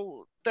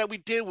 that we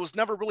did was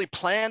never really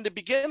planned to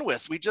begin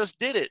with. We just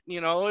did it.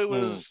 It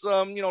was,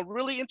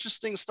 really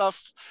interesting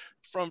stuff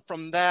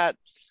from that.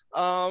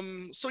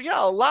 So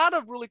yeah, a lot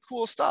of really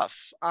cool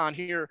stuff on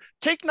here.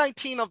 Take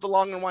 19 of The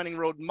Long and Winding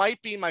Road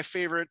might be my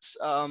favorite,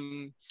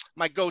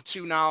 my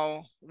go-to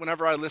now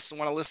whenever I want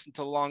to listen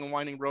to The Long and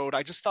Winding Road.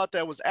 I just thought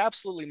that was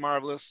absolutely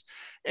marvelous.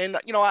 And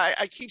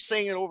I keep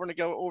saying it over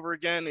and over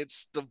again,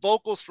 it's the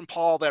vocals from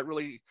Paul that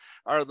really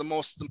are the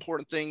most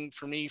important thing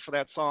for me for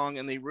that song,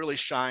 and they really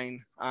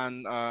shine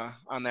on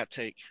that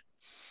take.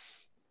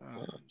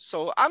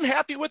 So I'm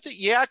happy with it.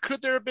 Yeah,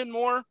 could there have been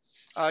more?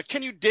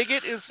 Can You Dig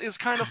It is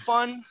kind of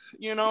fun,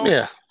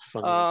 Yeah.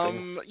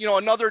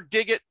 Another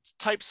Dig It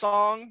type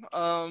song.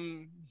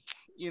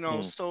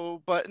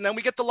 So, and then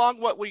we get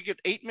we get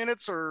 8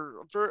 minutes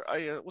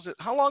was it,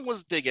 how long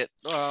was Dig It?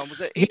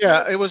 Was it 8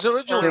 minutes? It was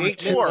originally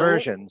 8 minute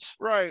versions.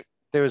 Right.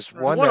 There was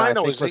one that I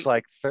think was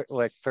like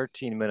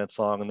 13 minutes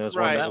long, and there's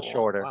one that was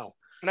shorter. Wow.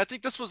 And I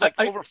think this was like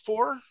over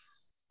 4.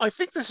 I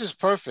think this is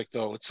perfect,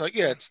 though. It's like,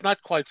 it's not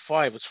quite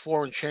 5; it's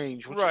 4 and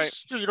change. Right.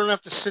 You don't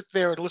have to sit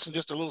there and listen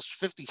just a little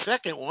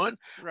 50-second one,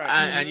 right?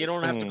 And you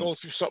don't have to go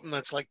through something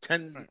that's like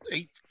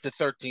 8 to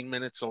 13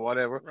 minutes or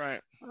whatever. Right.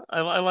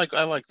 I like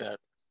that.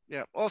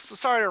 Yeah. Well,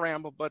 sorry to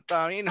ramble, but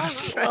well, hey,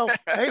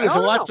 there's a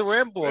lot to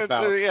ramble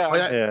about.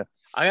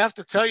 I have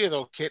to tell you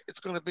though, Kit, it's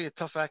going to be a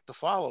tough act to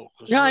follow.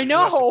 Yeah, I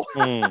know.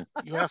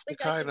 You have to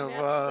kind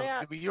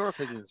of give me your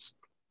opinions.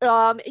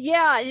 And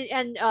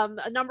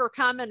a number of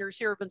commenters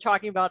here have been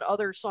talking about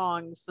other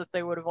songs that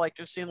they would have liked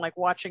to have seen, like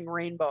Watching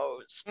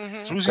Rainbows.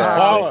 Susie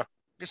Parlor.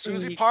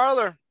 Susie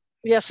Parlor.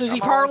 Yeah, Susie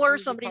I'm all Parlor.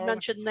 Susie Somebody Parlor.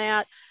 mentioned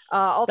that.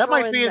 I'll That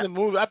throw might be in in the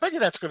movie. I bet you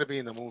that's going to be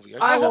in the movie.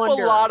 I hope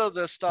wonder. a lot of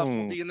this stuff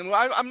will Hmm. be in the movie.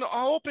 I'm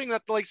hoping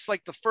that like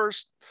the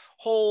first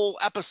whole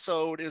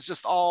episode is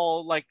just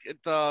all like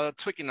the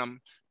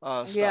Twickenham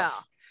stuff. Yeah.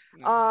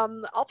 Yeah.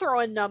 I'll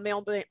throw in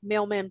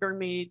Mailman Bring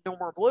Me No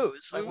More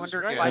Blues. I Blues,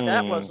 wondered right. why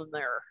that Hmm. wasn't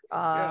there.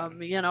 Yeah.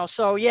 You know,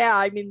 so yeah,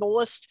 I mean the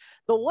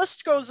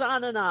list goes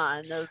on and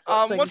on. The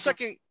 1 things-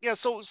 second. Yeah.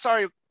 So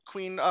sorry,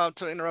 Queen,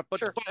 to interrupt, but,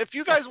 Sure. but if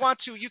you guys want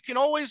to, you can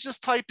always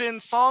just type in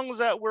songs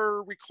that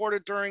were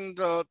recorded during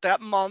that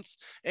month,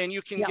 and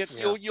you can Yes.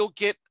 get you'll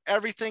get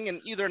everything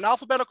in either an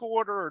alphabetical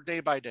order or day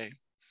by day.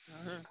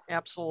 Mhm,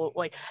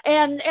 absolutely.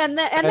 And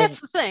that's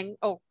the thing.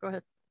 Oh, go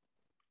ahead.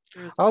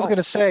 I was Oh, going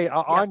to say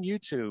on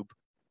YouTube,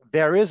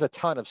 there is a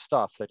ton of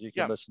stuff that you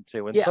can Yeah. listen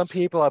to. And some Yes.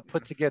 people have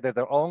put together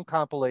their own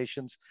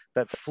compilations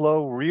that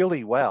flow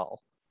really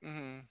well,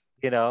 Mm-hmm.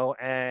 you know,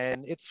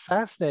 and it's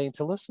fascinating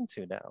to listen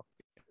to now.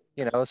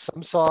 You know,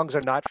 some songs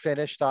are not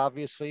finished,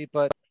 obviously,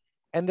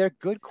 and they're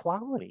good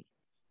quality.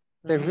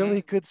 They're Mhm.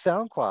 really good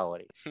sound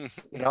quality.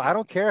 You know, I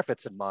don't care if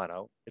it's in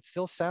mono. It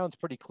still sounds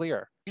pretty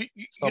clear. So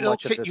You know,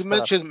 much of Kit, this you stuff.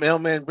 mentioned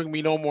Mailman Bring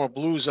Me No More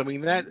Blues. I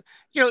mean, that,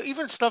 you know,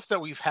 even stuff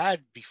that we've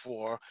had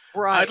before,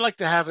 right. I'd like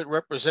to have it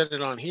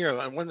represented on here.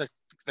 And one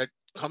that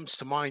comes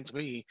to mind to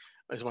me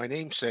as my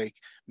namesake,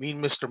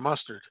 Mean Mr.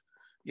 Mustard.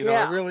 You know,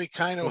 I Yeah. really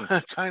kind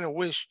of kind of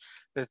wish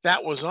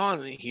that was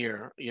on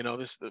here. You know,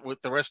 this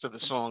with the rest of the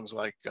songs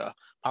like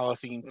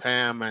Polythene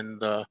Pam and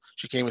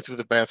She Came In Through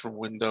the Bathroom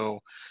Window.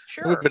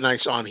 It would Sure. be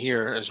nice on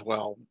here as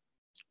well.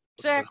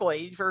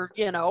 Exactly. For,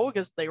 you know,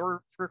 because they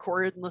were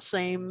recorded in the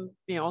same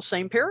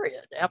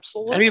period.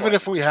 Absolutely. And even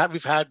if we've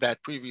had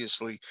that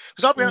previously,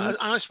 because I'll be Mhm.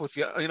 honest with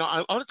you, you know,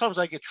 a lot of times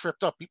I get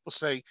tripped up. People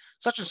say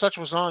such and such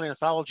was on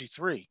Anthology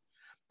 3,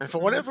 and for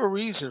Mhm. whatever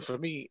reason, for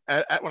me,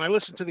 when I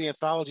listen to the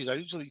anthologies, I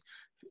usually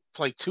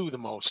play 2 the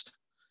most.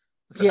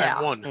 Yeah.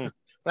 And 1, Mm.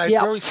 but I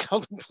Yep. very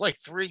seldom play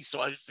 3, so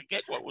I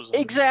forget what was on.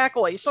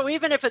 Exactly. So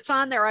even if it's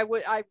on there, I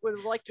would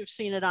like to have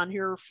seen it on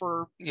here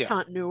for Yeah.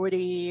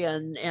 continuity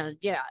and yeah,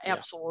 Yeah.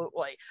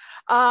 absolutely.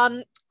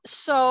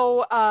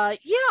 So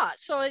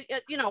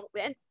you know,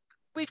 and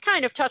we've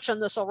kind of touched on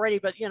this already,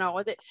 but you know,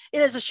 it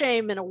is a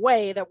shame in a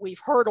way that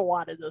we've heard a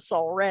lot of this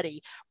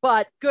already,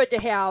 but good to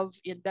have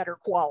in better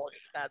quality.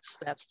 That's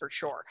for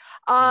sure.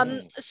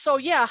 So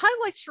yeah,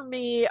 highlights for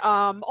me,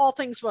 All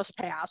Things Must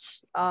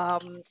Pass.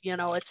 You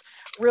know, it's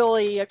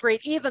really a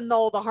great, even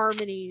though the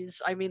harmonies,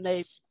 I mean,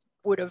 they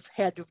would have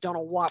had to have done a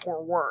lot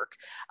more work.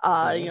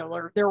 You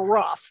know, they're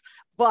rough,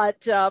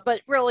 but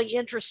really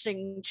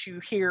interesting to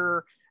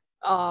hear,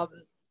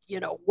 you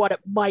know, what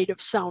it might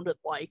have sounded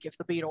like if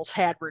the Beatles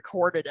had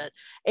recorded it.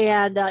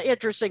 And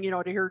interesting, you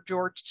know, to hear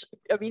George.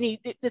 I mean,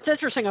 it's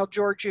interesting how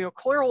George, you know,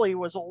 clearly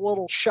was a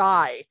little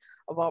shy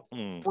about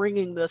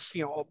bringing this,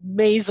 you know,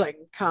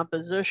 amazing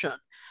composition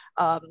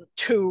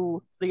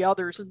to the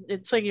others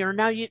and saying, you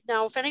know,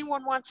 now if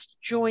anyone wants to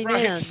join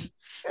in,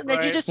 and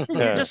then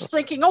you're just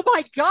thinking, oh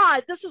my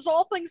God, this is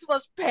All Things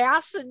Must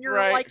Pass, and you're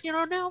like, you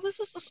know, now this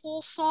is this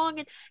little song,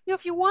 and you know,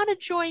 if you want to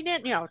join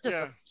in, you know, just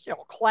a, you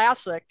know,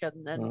 classic,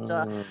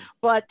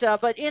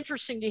 but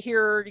interesting to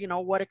hear, you know,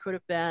 what it could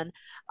have been.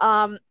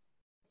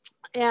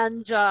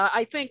 And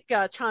I think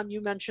Tom,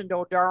 you mentioned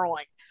 "Oh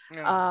Darling,"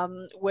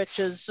 which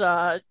is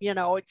you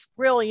know, it's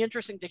really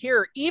interesting to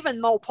hear, even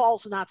though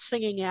Paul's not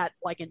singing it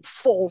like in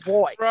full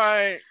voice.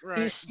 Right.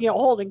 He's, you know,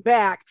 holding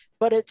back,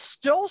 but it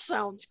still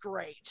sounds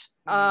great.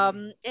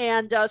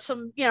 And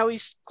some, you know,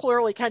 he's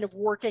clearly kind of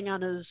working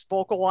on his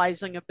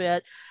vocalizing a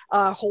bit.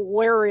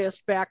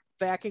 Hilarious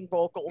backing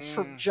vocals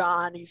from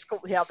John. He's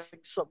having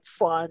some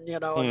fun, you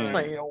know, and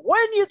saying,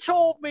 "When you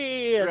told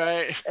me,"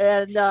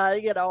 and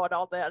you know, and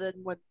all that,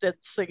 and when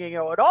singing,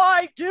 "Oh, and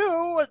I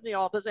do," and you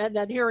know, this, and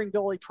then hearing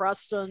Billy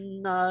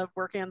Preston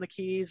working on the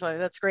keys,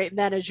 that's great. And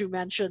then, as you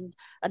mentioned,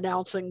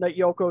 announcing that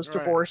Yoko's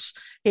divorce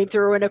came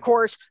through, and of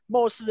course,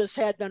 most of this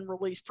had been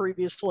released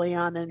previously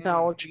on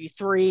Anthology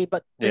 3,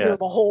 but to hear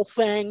the whole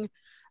thing,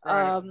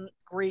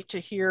 great to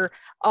hear.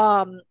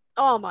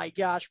 Oh my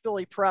gosh,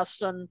 Billy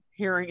Preston,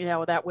 hearing, you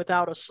know, that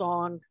without a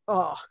song.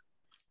 Oh,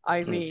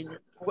 I mean,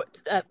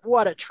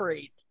 what a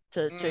treat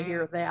to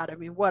hear that. I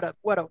mean, what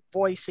a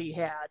voice he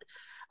had,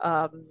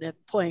 and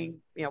playing,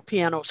 you know,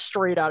 piano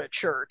straight out of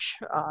church.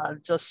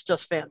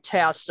 Just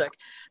fantastic.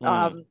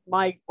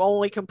 My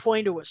only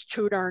complaint, it was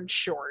too darn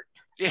short.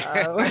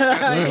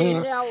 I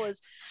mean, that was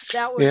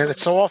yeah,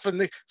 it's so often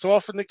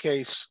the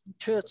case.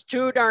 It's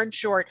too darn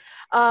short.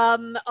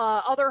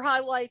 Other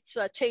highlights,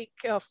 take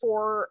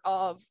 4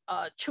 of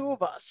Two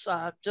of Us,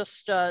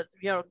 just you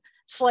know,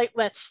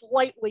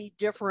 slightly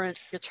different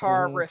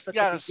guitar riff at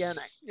the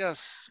beginning.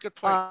 Yes, good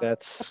point.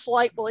 That's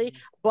slightly,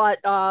 but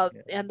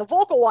and the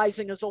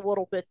vocalizing is a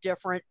little bit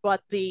different,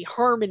 but the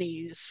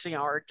harmonies, you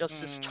know, are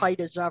just as tight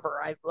as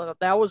ever.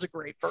 That was a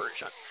great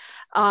version.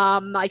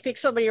 I think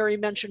somebody already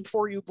mentioned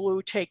For You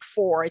Blue, take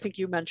 4. I think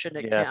you mentioned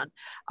it, Ken.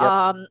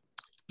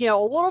 a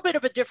little bit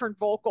of a different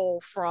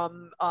vocal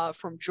from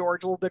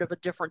George, a little bit of a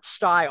different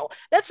style.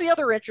 That's the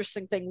other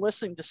interesting thing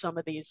listening to some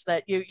of these,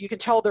 that you can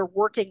tell they're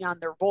working on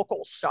their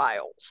vocal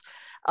styles.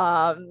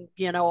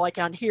 Like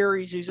on here,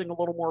 he's using a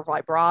little more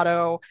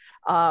vibrato.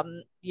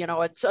 And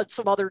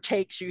some other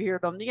takes you hear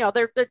them,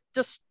 they're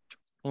just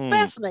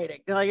fascinating.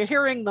 Like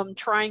hearing them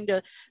trying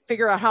to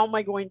figure out, how am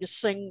I going to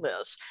sing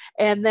this?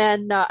 And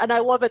then and I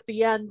love at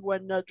the end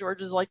when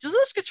George is like, does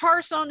this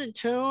guitar sound in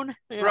tune?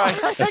 Right.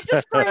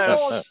 Just great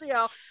little,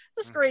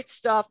 just great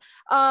stuff.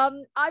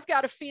 I've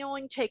Got a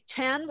Feeling, take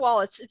 10. While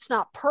it's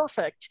not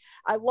perfect,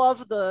 I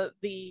love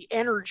the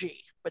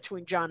energy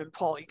between John and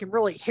Paul. You can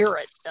really hear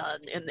it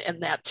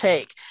in that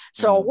take.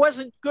 So it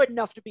wasn't good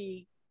enough to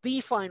be the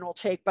final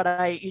take,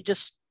 but you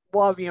just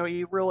love,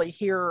 you really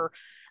hear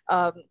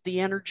the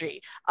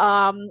energy.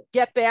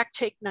 Get Back,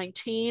 take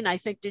 19. I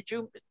think, did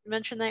you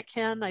mention that,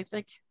 Ken? I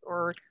think,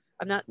 or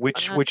I'm not.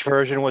 Which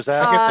version was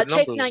that?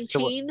 Take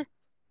 19.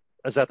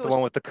 Is that the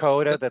one with the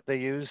coda that they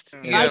used?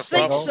 I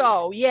think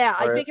so. Yeah,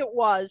 I think it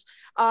was.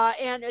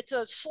 And it's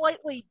a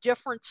slightly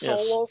different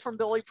solo from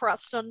Billy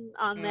Preston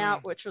on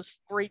that, which was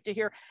great to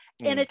hear.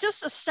 And it's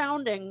just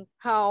astounding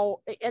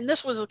how, and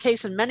this was the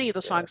case in many of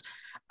the songs.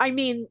 I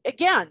mean,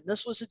 again,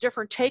 this was a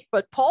different take,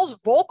 but Paul's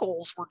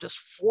vocals were just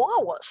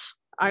flawless.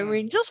 I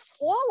mean, just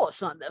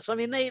flawless on this. I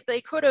mean,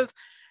 they could have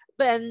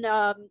been.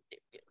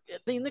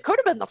 They could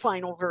have been the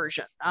final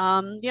version.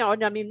 And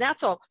I mean,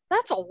 that's a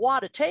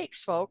lot of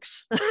takes,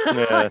 folks.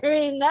 I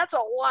mean, that's a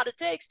lot of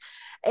takes,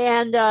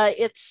 and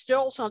it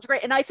still sounds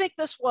great. And I think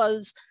this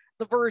was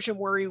the version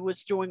where he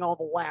was doing all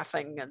the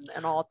laughing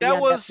and all.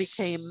 That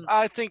became,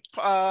 I think,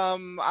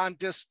 on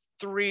disc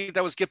 3,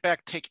 that was Get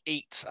Back, take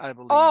 8, I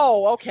believe.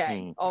 Oh,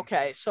 okay,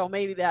 okay. So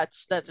maybe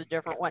that's a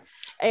different one.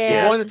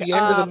 And the one at the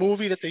end of the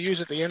movie that they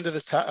use at the end of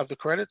the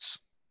credits.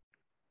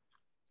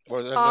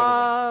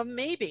 Or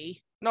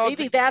maybe. No,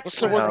 maybe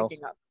that's what we're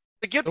thinking of.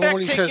 The Get Back,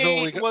 take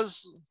 8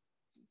 was.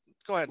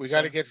 Go ahead. We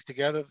got to get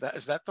together.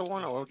 Is that the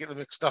one, or we're getting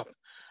mixed up?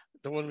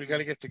 The one we got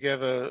to get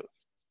together.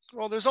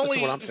 Well, there's only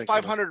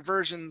 500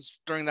 versions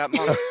during that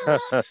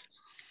month.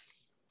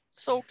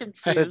 So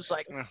confused.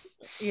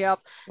 Yep.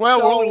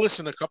 Well, we'll only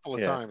listen a couple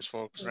of times,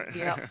 folks.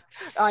 Yeah,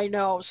 I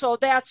know. So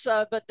that's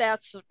but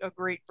that's a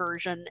great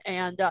version.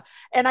 And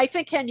I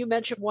think, Ken, you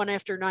mentioned one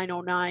after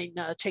 909,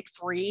 take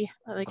 3.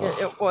 I think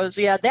it was.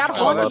 Yeah, that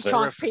honky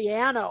tonk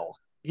piano.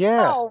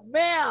 Yeah. Oh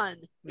man.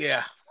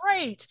 Yeah.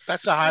 Great.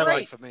 That's a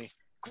highlight for me.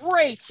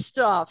 Great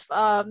stuff.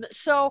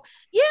 So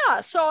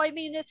I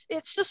mean,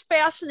 it's just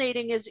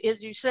fascinating, as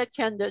you said,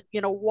 Ken,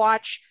 to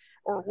watch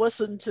or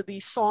listen to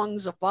these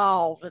songs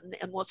evolve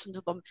and listen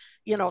to them,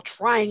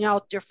 trying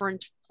out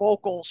different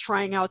vocals,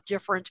 trying out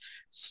different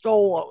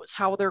solos,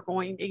 how they're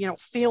going,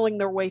 feeling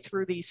their way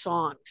through these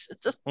songs.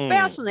 It's just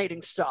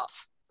fascinating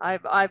stuff.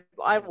 I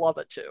love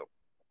it too.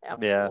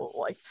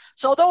 Absolutely. Yeah.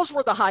 So those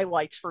were the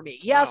highlights for me.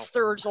 Yes,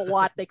 there's a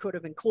lot they could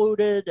have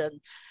included,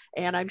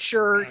 and I'm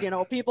sure,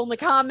 people in the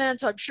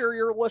comments, I'm sure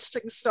you're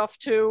listing stuff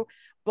too,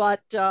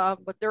 but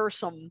there are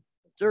some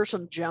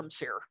gems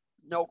here.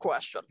 No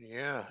question.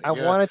 Yeah. I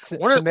wanted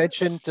to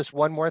mention just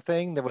one more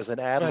thing. There was an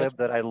ad lib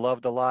that I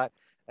loved a lot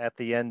at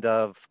the end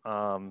of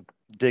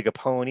Dig a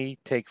Pony,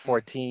 take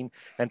 14.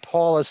 And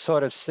Paul is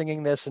sort of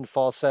singing this in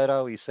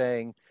falsetto. He's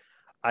saying,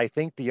 I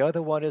think the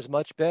other one is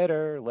much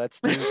better.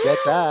 Let's do Get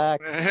Back.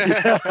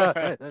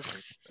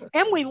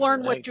 And we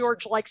learned what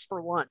George likes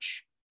for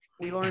lunch.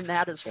 We learned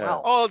that as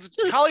well. Oh,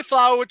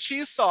 cauliflower with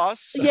cheese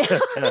sauce. Yeah.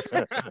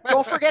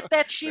 Don't forget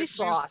that cheese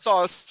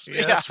sauce.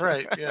 Yeah, that's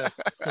right. Yeah.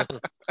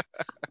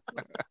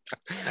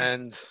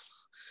 And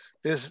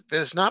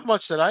there's not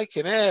much that I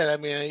can add. I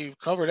mean, you've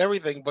covered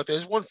everything, but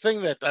there's one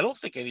thing that I don't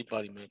think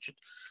anybody mentioned,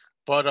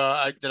 but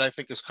that I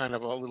think is kind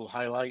of a little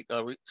highlight.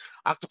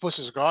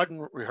 Octopus's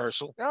Garden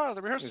rehearsal. Oh,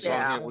 the rehearsal,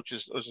 on here, which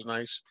is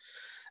nice.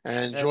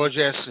 And George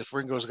asks if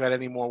Ringo's got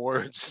any more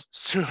words.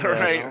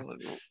 Right.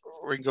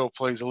 Ringo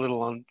plays a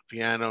little on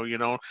piano,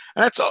 and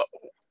that's all.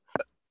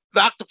 The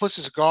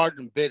Octopus's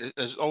Garden bit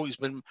has always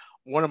been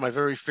one of my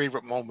very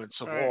favorite moments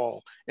of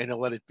all in a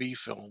Let It Be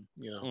film.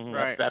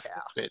 That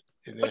bit.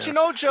 But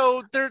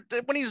Joe,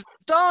 when he's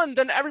done,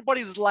 then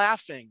everybody's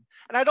laughing,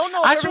 and I don't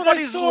know if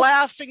everybody's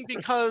laughing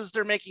because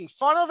they're making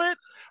fun of it,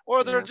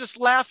 or they're just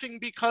laughing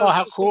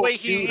because the way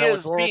he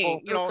is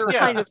being. They're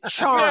kind of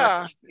charmed.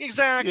 Yeah,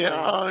 exactly.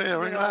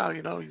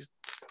 Right now,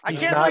 I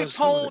can't really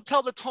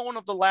tell the tone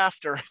of the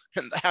laughter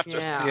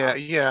after.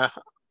 Yeah.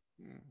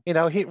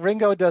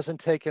 Ringo doesn't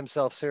take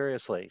himself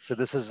seriously. So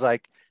this is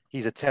like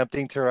he's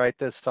attempting to write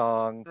this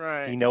song.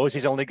 Right. He knows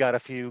he's only got a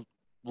few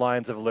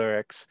lines of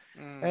lyrics,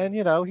 and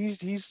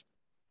he's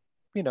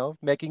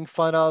making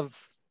fun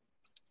of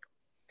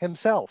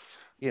himself.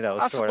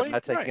 Sort of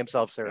not taking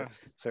himself seriously.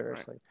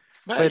 Right.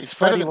 But it's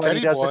funny when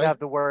he doesn't have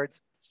the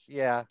words.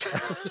 Yeah.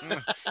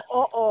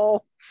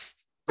 It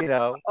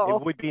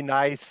would be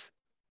nice.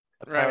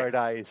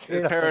 Paradise.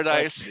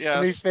 Paradise,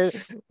 yes.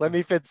 Let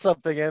me fit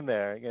something in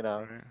there,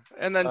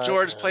 And then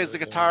George plays the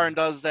guitar and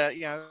does that.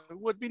 Yeah, it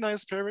would be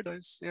nice,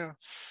 paradise. Yeah.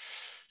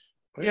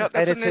 Yeah,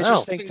 that's and it's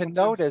interesting to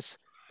notice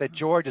that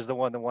George is the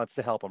one that wants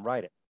to help him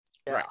write it.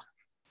 Yeah. Right.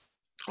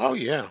 Oh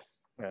yeah,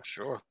 Yeah.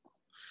 sure.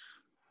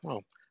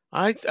 Well,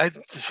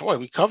 boy,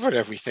 we covered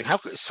everything.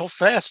 So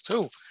fast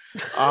too.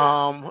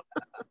 Um,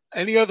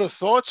 any other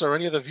thoughts or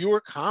any other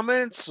viewer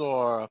comments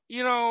or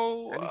You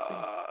know,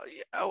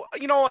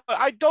 anything?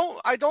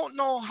 I don't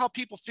know how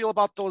people feel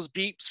about those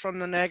beeps from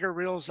the Niagara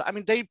reels. I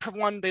mean, for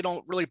one, they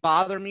don't really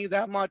bother me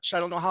that much. I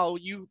don't know how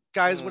you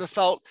guys would have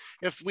felt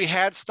if we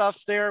had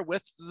stuff there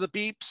with the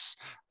beeps.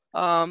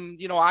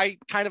 I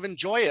kind of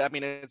enjoy it. I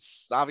mean,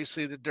 it's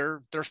obviously that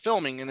they're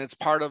filming, and it's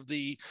part of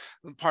the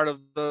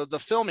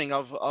filming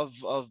of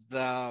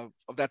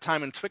that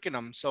time in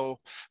Twickenham. So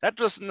that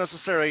doesn't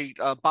necessarily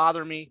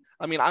bother me.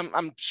 I mean,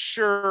 I'm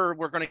sure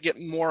we're going to get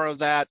more of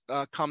that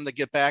come the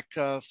Get Back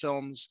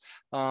films.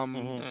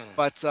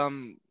 But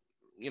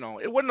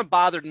it wouldn't have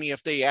bothered me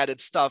if they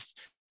added stuff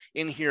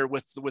in here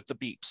with the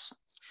beeps.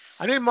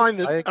 I didn't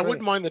mind I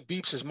wouldn't mind the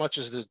beeps as much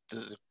as the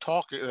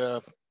talk.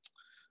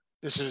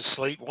 This is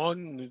Slate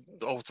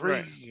 103.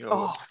 Right.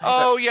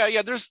 Oh,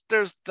 Yeah. There's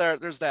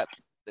that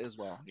as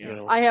well.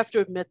 Yeah. I have to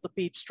admit, the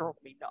beeps drove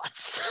me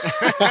nuts.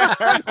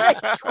 They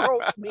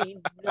drove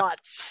me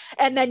nuts.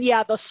 And then,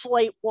 the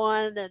Slate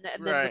one, and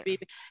then the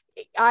beep.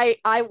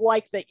 I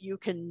like that you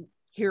can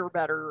hear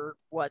better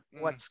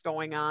what's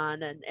going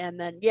on, and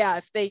then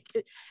if they,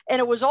 and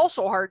it was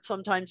also hard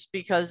sometimes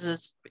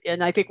because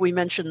and I think we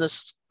mentioned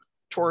this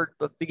toward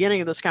the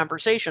beginning of this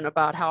conversation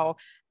about how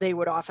they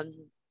would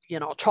often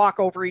talk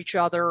over each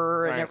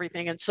other and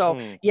everything. And so,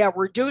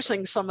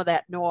 reducing some of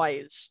that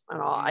noise,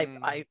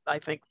 I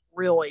think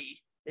really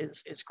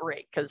is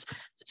great, because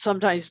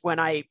sometimes when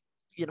I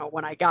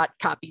got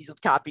copies of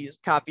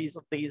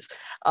these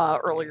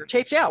earlier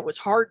tapes, it was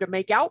hard to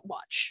make out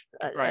much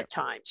at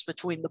times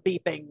between the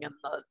beeping and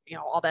the,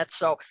 all that.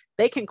 So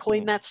they can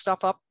clean that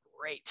stuff up.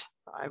 Great.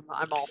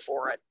 I'm all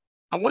for it.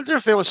 I wonder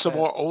if there was some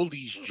more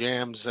oldies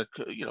jams that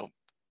could,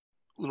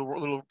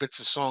 little bits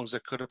of songs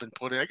that could have been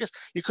put in. I guess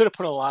you could have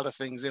put a lot of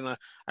things in. I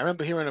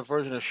remember hearing a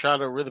version of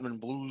Shadow Rhythm and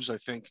Blues, I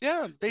think.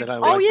 Yeah, they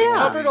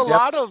covered a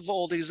lot of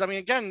oldies. I mean,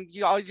 again,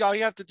 all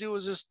you have to do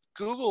is just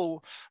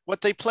Google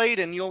what they played,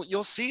 and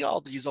you'll see all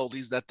these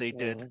oldies that they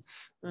did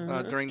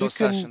during those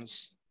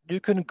sessions. You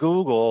can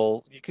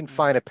Google, you can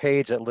find a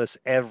page that lists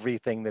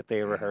everything that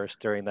they rehearsed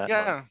during that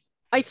month.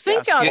 I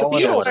think the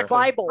Beatles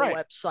Bible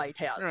website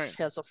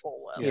has a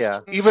full list.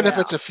 Yeah. Even if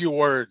it's a few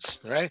words,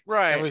 right?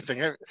 Right. Everything,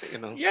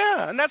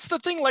 Yeah, and that's the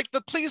thing. Like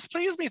the "Please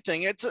Please Me"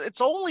 thing,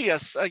 it's only a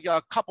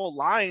couple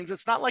lines.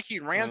 It's not like he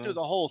ran through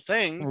the whole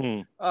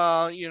thing.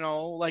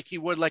 Like he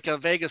would like a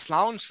Vegas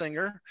lounge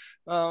singer.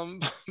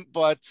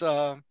 But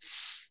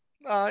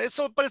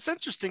it's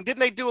interesting.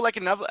 Didn't they do like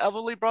an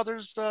Everly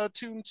Brothers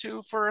tune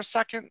too for a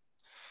second?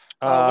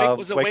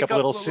 Wake Up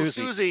Little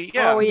Susie?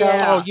 Yeah. Oh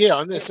yeah. Oh yeah.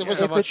 On this, it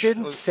was if it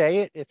didn't say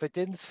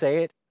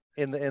it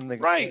in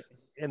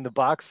the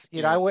box,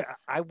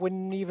 I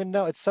wouldn't even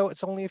know. It's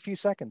only a few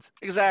seconds.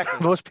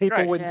 Exactly. Most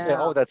people wouldn't say,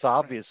 "Oh, that's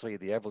obviously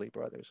the Everly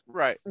Brothers."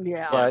 Right.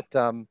 Yeah. But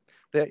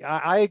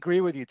I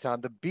agree with you,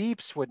 Tom. The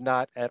beeps would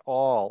not at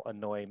all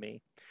annoy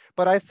me.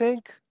 But I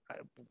think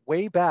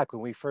way back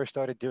when we first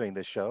started doing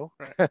this show,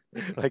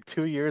 like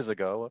 2 years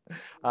ago,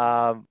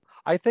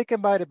 I think it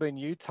might have been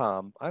you,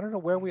 Tom. I don't know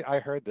where I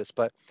heard this,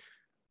 but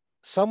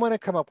someone had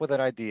come up with an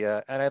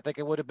idea, and I think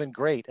it would have been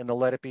great in the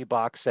Let It Be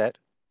box set,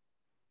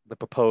 the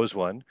proposed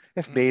one,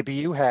 if maybe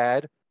you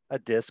had a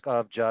disc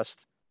of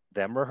just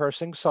them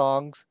rehearsing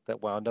songs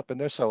that wound up in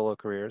their solo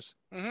careers,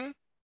 a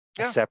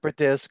separate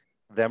disc,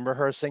 them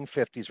rehearsing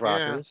 50s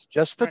rockers,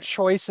 just the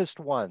choicest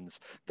ones,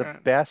 the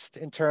best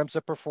in terms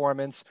of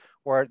performance,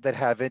 or that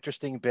have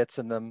interesting bits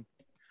in them.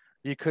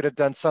 You could have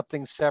done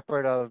something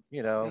separate of,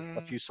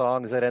 a few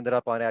songs that ended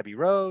up on Abbey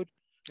Road,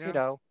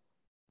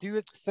 do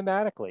it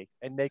thematically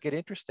and make it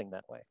interesting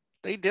that way.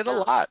 They did a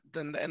lot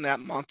in that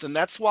month. And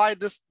that's why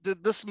this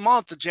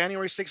month, the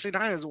January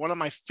 69, is one of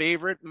my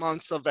favorite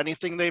months of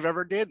anything they've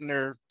ever did in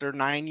their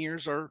 9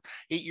 years or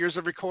 8 years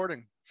of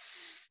recording.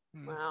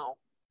 Wow.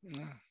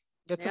 Yeah.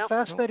 It's a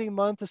fascinating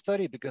month to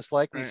study because,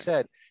 like we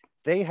said,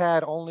 they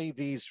had only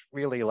these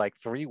really like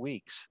 3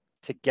 weeks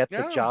to get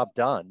the job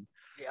done,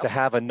 to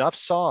have enough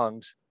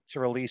songs to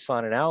release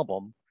on an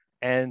album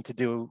and to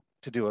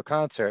do a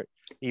concert,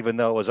 even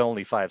though it was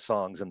only 5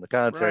 songs in the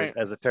concert,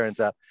 as it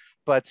turns out.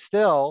 But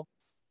still,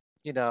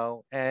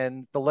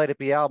 and the Let It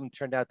Be album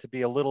turned out to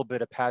be a little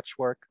bit of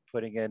patchwork,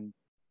 putting in,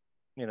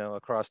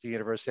 Across the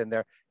Universe in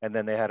there. And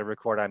then they had to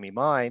record I Me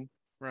Mine.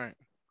 Right.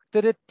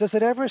 Does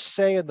it ever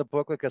say in the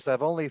booklet, because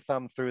I've only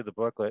thumbed through the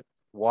booklet,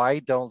 why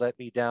Don't Let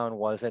Me Down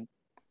wasn't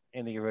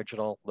in the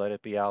original Let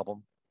It Be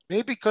album?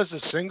 Maybe because the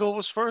single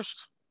was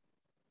first.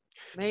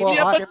 Maybe.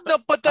 Well,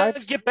 but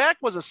Get Back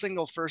was a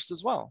single first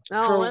as well.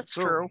 Oh, that's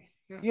true.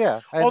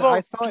 Yeah, and Although I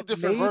thought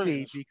maybe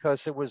versions.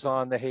 because it was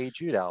on the Hey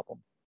Jude album,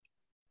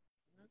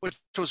 which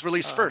was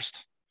released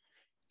first.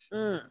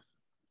 The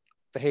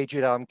Hey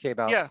Jude album came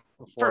out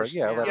before. First.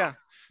 So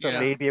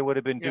maybe it would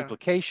have been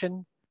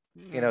duplication,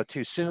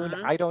 too soon.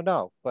 I don't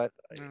know, but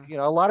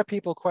a lot of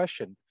people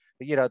question,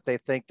 they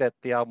think that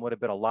the album would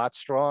have been a lot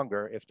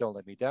stronger if Don't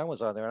Let Me Down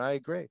was on there, and I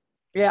agree.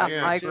 Yeah,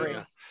 Yeah, I too, agree.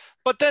 yeah.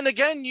 But then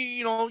again,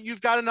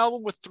 you've got an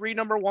album with 3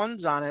 number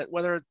ones on it,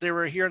 whether they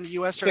were here in the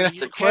US or Yeah, the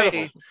that's UK.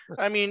 incredible.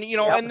 I mean,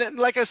 Yep. and then,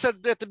 like I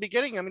said at the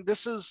beginning, I mean,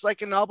 this is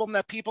like an album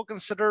that people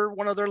consider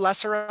one of their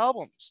lesser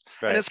albums,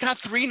 and it's got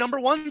 3 number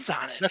ones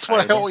on it. That's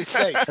what I always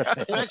say.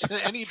 Imagine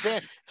any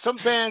band. Some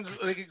bands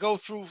they could go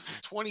through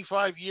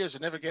 25 years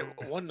and never get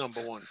one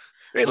number one.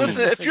 Hey,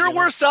 listen, if your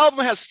worst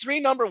album has 3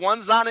 number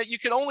ones on it, you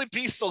can only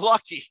be so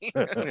lucky.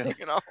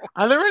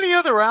 Are there any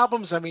other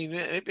albums? I mean,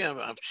 maybe I'm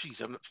not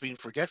being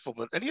forgetful,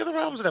 but any other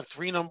albums that have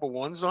 3 number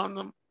ones on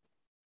them?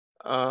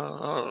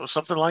 Or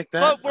something like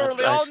that? But were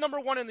they all number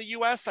one in the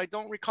US? I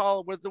don't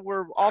recall whether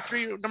were all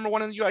 3 number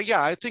one in the US.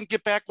 Yeah, I think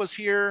Get Back was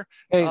here.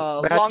 Hey,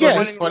 Longer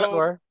Running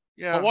Road.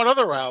 Yeah. Well, what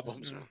other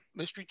albums?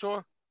 Mystery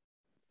Tour?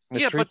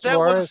 Yeah, but that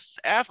was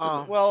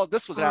after. Well,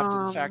 this was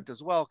after the fact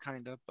as well,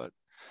 kind of. But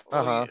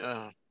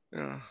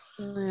Yeah.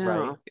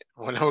 Right.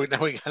 Well, now we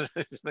got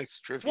a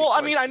nice trivia. Well,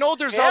 I mean, I know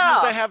there's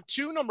albums that have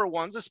 2 number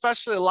ones,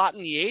 especially a lot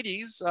in the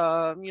 80s.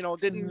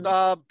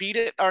 Didn't Beat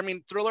It? I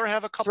mean, Thriller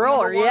have a couple.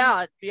 Thriller, number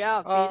ones?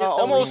 yeah.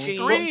 Almost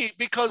 3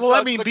 because. Well,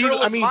 I mean,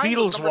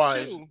 Beatles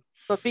wise.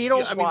 But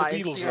Beatles the wise,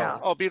 Beatles yeah.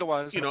 Oh, Beatles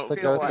wise.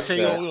 They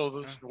say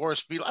the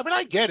worst Beatles. I mean,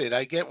 I get it.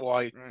 I get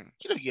why.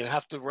 You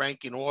have to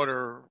rank in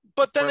order.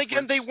 But then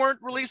again, they weren't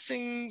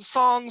releasing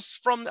songs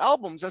from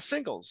albums as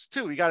singles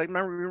too. You got to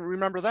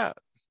remember that.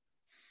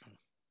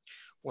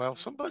 Well,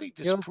 somebody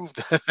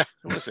disproved that.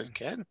 Was it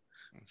Ken?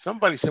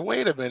 Somebody said,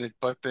 "Wait a minute,"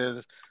 but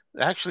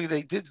actually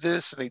they did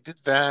this and they did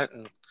that,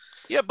 and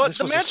yeah. But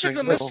the Magic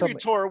the Mystery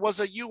Tour was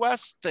a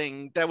U.S.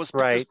 thing that was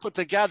put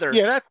together.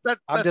 Yeah,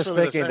 I'm just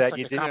thinking that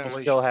you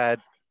still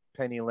had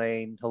Penny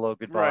Lane, Hello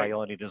Goodbye,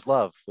 All I Need Is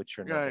Love, which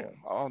are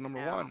all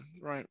number one,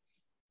 right?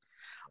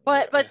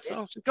 But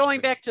going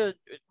back to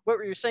what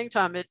you were saying,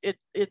 Tom,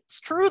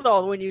 it's true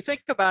though when you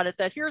think about it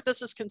that here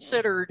this is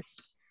considered,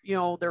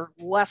 their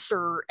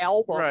lesser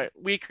album, right?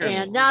 Weaker,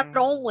 and not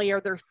only are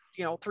there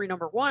 3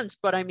 number ones,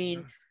 but I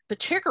mean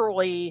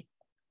particularly,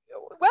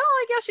 well,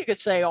 I guess you could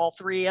say all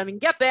 3. I mean,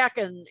 Get Back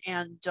and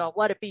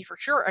Let It Be for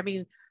sure. I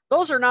mean,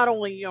 those are not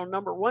only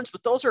number ones,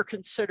 but those are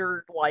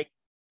considered like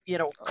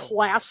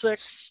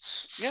classics,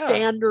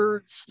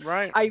 standards,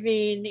 right? I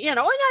mean, and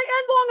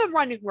Long and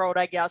Running Road,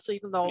 I guess,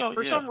 even though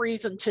for some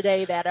reason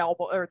today that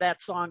album or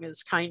that song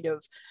is kind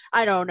of,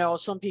 I don't know,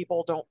 some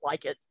people don't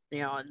like it,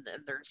 and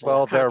there's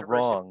they're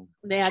wrong,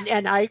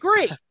 and I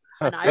agree.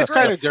 And I it's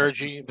agree. kind of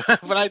dirgy,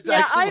 but I do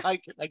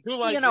like it. I do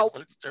like it,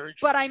 but it's dirgy.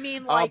 But I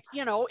mean,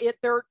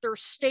 they're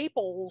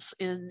staples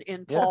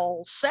in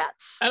Paul's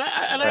sets. And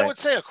I would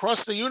say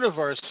Across the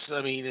Universe,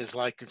 I mean, is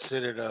like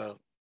considered a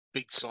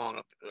big song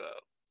of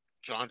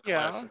John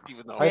classic,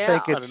 even though I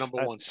think it's not a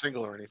number one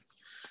single or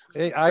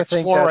anything. I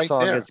think that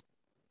song has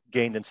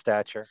gained in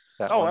stature.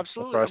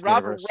 Absolutely.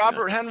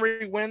 Robert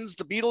Henry Wins.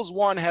 The Beatles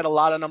one had a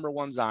lot of number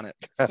ones on it.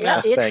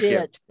 Yeah, it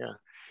did. Yeah.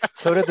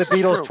 So did the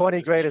Beatles'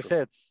 20 greatest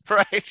hits.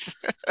 Right. So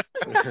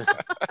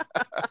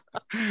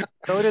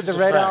did the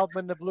Red Album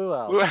and the Blue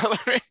Album.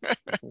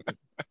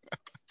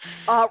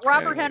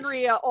 Robert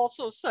Henry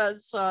also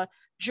says,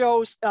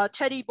 Joe's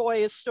Teddy Boy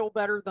is still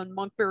better than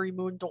Monkberry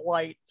Moon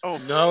Delight. Oh,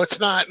 no, it's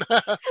not.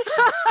 I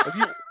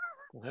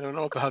don't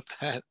know about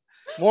that.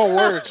 More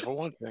words, for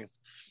one thing.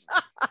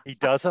 He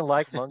doesn't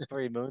like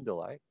Monkberry Moon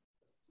Delight.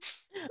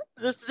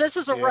 This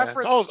is a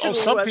reference to...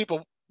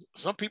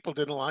 Some people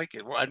didn't like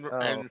it.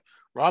 And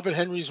Robert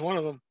Henry's one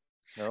of them.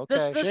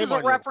 Okay. This is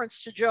a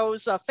reference to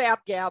Joe's Fab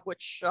Gab,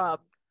 which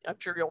I'm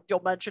sure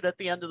you'll mention at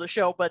the end of the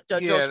show, but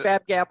Joe's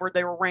Fab Gab, where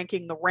they were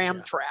ranking the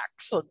Ram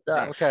tracks. And,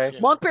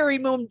 Monkberry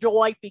Moon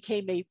Delight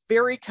became a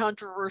very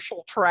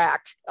controversial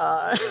track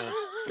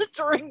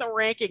during the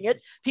ranking.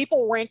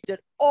 People ranked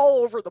it all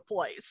over the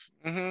place.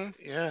 Mm-hmm.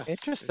 Yeah,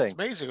 interesting. It's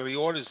amazing the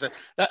orders that,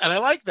 and I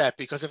like that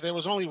because if there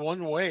was only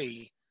one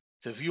way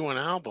to view an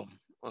album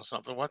or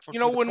something, what's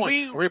when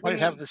everybody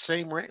have the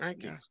same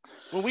rankings.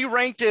 When we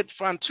ranked it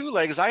on 2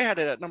 legs, I had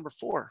it at number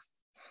 4.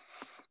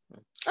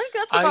 I think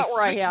that's about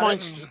where I had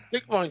it. I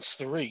think mine's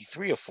 3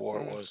 or 4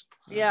 it was.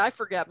 Yeah, I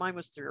forget. Mine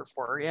was 3 or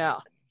 4. Yeah,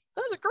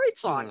 that was a great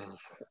song.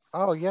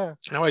 Oh yeah.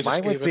 Now I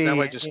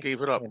just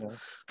gave it up.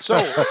 So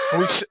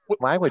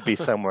mine would be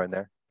somewhere in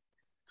there.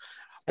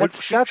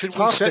 That's tough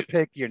to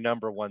pick your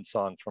number 1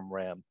 song from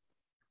Ram.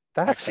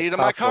 Backseat of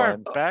my car.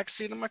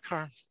 Backseat of my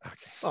car.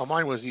 Okay. Oh,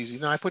 mine was easy.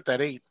 No, I put that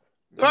 8.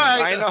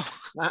 I know.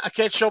 I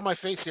can't show my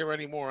face here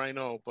anymore. I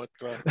know, but.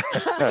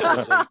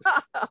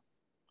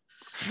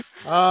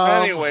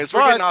 Anyways,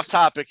 we're getting off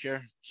topic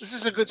here. This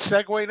is a good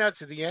segue now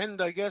to the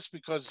end, I guess,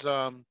 because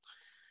I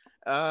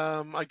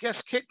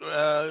guess Kit,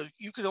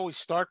 you could always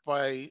start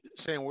by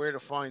saying where to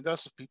find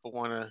us if people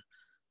want to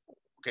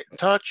get in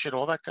touch and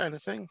all that kind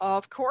of thing?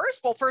 Of course.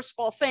 Well, first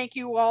of all, thank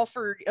you all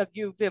for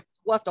you've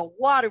left a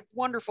lot of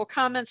wonderful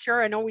comments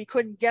here. I know we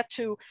couldn't get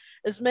to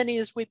as many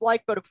as we'd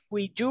like, but if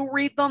we do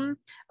read them,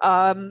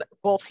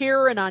 both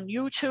here and on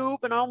YouTube,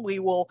 and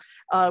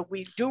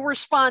we do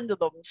respond to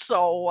them.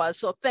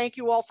 So thank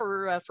you all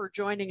for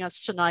joining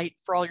us tonight,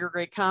 for all your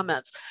great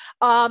comments.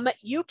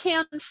 You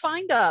can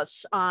find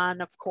us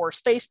on, of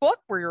course, Facebook,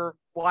 where you're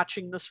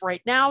watching this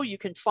right now. You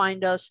can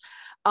find us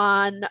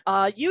on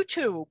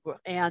YouTube,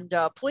 and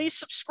please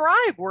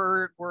subscribe.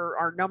 We're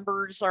our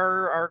numbers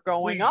are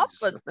going up,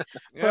 and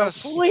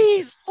Yes.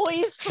 please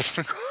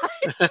subscribe.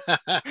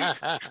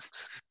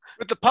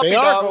 With the puppy They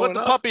are dog, going with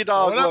the up. puppy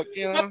dog Going up. look,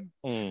 you know.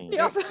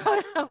 Yep.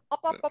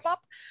 Up.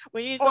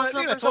 We need Oh, those yeah,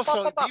 numbers it's up.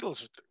 also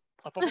Beatles.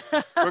 Up.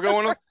 We're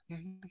going up.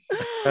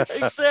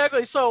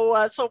 Exactly.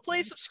 So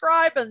please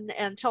subscribe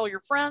and tell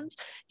your friends.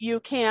 You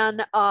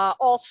can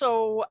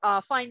also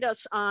find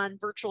us on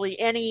virtually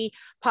any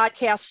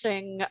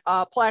podcasting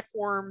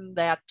platform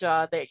that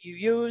you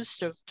use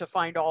to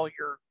find all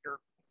your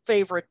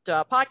favorite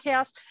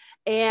podcasts.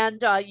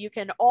 And you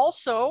can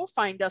also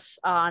find us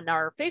on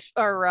our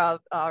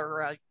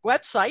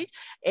website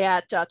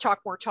at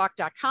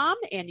talkmoretalk.com,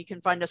 and you can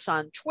find us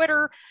on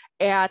Twitter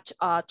at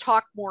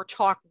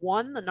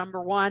talkmoretalk1, the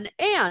number 1.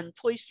 And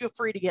please feel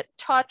free to get in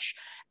touch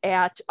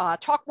at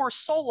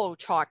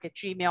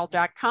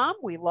talkmoresolotalk@gmail.com.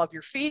 We love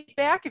your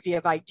feedback. If you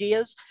have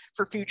ideas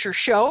for future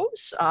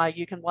shows,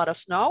 you can let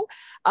us know.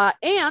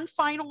 And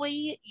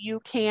finally,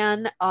 you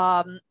can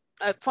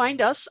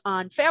find us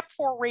on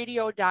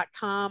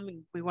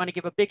fab4radio.com. We want to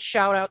give a big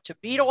shout out to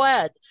Beetle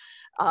Ed,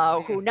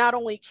 who not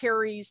only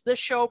carries this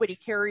show, but he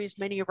carries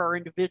many of our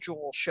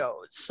individual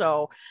shows.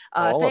 So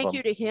thank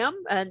you to him.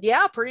 And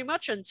yeah, pretty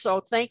much. And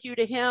so thank you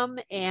to him.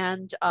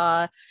 And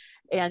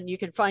you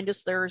can find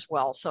us there as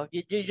well. So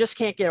you just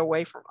can't get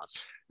away from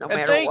us, no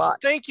matter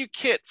what. Thank you,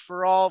 Kit,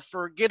 for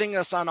getting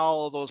us on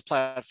all of those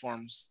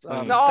platforms.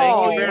 Thank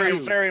you very,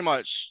 very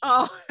much.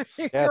 Oh,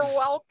 you're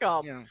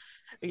welcome. Yeah.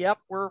 Yep,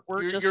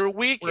 we're just your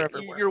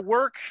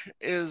work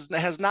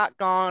has not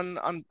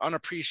gone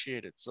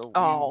unappreciated. So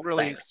we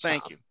really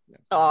thank you.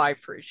 Oh, I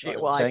appreciate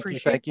it. Well, I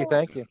appreciate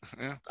Thank you.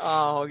 Yeah.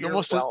 Oh, you're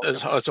almost welcome.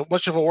 as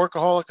much of a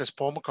workaholic as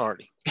Paul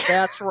McCartney.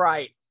 That's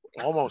right.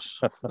 Almost.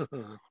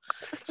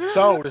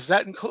 So does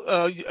that include?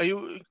 Are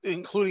you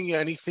including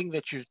anything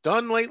that you've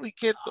done lately,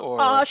 Kit?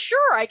 Or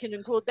sure, I can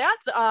include that.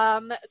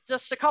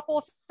 Just a couple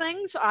of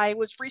things. I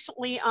was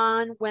recently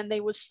on When They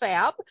Was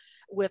Fab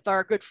with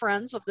our good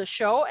friends of the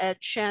show, Ed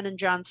Shen and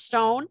John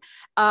Stone.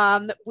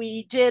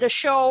 We did a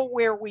show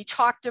where we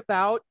talked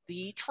about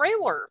the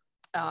trailer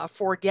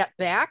for Get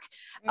Back.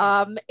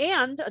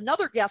 And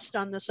another guest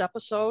on this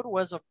episode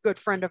was a good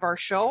friend of our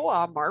show,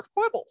 Marv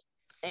Quibble.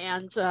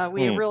 And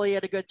we really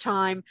had a good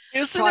time.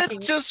 Isn't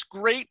it just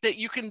great that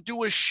you can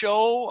do a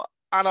show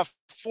on a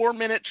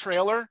 4-minute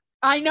trailer?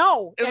 I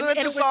know. Isn't it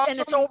just awesome? And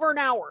it's over an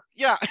hour.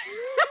 Yeah.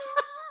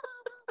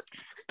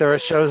 There are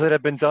shows that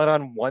have been done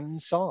on one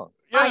song.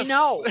 Yes. I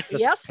know.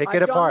 Yes, pick I've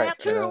it done apart. that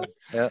too.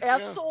 Yeah.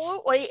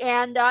 Absolutely.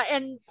 And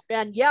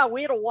yeah,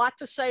 we had a lot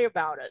to say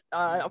about it,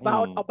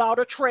 about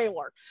a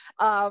trailer,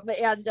 and we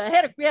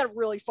had a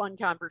really fun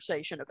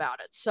conversation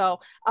about it. So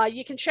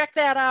you can check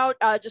that out.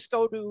 Just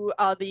go to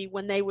the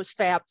When They Was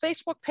Fab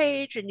Facebook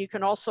page, and you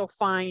can also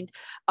find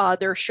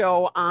their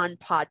show on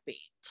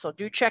Podbean. So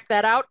do check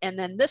that out. And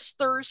then this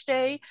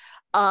Thursday,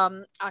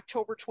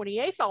 October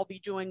 28th, I'll be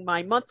doing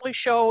my monthly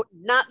show,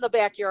 not in the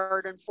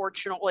backyard,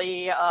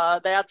 unfortunately.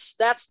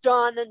 That's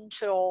done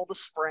until the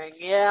spring.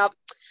 Yeah.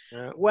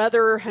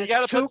 Weather, you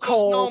gotta it's too put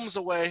cold. those gnomes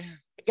away.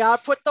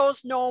 Gotta put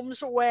those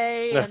gnomes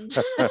away, and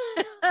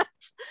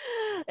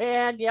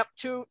and yep,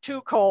 too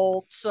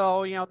cold.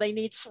 So they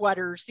need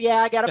sweaters. Yeah,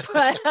 I gotta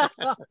put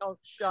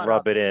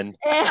rub it in.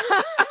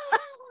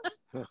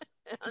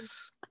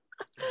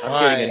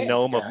 I'm getting a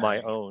gnome of my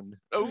own.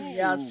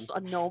 Yes, a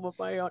gnome of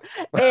my own.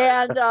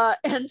 And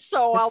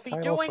so I'll be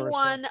doing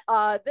one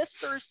this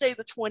Thursday,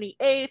 the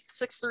 28th,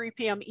 6:30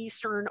 p.m.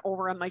 Eastern,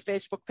 over on my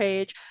Facebook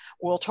page.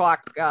 We'll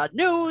talk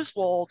news.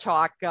 We'll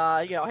talk,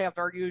 have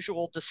our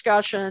usual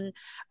discussion,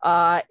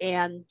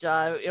 and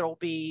it'll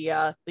be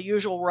the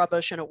usual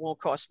rubbish, and it won't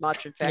cost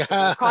much. In fact, it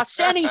won't cost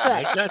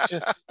anything. I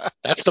gotcha.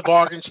 That's the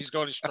bargain she's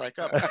going to strike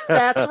up.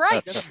 That's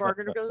right. That's the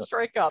bargain we're going to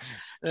strike up.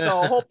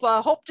 So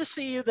hope to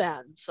see you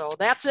then. So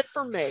that's it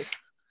for me.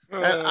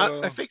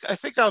 I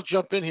think I'll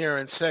jump in here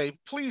and say,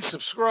 please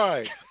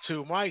subscribe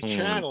to my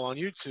channel on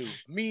YouTube,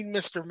 Mean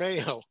Mr.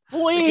 Mayo.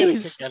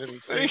 Please.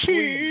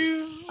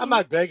 Please. I'm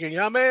not begging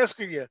you. I'm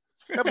asking you.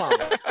 Come on.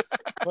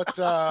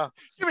 But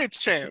give me a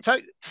chance.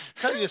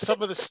 Tell you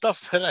some of the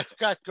stuff that I've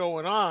got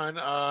going on.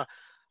 I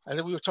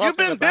think we were talking. You've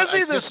been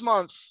busy this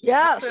month.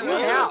 Yes.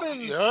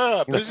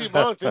 Yeah, busy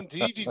month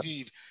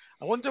indeed.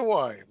 I wonder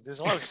why. There's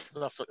a lot of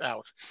stuff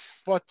out.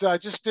 But I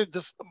just did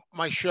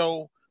my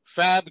show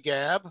Fab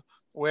Gab,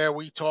 where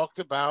we talked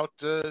about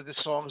the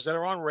songs that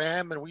are on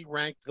Ram and we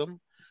ranked them.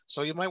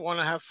 So you might want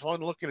to have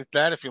fun looking at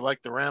that if you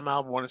like the Ram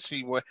album, want to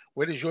see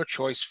where does your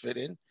choice fit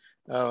in.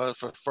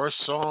 for first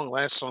song,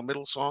 last song,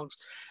 middle songs.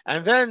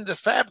 And then the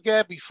Fab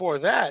Gab before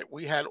that,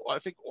 we had, I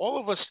think, all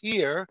of us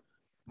here,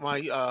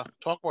 my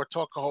Talk More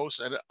Talk hosts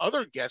and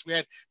other guests. We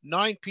had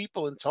 9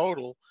 people in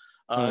total.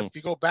 If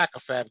you go back a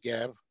Fab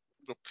Gab,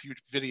 a few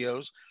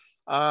videos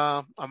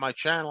on my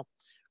channel,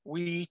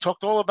 we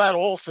talked all about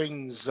all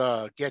things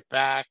Get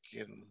Back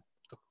and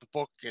the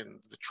book and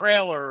the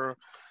trailer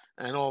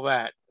and all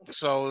that.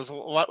 So there's a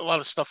lot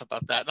of stuff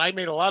about that. And I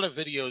made a lot of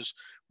videos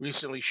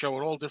recently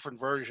showing all different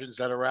versions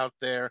that are out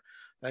there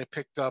that I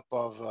picked up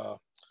of,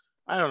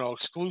 I don't know,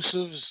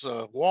 exclusives,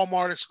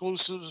 Walmart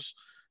exclusives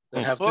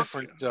that have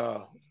different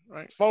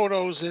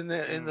photos in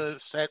the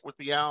set with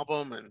the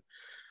album. And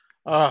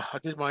I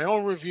did my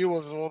own review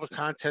of all the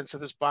contents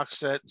of this box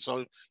set.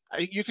 So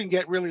you can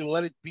get really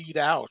Let It Beat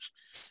out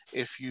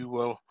if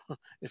you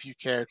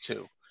care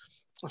to.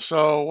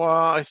 So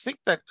I think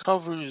that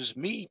covers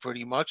me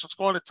pretty much. Let's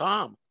go on to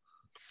Tom.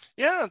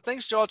 Yeah,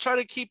 thanks, Joe. I'll try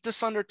to keep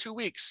this under 2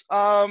 weeks.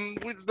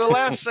 The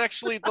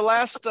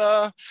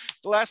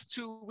last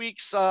 2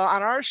 weeks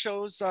on our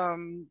shows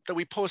that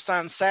we post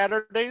on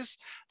Saturdays,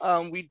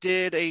 we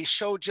did a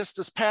show just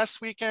this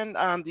past weekend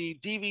on the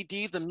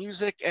DVD, the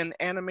music and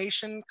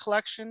animation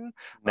collection.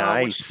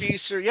 Nice.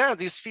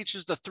 These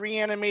features the 3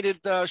 animated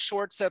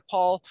shorts that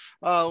Paul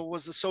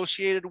was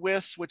associated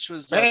with, which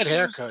was bad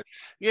haircut.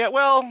 Yeah,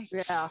 well,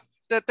 yeah.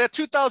 That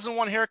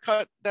 2001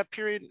 haircut, that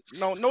period,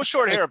 no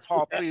short hair,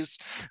 Paul, please.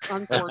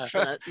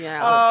 Unfortunate,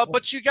 yeah.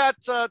 But you got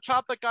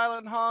Tropic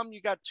Island Hum,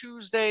 you got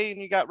Tuesday,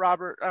 and you got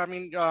Rupert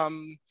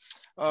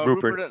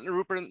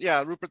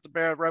the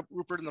Bear,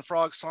 Rupert and the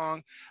Frog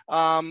Song.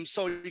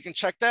 So you can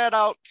check that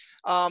out.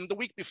 The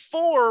week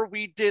before,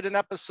 we did an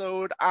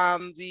episode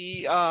on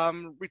the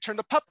Return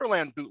to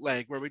Pepperland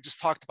bootleg, where we just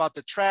talked about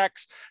the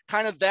tracks,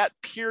 kind of that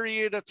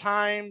period of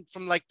time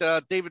from like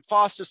the David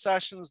Foster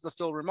sessions, the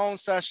Phil Ramone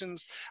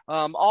sessions,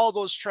 all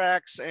those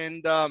tracks,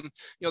 and the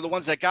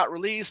ones that got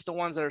released, the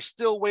ones that are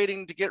still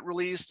waiting to get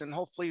released, and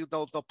hopefully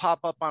they'll pop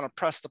up on a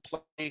press to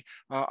play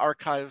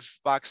archive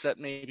box set,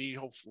 maybe,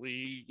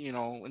 hopefully,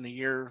 in the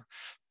year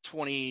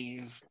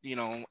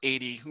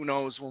 2080, who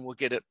knows when we'll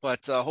get it,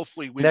 but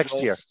hopefully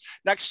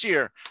next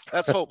year,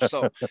 let's hope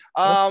so.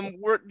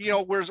 we're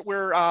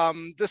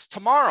this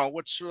tomorrow,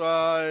 which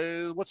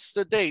what's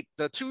the date?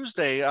 The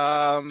Tuesday,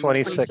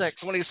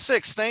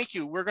 26th. Thank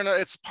you.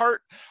 It's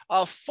part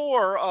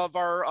 4 of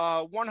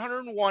our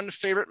 101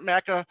 favorite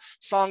Macca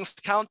songs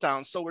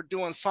countdown. So we're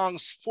doing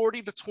songs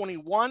 40 to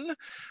 21,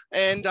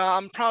 and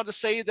I'm proud to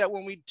say that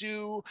when we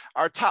do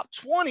our top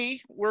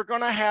 20, we're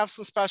gonna have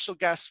some special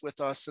guests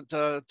with us, and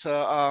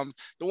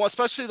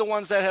especially the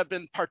ones that have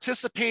been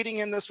participating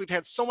in this. We've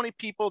had so many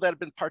people that have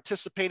been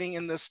participating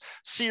in this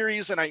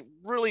series, and I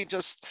really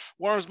just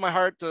warms my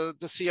heart to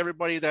see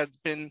everybody that's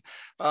been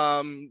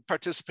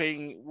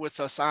participating with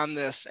us on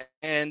this.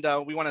 And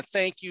we want to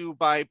thank you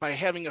by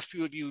having a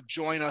few of you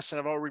join us, and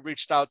I've already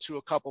reached out to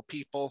a couple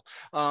people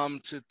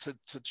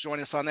to join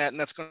us on that, and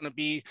that's going to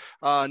be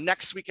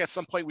next week at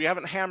some point. We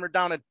haven't hammered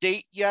down a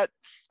date yet,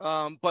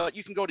 but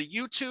you can go to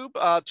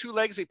YouTube, Two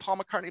Legs, a Paul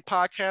McCartney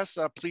podcast.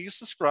 Please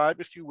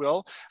subscribe if you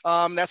will.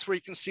 That's where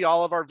you can see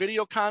all of our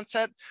video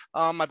content.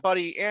 My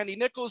buddy Andy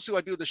Nichols, who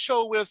I do the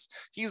show with,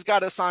 he's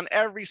got us on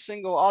every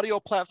single audio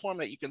platform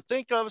that you can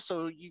think of.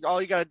 So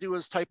all you got to do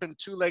is type in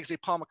Two Legs, a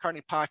Paul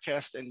McCartney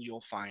podcast, and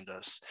you'll find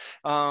us.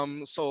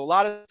 So a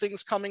lot of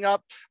things coming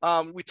up.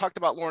 We talked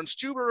about Lawrence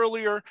Juba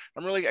earlier.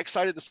 I'm really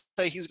excited to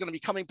say he's going to be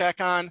coming back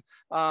on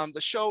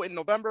the show in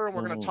November, and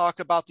we're going to talk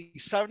about the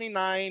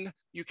 79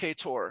 UK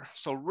tour.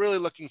 So really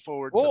looking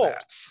forward to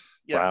that.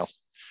 Yes. Wow.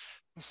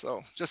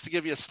 So just to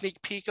give you a sneak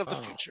peek of the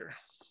future.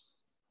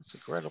 It's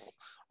incredible.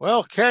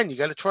 Well, Ken, you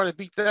got to try to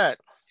beat that.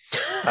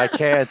 I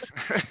can't.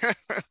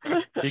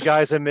 You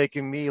guys are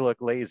making me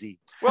look lazy.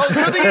 Well,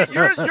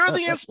 you're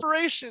the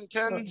inspiration,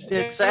 Ken.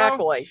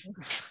 Exactly.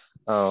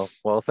 Oh,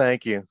 well,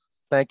 thank you.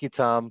 Thank you,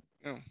 Tom.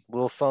 Yeah.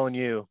 We'll phone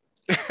you.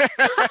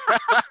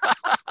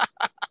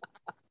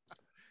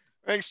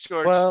 Thanks,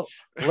 George. Well,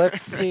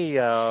 let's see.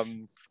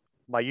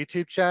 My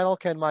YouTube channel,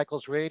 Ken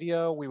Michaels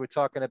Radio. We were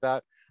talking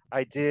about,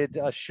 I did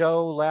a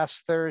show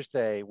last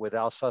Thursday with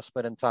Al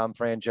Sussman and Tom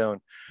Frangione,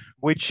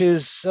 which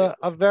is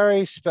a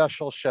very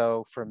special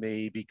show for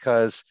me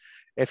because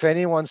if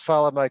anyone's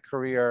followed my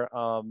career,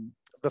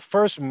 the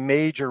first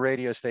major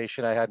radio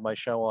station I had my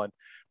show on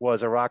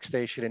was a rock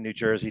station in New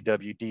Jersey,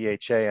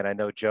 WDHA. And I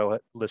know Joe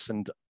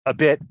listened a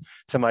bit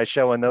to my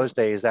show in those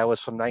days. That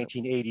was from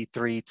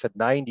 1983 to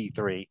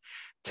 93,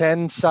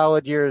 10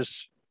 solid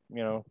years.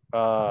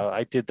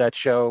 I did that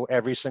show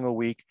every single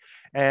week.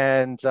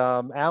 And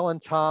Al and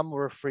Tom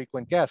were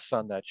frequent guests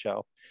on that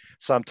show,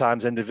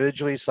 sometimes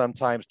individually,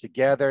 sometimes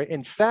together.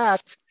 In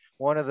fact,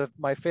 one of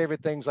my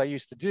favorite things I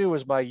used to do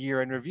was my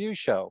year in review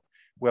show,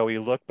 where we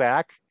look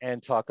back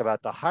and talk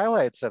about the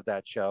highlights of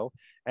that show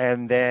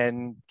and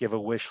then give a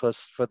wish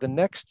list for the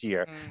next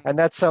year. And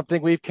that's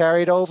something we've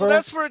carried over. So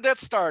that's where that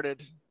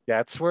started.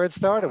 That's where it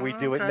started. We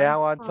do it Okay.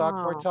 now on Talk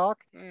More Oh.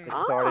 Talk. Mm. It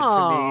started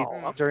for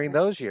me Oh, during okay.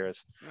 those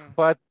years. Yeah.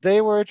 But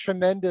they were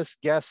tremendous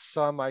guests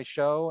on my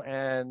show,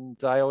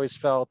 and I always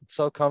felt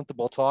so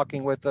comfortable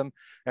talking with them.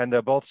 And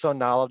they're both so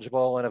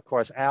knowledgeable. And of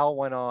course, Al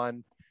went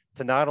on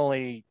to not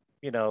only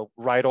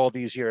write all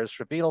these years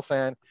for Beatle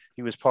Fan.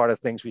 He was part of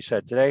Things We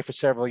Said Today for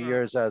several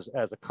years as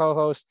a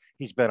co-host.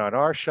 He's been on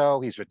our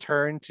show. He's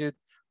returned to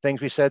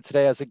Things We Said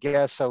Today as a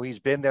guest, so he's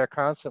been there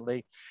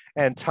constantly.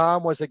 And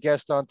Tom was a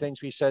guest on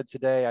Things We Said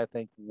Today, I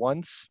think,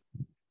 once.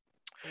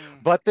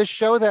 But the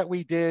show that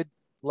we did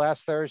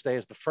last Thursday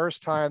is the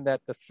first time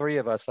that the three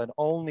of us, and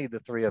only the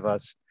three of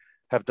us,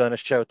 have done a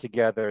show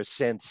together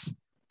since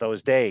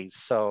those days.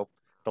 So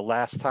the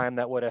last time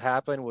that would have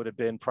happened would have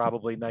been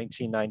probably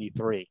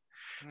 1993.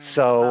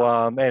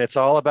 So, and it's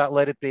all about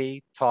Let It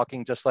Be,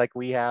 talking just like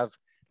we have,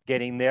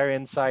 getting their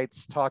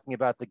insights, talking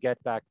about the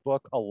Get Back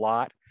book a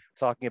lot,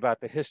 talking about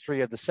the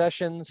history of the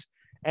sessions.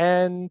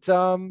 And,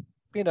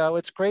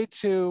 it's great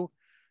to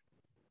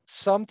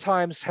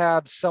sometimes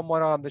have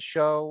someone on the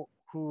show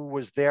who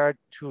was there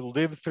to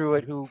live through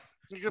it, who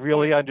Good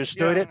really point.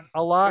 understood it Yeah.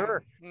 a lot.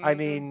 Sure. I Mhm.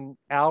 mean,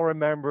 Al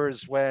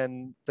remembers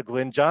when the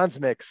Glyn Johns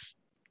mix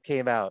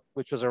came out,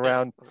 which was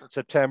around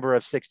September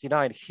of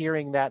 '69,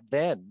 hearing that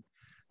then.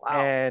 Wow.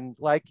 And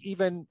like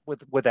even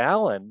with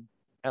Alan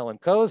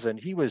Kozin,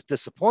 he was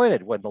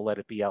disappointed when the Let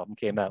It Be album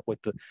came out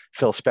with the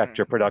Phil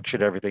Spector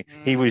production, everything.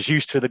 He was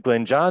used to the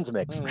Glyn Johns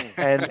mix,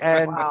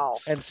 and Wow.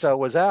 and so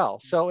was Al.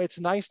 So it's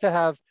nice to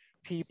have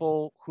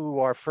people who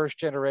are first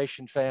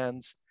generation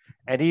fans.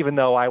 And even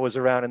though I was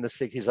around in the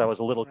 '60s, I was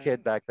a little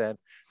kid back then,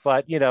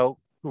 but who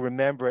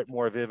remember it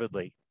more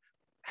vividly,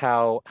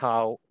 how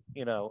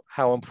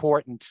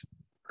important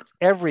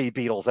every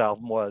Beatles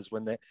album was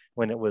when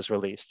it was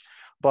released.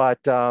 But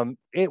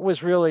it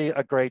was really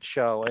a great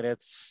show, and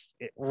it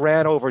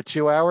ran over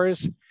 2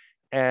 hours,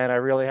 and I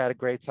really had a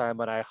great time.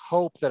 And I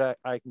hope that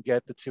I can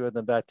get the two of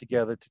them back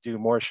together to do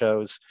more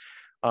shows,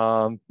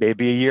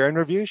 maybe a year in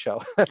review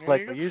show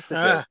like we used to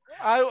do.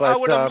 I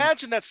would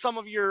imagine that some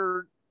of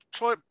your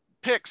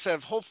picks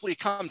have hopefully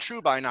come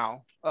true by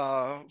now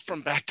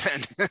from back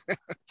then.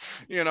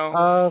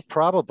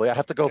 Probably. I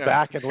have to go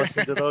back and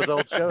listen to those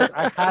old shows.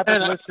 I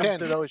haven't listened Ken.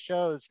 to those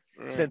shows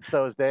since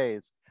those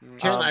days.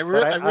 Ken, I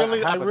but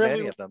really have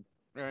many of them.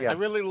 I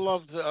really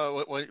loved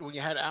when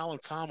you had Al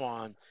and Tom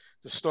on,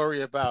 the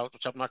story about,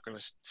 which I'm not going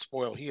to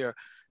spoil here,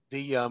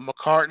 the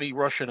McCartney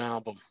Russian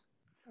album.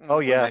 Oh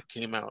when yeah, that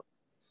came out.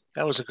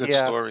 That was a good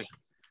story.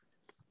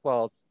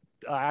 Well,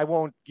 I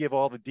won't give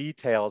all the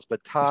details,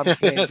 but Tom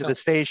came to the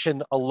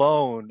station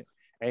alone,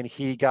 and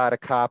he got a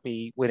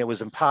copy when it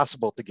was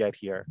impossible to get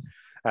here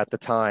at the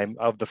time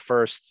of the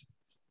first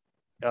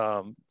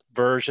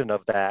version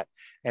of that,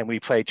 and we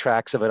played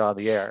tracks of it on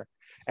the air.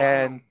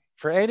 And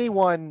for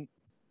anybody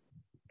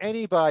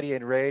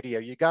in radio,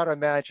 you got to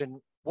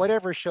imagine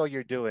whatever show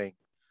you're doing,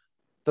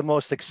 the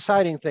most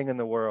exciting thing in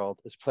the world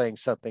is playing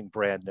something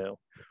brand new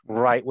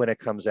right when it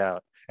comes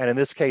out. And in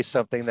this case,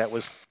 something that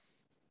was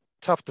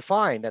tough to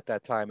find at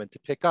that time and to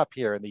pick up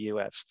here in the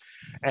US.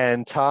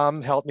 And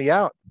Tom helped me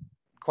out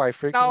quite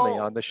frequently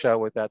on the show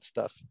with that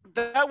stuff.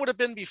 That would have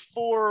been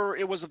before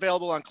it was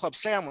available on Club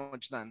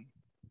Sandwich then.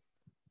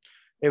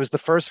 It was the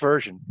first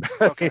version,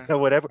 Okay.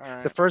 whatever, All the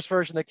right. first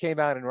version that came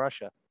out in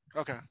Russia.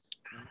 Okay.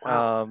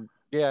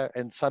 Yeah,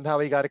 and somehow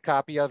he got a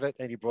copy of it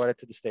and he brought it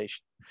to the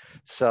station.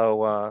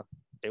 So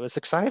it was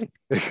exciting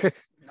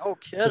No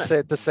kidding.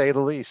 to say the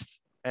least.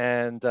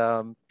 And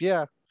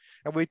yeah,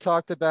 and we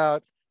talked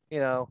about,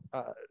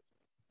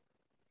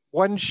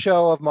 one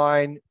show of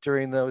mine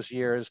during those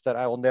years that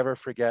I will never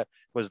forget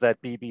was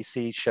that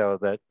BBC show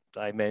that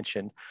I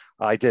mentioned.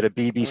 I did a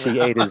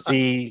BBC A to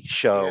Z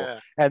show. Yeah.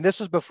 And this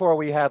was before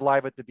we had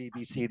Live at the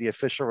BBC, the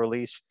official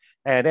release,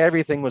 and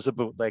everything was a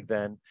bootleg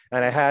then.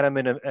 And I had them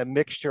in a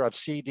mixture of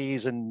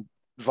CDs and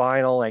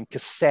vinyl and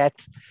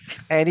cassette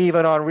and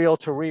even on reel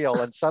to reel.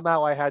 And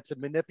somehow I had to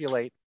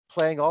manipulate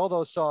playing all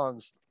those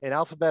songs in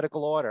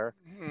alphabetical order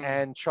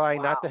and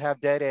trying not to have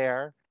dead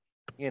air.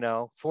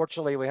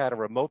 Fortunately, we had a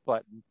remote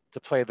button to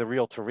play the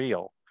reel to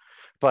reel,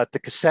 but the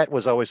cassette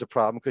was always a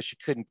problem because you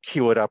couldn't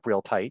cue it up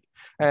real tight.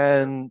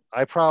 And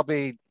I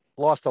probably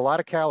lost a lot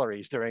of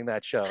calories during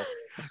that show,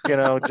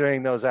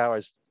 during those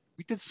hours.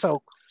 We did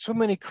so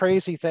many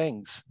crazy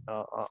things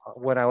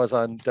when I was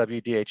on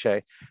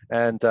WDHA,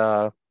 and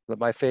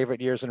my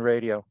favorite years in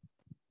radio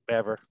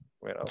ever.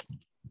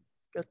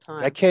 Good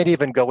time. I can't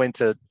even go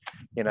into,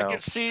 I can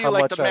see how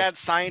like much the mad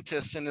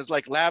scientist in his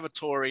like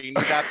laboratory, and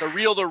you got the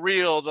reel to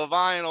reel, the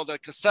vinyl, the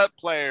cassette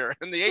player,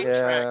 and the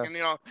 8-track, and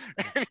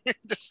and you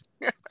just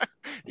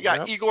you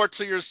got Igor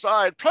to your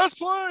side. Press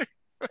play.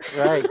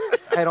 Right.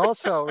 And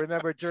also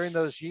remember during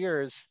those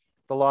years,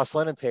 the Lost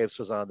Lennon Tapes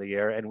was on the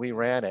air and we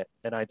ran it.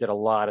 And I did a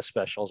lot of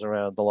specials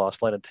around the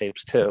Lost Lennon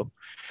Tapes too.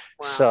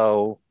 Wow.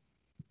 So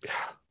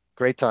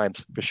great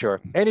times for sure.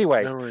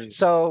 Anyway, Memories.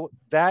 so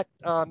that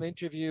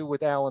interview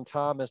with Alan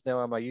Tom is now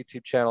on my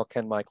YouTube channel,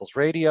 Ken Michaels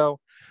Radio.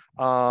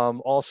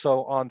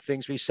 Also on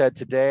Things We Said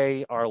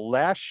Today, our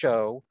last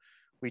show,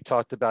 we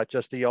talked about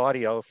just the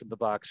audio from the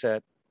box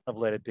set of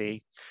Let It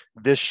Be.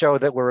 This show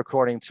that we're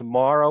recording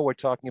tomorrow, we're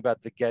talking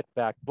about the Get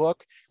Back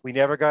book. We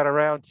never got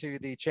around to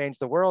the Change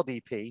the World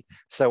EP,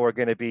 so we're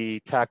going to be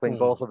tackling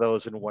both of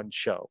those in one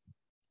show.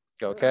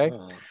 Okay.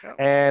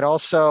 And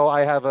also,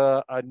 I have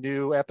a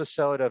new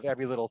episode of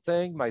Every Little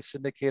Thing, my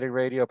syndicated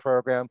radio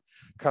program,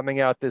 coming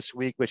out this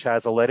week, which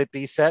has a Let It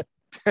Be set.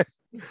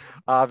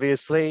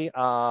 Obviously,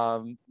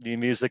 new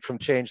music from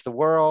Change the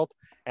World,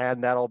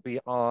 and that'll be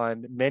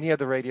on many of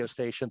the radio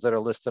stations that are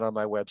listed on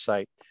my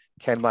website,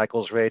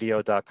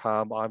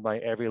 kenmichaelsradio.com, on my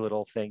Every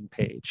Little Thing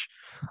page.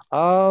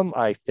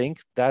 I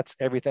think that's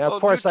everything.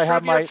 Of course, I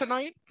have my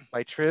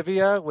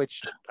trivia,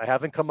 which I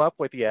haven't come up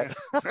with yet.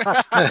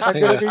 I'm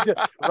gonna be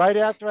right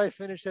after I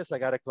finish this, I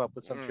got to come up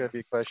with some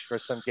trivia question or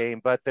some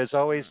game, but there's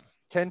always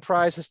 10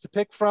 prizes to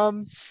pick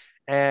from,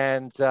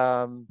 and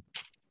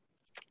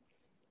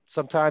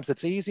sometimes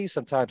it's easy,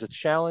 sometimes it's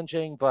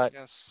challenging, but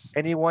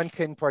anyone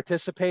can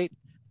participate,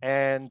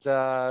 and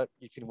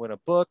you can win a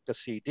book, a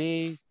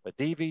CD, a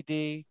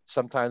DVD,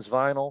 sometimes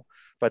vinyl,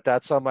 but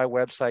that's on my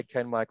website,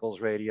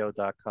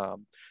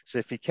 kenmichaelsradio.com. So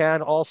if you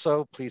can,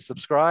 also please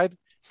subscribe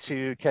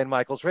to Ken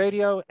Michaels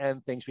Radio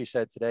and things we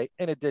said today,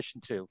 in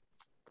addition to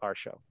our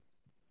show.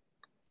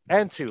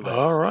 And to Liz.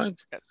 All right.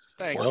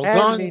 Thank you. Well and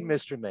done. me,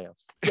 Mr. Mayo.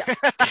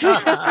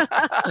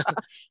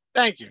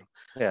 Thank you.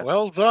 Yeah.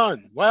 Well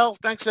done. Well,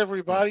 thanks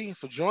everybody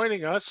for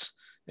joining us.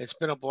 It's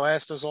been a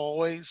blast as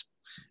always.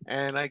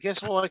 And I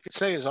guess all I could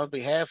say is on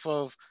behalf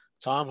of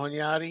Tom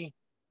Hunyadi,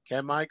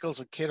 Ken Michaels,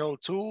 and Kid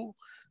O'Toole,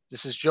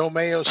 this is Joe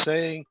Mayo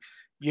saying,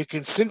 you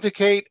can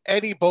syndicate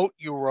any boat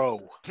you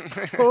row.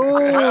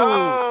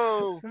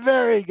 Oh,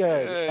 very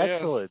good.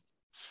 Excellent.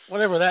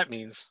 Whatever that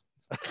means.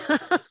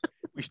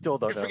 We still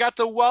don't know. You forgot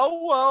the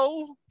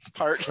whoa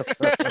part.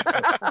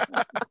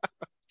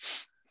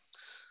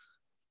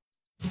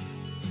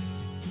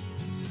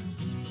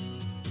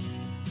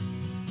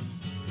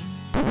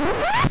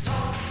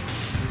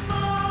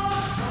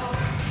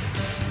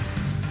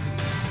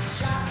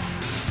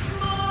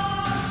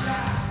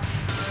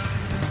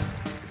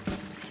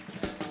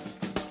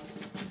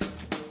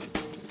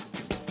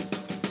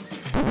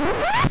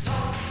 What?